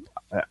 so...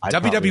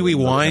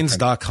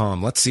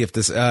 WWEwines.com. Let's see if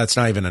this... it's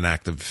not even an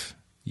active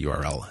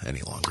URL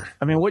any longer.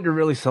 I mean, what you're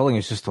really selling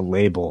is just a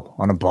label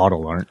on a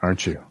bottle,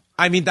 aren't you?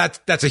 I mean,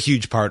 that's a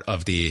huge part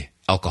of the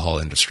alcohol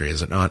industry,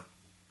 is it not?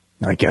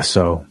 I guess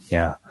so,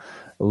 yeah.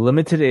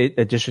 Limited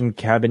edition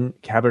Cabernet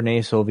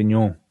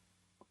Sauvignon.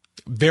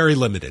 Very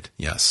limited,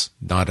 yes.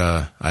 Not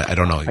I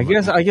don't know. I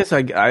guess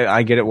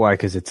I get it why,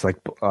 because it's like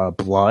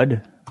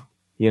blood,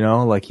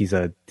 like he's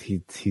a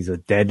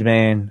dead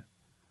man.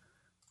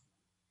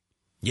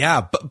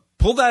 Yeah, but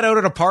pull that out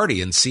at a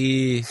party and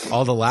see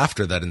all the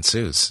laughter that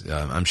ensues.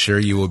 I'm sure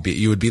you would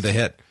be the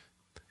hit.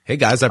 Hey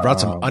guys, I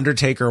brought some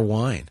Undertaker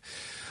wine.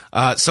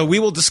 So we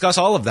will discuss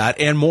all of that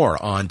and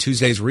more on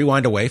Tuesday's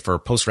Rewind Away for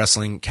Post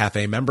Wrestling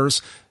Cafe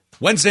members.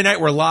 Wednesday night,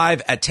 we're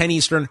live at 10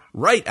 Eastern,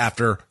 right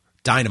after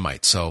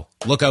Dynamite. So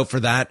look out for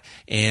that.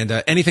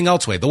 And anything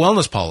else, Wade? The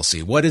wellness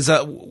policy. What is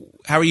how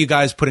are you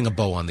guys putting a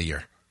bow on the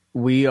year?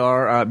 We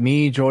are,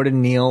 me,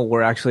 Jordan, Neil,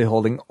 we're actually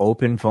holding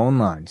open phone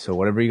lines. So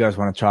whatever you guys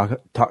want to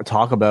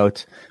talk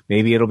about,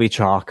 maybe it'll be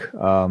chalk.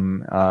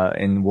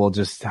 And we'll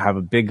just have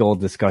a big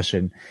old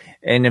discussion.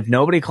 And if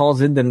nobody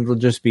calls in, then it'll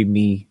just be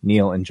me,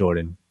 Neil, and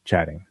Jordan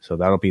chatting. So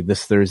that'll be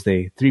this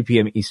Thursday, 3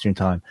 p.m. Eastern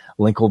time.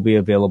 Link will be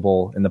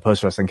available in the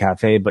Post Wrestling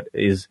Cafe, but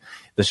the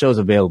show's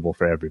available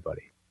for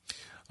everybody.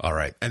 All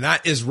right. And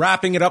that is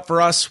wrapping it up for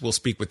us. We'll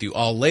speak with you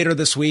all later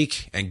this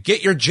week, and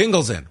get your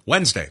jingles in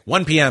Wednesday,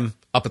 1 p.m.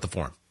 up at the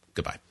Forum.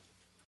 Goodbye.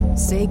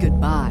 Say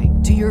goodbye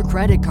to your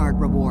credit card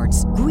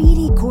rewards.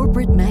 Greedy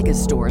corporate mega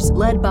stores,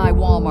 led by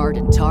Walmart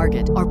and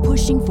Target, are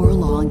pushing for a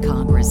law in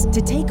Congress to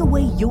take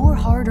away your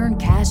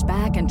hard-earned cash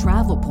back and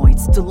travel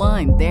points to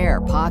line their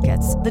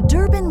pockets. The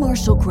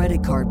Durbin-Marshall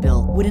credit card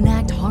bill would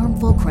enact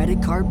harmful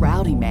credit card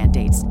routing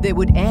mandates that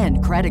would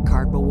end credit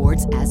card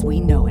rewards as we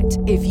know it.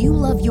 If you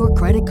love your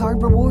credit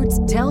card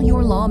rewards, tell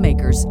your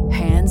lawmakers,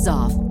 hands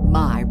off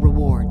my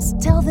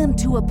rewards. Tell them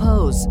to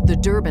oppose the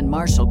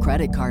Durbin-Marshall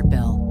credit card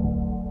bill.